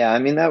 Yeah, I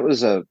mean, that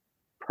was a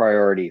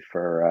priority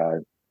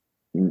for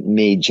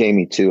me,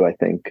 Jamie too. I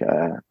think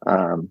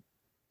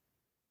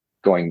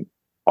going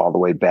all the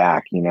way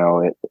back, you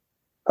know,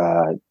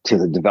 to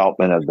the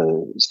development of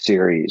the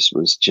series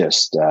was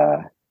just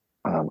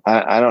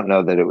I don't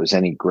know that it was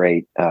any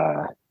great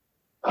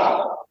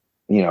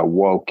you know,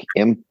 woke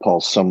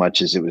impulse so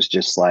much as it was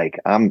just like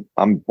I'm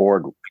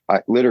bored.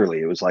 Literally,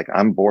 it was like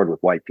I'm bored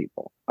with white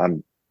people.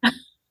 I'm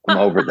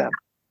over them.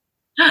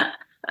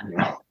 You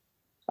know,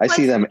 I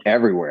see them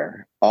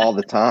everywhere all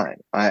the time.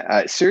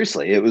 I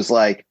seriously, it was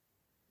like,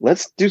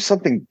 let's do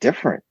something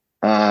different.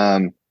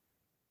 You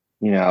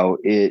know,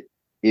 it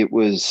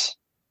was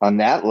on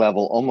that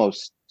level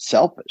almost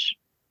selfish.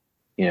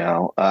 You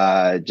know,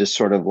 just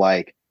sort of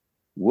like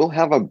we'll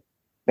have a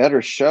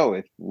better show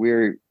if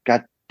we're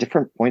got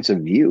different points of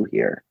view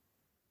here.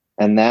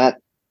 And that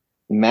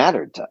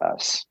mattered to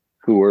us,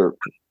 who were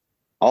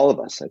all of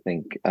us, I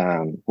think,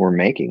 were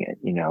making it.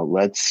 You know,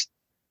 let's,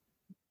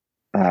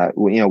 you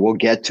know, we'll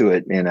get to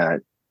it in a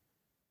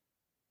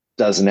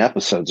dozen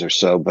episodes or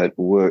so, but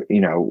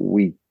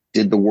we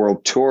did the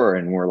world tour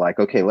and we're like,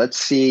 okay,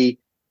 let's do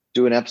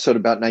an episode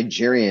about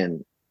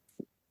Nigerian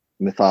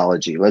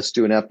mythology. Let's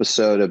do an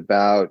episode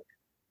about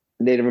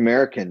Native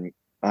American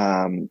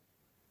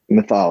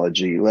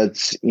mythology.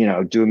 Let's, you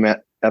know, do an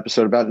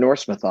episode about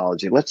Norse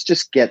mythology. Let's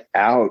just get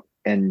out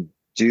and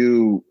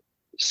do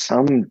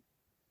something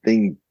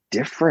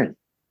different,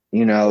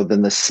 you know,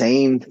 than the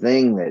same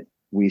thing that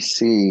we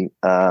see.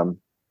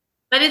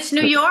 But it's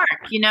New York,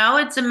 you know,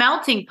 it's a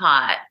melting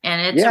pot,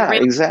 and it's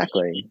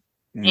exactly.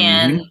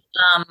 And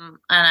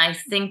I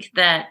think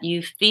that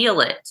you feel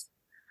it.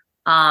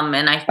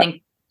 And I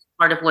think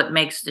part of what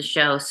makes the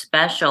show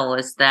special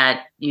is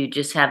that you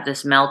just have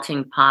this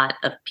melting pot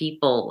of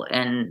people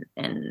and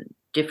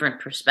different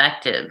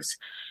perspectives,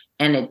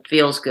 and it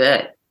feels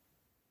good.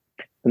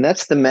 And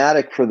that's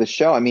thematic for the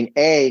show. I mean,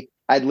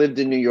 I'd lived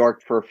in New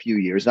York for a few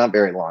years, not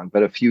very long,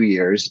 but a few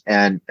years.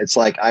 And it's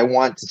like, I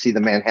want to see the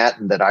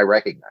Manhattan that I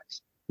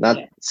recognize, not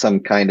some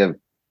kind of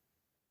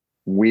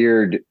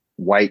weird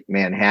white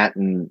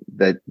Manhattan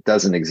that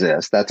doesn't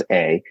exist. That's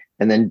A.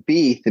 And then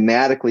B,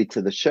 thematically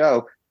to the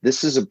show,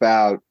 this is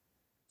about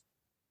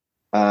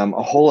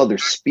a whole other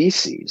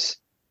species,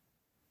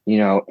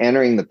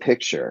 entering the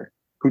picture,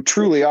 who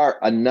truly are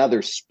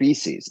another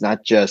species,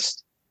 not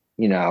just,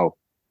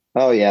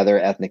 oh yeah, there are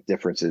ethnic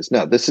differences.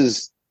 No,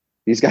 these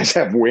guys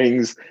have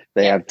wings,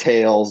 they have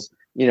tails,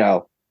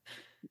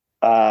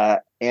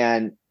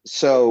 and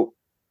so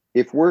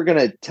if we're going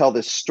to tell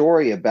this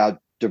story about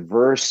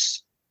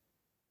diverse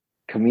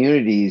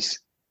communities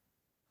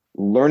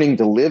learning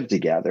to live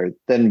together,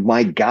 then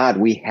my God,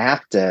 we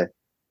have to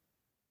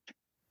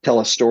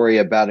tell a story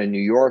about a New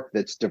York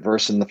that's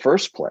diverse in the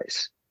first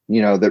place,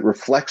 that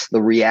reflects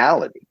the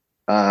reality.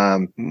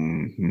 And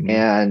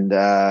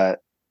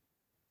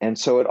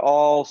so it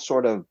all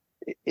sort of,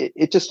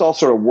 it just all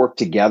sort of worked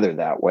together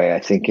that way. I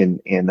think in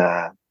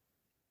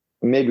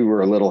maybe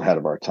we're a little ahead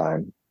of our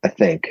time. I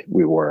think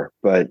we were,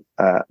 but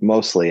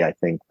mostly I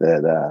think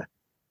that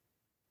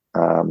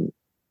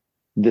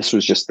this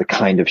was just the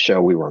kind of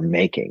show we were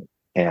making.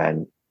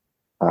 And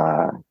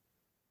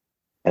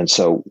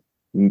so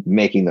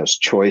making those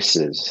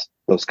choices,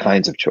 those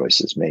kinds of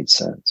choices made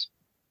sense.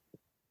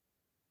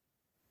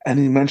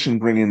 And you mentioned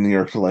bringing New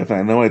York to life. And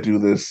I know I do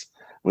this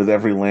with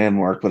every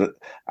landmark, but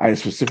I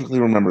specifically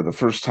remember the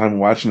first time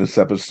watching this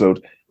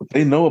episode,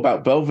 they know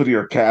about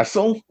Belvedere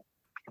Castle.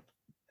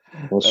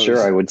 Well,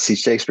 sure, I would see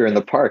Shakespeare in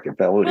the Park at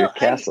Belvedere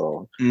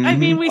Castle. I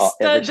mean,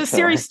 the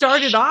series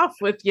started off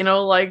with,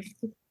 like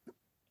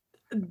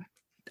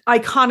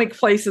iconic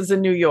places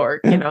in New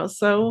York,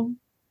 so.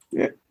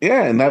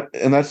 Yeah, and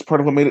that's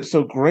part of what made it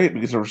so great,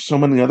 because there were so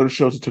many other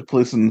shows that took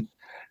place in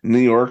New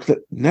York that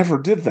never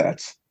did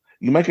that.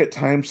 You might get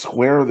Times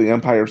Square or the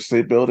Empire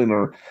State Building,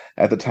 or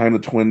at the time the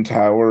Twin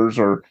Towers,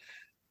 or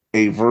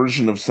a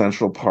version of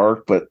Central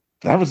Park, but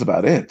that was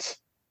about it.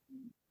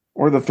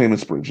 Or the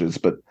famous bridges,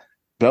 but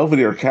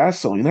Belvedere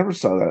Castle, you never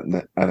saw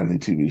that on any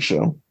TV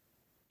show.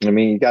 I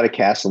mean, you got a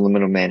castle in the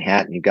middle of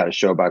Manhattan. You got a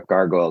show about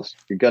gargoyles.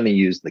 You're going to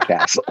use the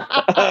castle.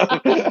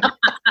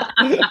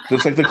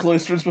 Just like the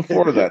cloisters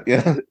before that,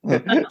 yeah.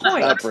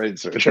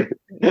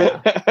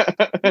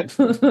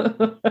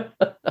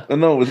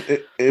 No,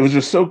 it was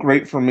just so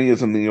great for me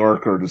as a New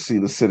Yorker to see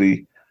the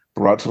city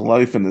brought to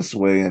life in this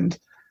way, and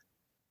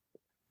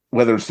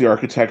whether it's the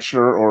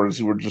architecture or, as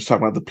you were just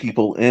talking about, the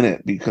people in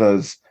it,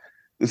 because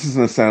this is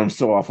going to sound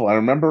so awful. I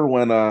remember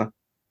when the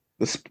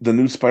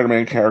new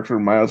Spider-Man character,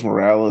 Miles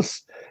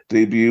Morales,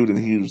 debuted, and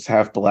he was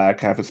half black,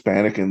 half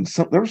Hispanic, and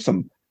there was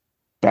some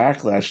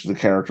backlash to the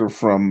character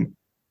from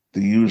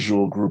the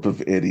usual group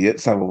of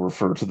idiots, I will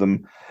refer to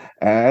them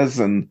as,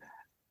 and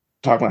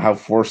talking about how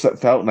forced that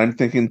felt. And I'm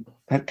thinking,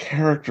 that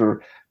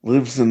character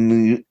lives in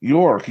New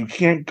York. You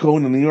can't go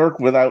into New York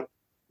without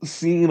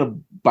seeing a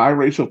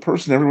biracial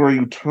person everywhere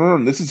you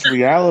turn. This is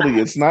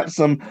reality. It's not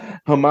some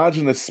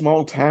homogenous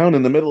small town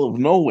in the middle of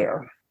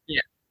nowhere.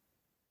 Yeah.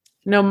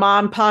 No,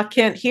 Mom, Pa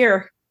can't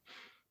hear.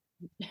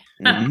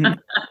 Mm-hmm.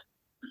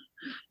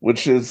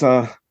 Which is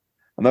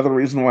another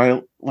reason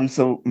why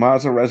Lisa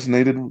Mazza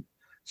resonated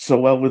so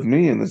well with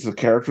me, and is a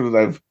character that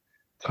I've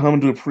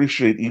come to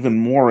appreciate even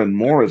more and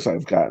more as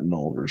I've gotten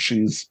older.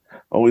 She's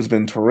always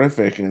been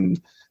terrific, and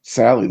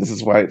Sally, this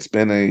is why it's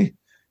been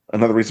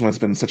another reason why it's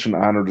been such an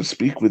honor to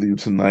speak with you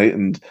tonight,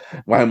 and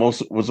why I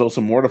was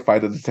also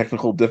mortified at the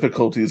technical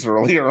difficulties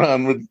earlier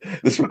on with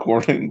this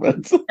recording.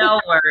 But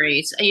no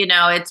worries.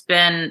 It's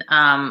been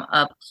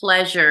a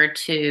pleasure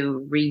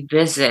to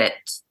revisit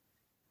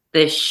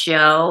this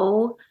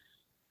show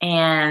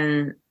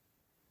and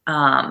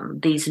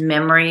these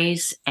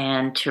memories,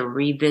 and to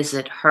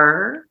revisit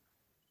her.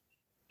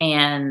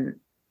 And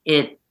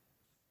it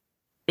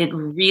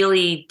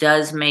really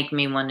does make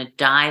me want to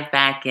dive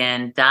back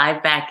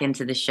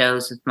into the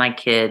shows with my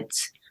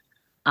kids,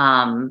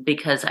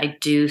 because I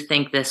do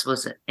think this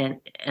was an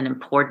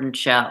important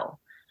show.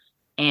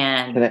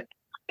 And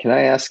can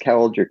I ask how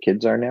old your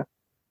kids are now?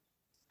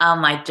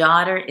 My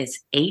daughter is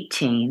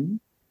 18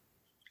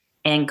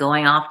 and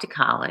going off to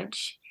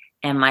college.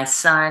 And my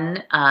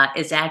son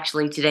is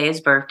actually, today his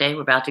birthday.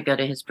 We're about to go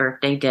to his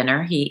birthday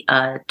dinner. He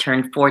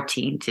turned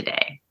 14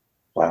 today.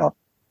 Wow.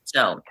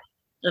 So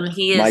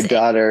he is my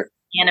daughter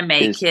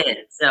anime kid.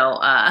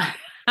 So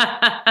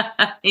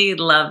he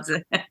loves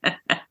it.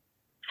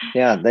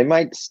 Yeah, they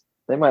might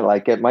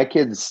like it. My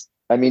kids,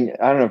 I mean,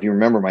 I don't know if you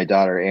remember my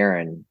daughter,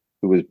 Erin,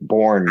 who was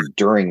born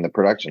during the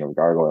production of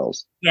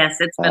Gargoyles. Yes,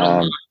 it's been a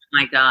long,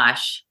 my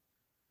gosh.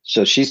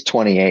 So she's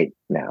 28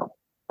 now.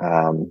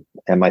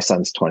 And my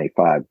son's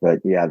 25, but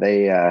yeah,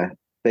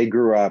 they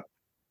grew up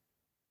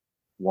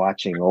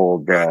watching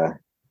old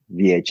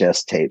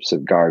VHS tapes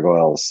of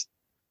Gargoyles,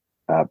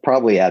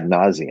 probably ad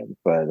nauseum,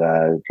 but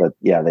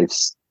yeah, they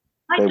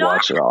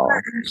watch it all.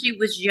 She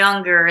was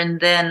younger, and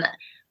then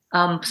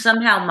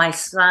somehow my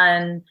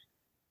son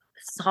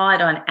saw it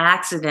on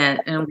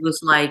accident and was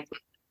like,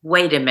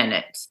 "Wait a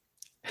minute."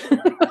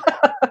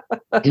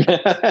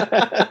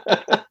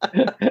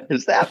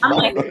 Is that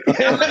like,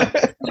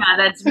 yeah,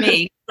 that's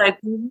me. Like,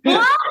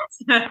 what?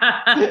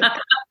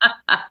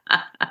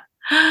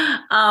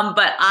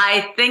 But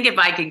I think if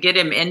I could get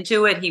him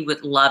into it, he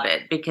would love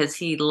it, because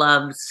he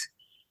loves,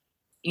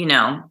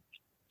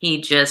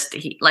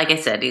 like I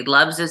said, he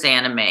loves his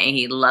anime.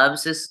 He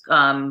loves his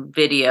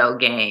video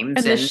games.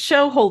 And the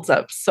show holds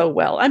up so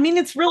well. I mean,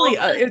 it's really,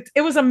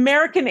 it was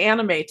American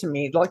anime to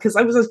me, because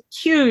I was a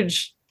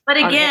huge But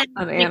again,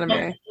 on anime.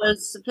 It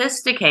was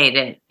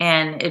sophisticated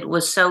and it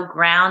was so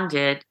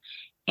grounded,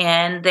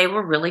 and they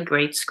were really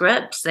great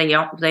scripts. They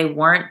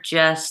weren't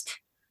just,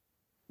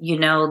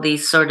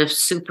 these sort of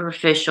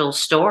superficial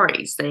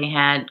stories. They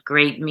had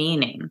great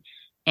meaning.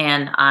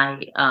 And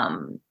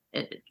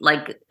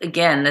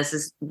again, this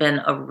has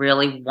been a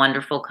really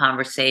wonderful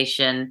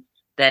conversation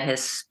that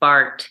has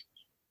sparked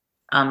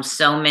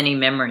so many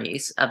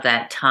memories of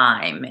that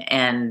time.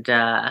 And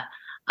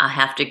I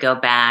have to go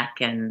back,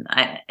 and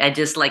I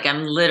just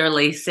I'm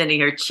literally sitting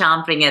here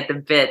chomping at the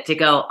bit to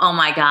go, oh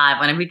my God,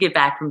 when we get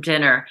back from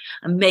dinner,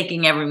 I'm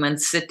making everyone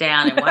sit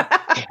down and watch.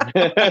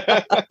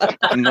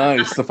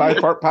 Nice. The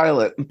 5-part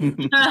pilot.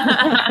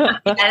 Yeah,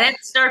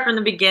 let's start from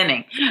the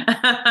beginning.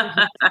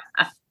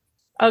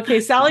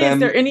 Okay, Sally, is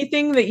there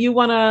anything that you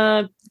want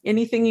to,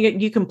 anything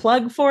you can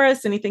plug for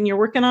us? Anything you're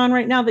working on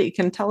right now that you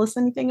can tell us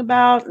anything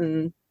about?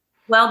 And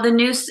well, the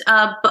news,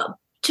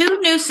 two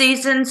new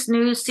seasons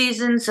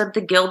of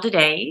The Gilded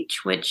Age,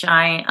 which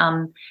I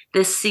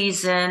this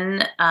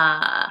season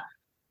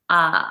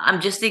I'm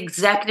just the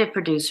executive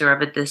producer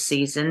of it this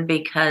season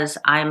because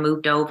I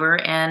moved over,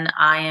 and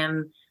I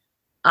am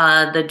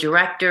the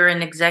director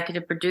and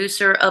executive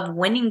producer of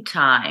Winning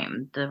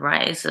Time, The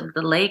Rise of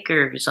the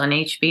Lakers on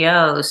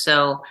HBO.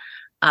 So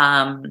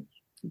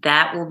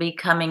that will be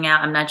coming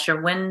out. I'm not sure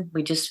when.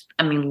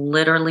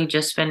 Literally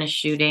just finished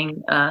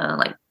shooting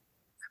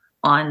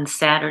on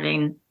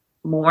Saturday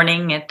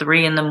morning at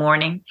 3 a.m.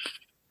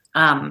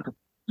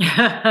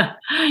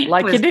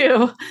 Like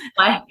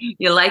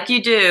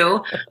you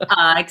do,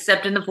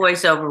 except in the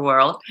voiceover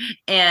world.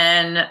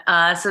 And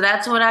so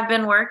that's what I've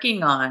been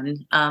working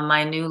on,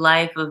 my new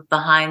life of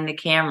behind the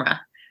camera.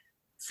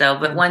 So,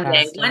 but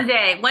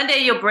Fantastic. one day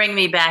you'll bring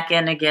me back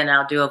in again.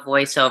 I'll do a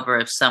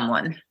voiceover of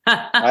someone.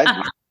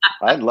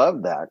 I'd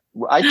love that.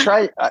 I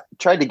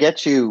tried to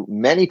get you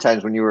many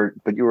times but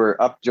you were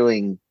up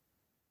doing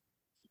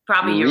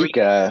probably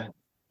Eureka.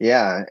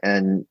 Yeah,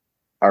 and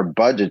our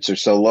budgets are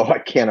so low, I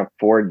can't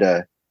afford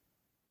to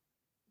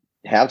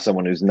have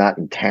someone who's not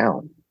in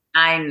town.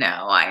 I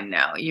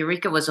know.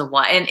 Eureka was a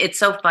while. And it's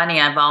so funny.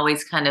 I've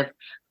always kind of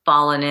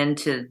fallen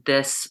into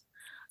this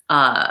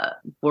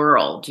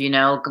world,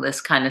 this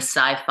kind of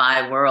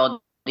sci-fi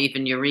world.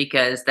 Even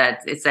Eureka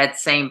it's that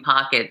same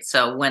pocket.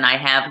 So when I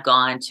have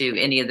gone to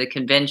any of the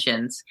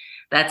conventions,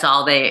 that's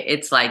all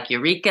it's like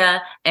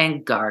Eureka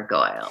and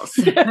gargoyles.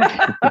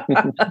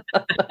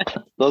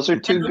 Those are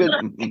two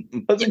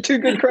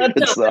good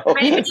credits, though.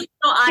 I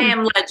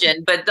Am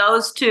Legend, but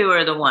those two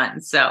are the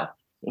ones. So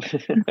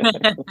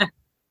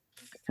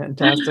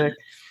fantastic.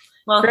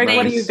 Well, Greg,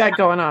 what do you got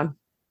going on?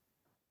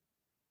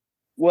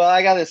 Well,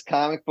 I got this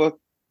comic book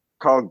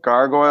called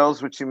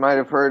Gargoyles, which you might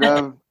have heard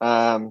of.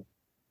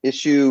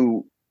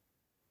 Issue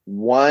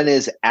 1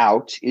 is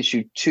out.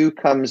 Issue 2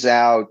 comes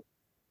out.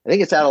 I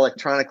think it's out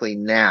electronically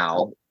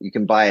now. You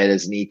can buy it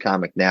as an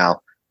e-comic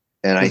now.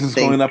 And this is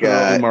going up in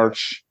early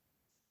March.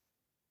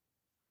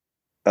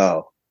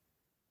 Oh,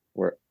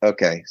 we're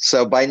okay.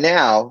 So by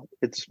now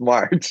it's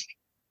March.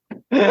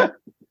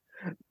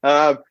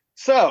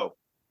 So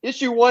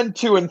issue 1,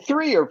 2, and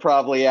 3 are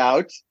probably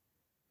out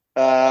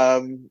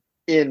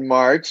in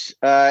March,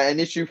 and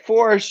issue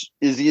 4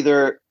 is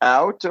either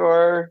out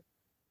or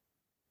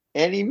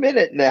any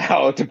minute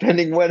now,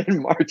 depending when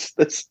in March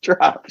this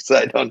drops.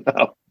 I don't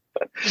know.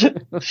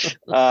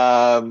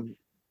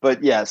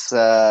 But yes,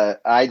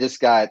 I just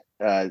got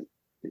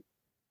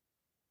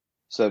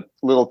so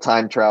little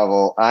time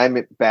travel.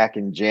 I'm back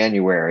in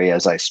January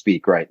as I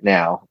speak right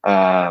now,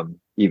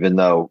 even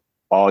though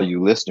all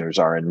you listeners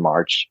are in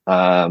March.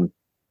 And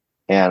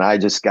I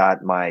just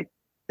got my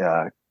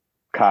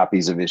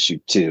copies of issue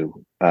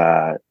 2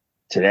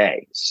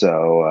 today.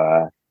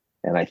 So,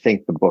 and I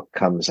think the book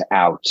comes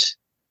out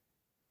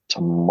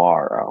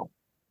tomorrow.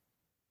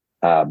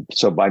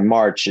 So by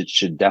March, it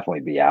should definitely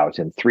be out,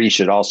 and 3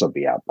 should also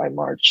be out by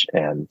March,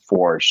 and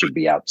 4 should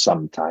be out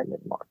sometime in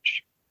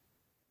March.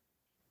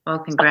 Well,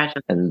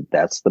 congratulations. And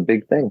that's the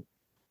big thing.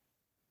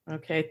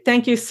 Okay.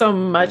 Thank you so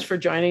much for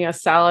joining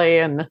us, Sally.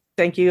 And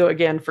thank you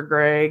again for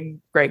Greg,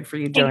 for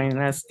you joining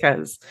us,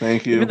 because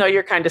thank you. Even though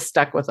you're kind of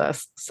stuck with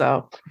us.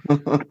 So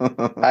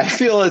I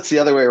feel it's the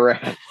other way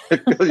around. I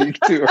feel you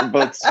two are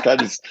both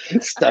kind of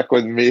stuck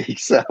with me.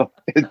 So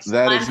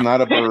that is not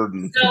a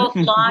burden. So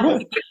long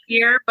to get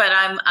here, but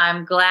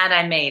I'm glad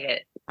I made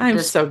it. I'm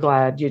so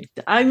glad you.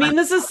 I mean,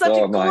 this is such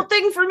a cool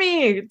thing for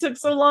me. It took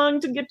so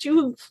long to get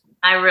you.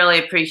 I really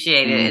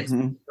appreciate it.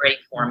 Mm-hmm. It's great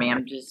for me.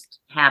 I'm just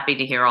happy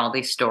to hear all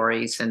these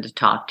stories and to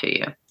talk to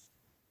you.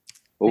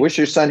 Well, wish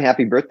your son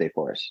happy birthday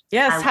for us.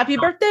 Yes, happy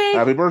birthday.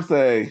 Happy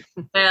birthday.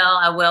 Well,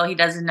 I will. He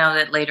doesn't know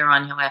that later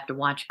on he'll have to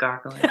watch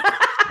Gargoyle.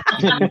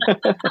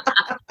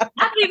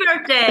 Happy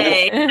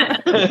birthday.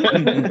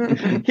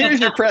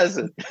 Here's your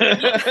present.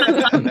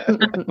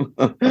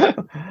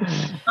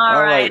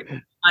 All right.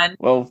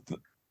 Well,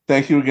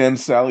 Thank you again,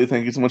 Sally.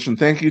 Thank you so much. And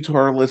thank you to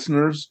our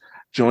listeners.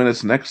 Join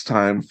us next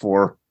time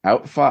for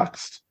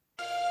Outfoxed.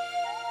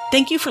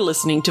 Thank you for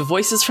listening to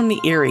Voices from the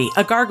Eyrie,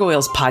 a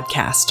Gargoyles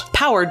podcast,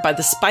 powered by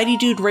the Spidey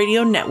Dude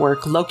Radio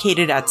Network,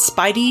 located at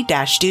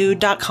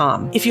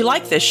spidey-dude.com. If you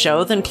like this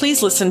show, then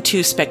please listen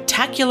to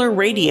Spectacular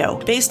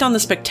Radio, based on the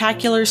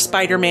Spectacular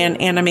Spider-Man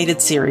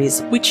animated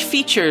series, which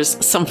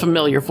features some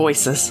familiar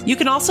voices. You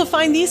can also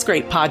find these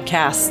great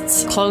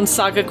podcasts: Clone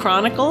Saga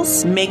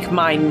Chronicles, Make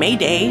Mine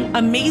Mayday,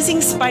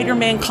 Amazing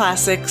Spider-Man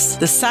Classics,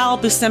 the Sal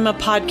Buscema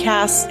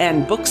Podcast,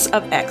 and Books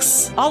of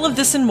X. All of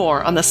this and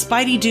more on the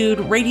Spidey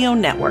Dude Radio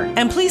Network.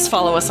 And please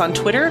follow us on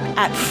Twitter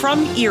at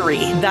From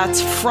Eyrie.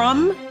 That's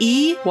From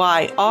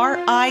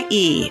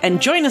EYRIE. And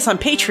join us on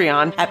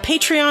Patreon at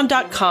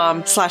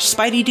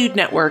patreon.com/SpideyDude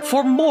Network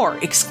for more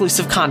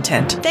exclusive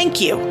content. Thank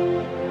you.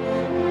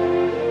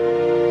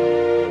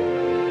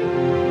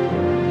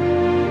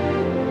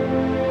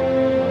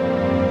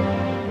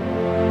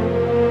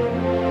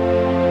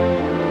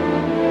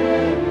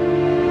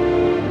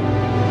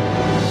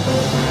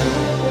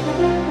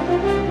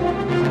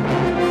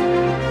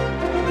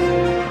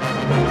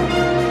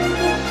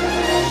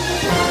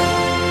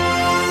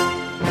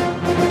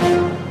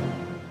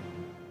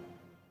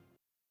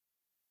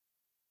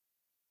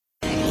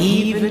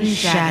 Even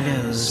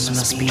shadows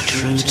must be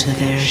true to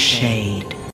their shade.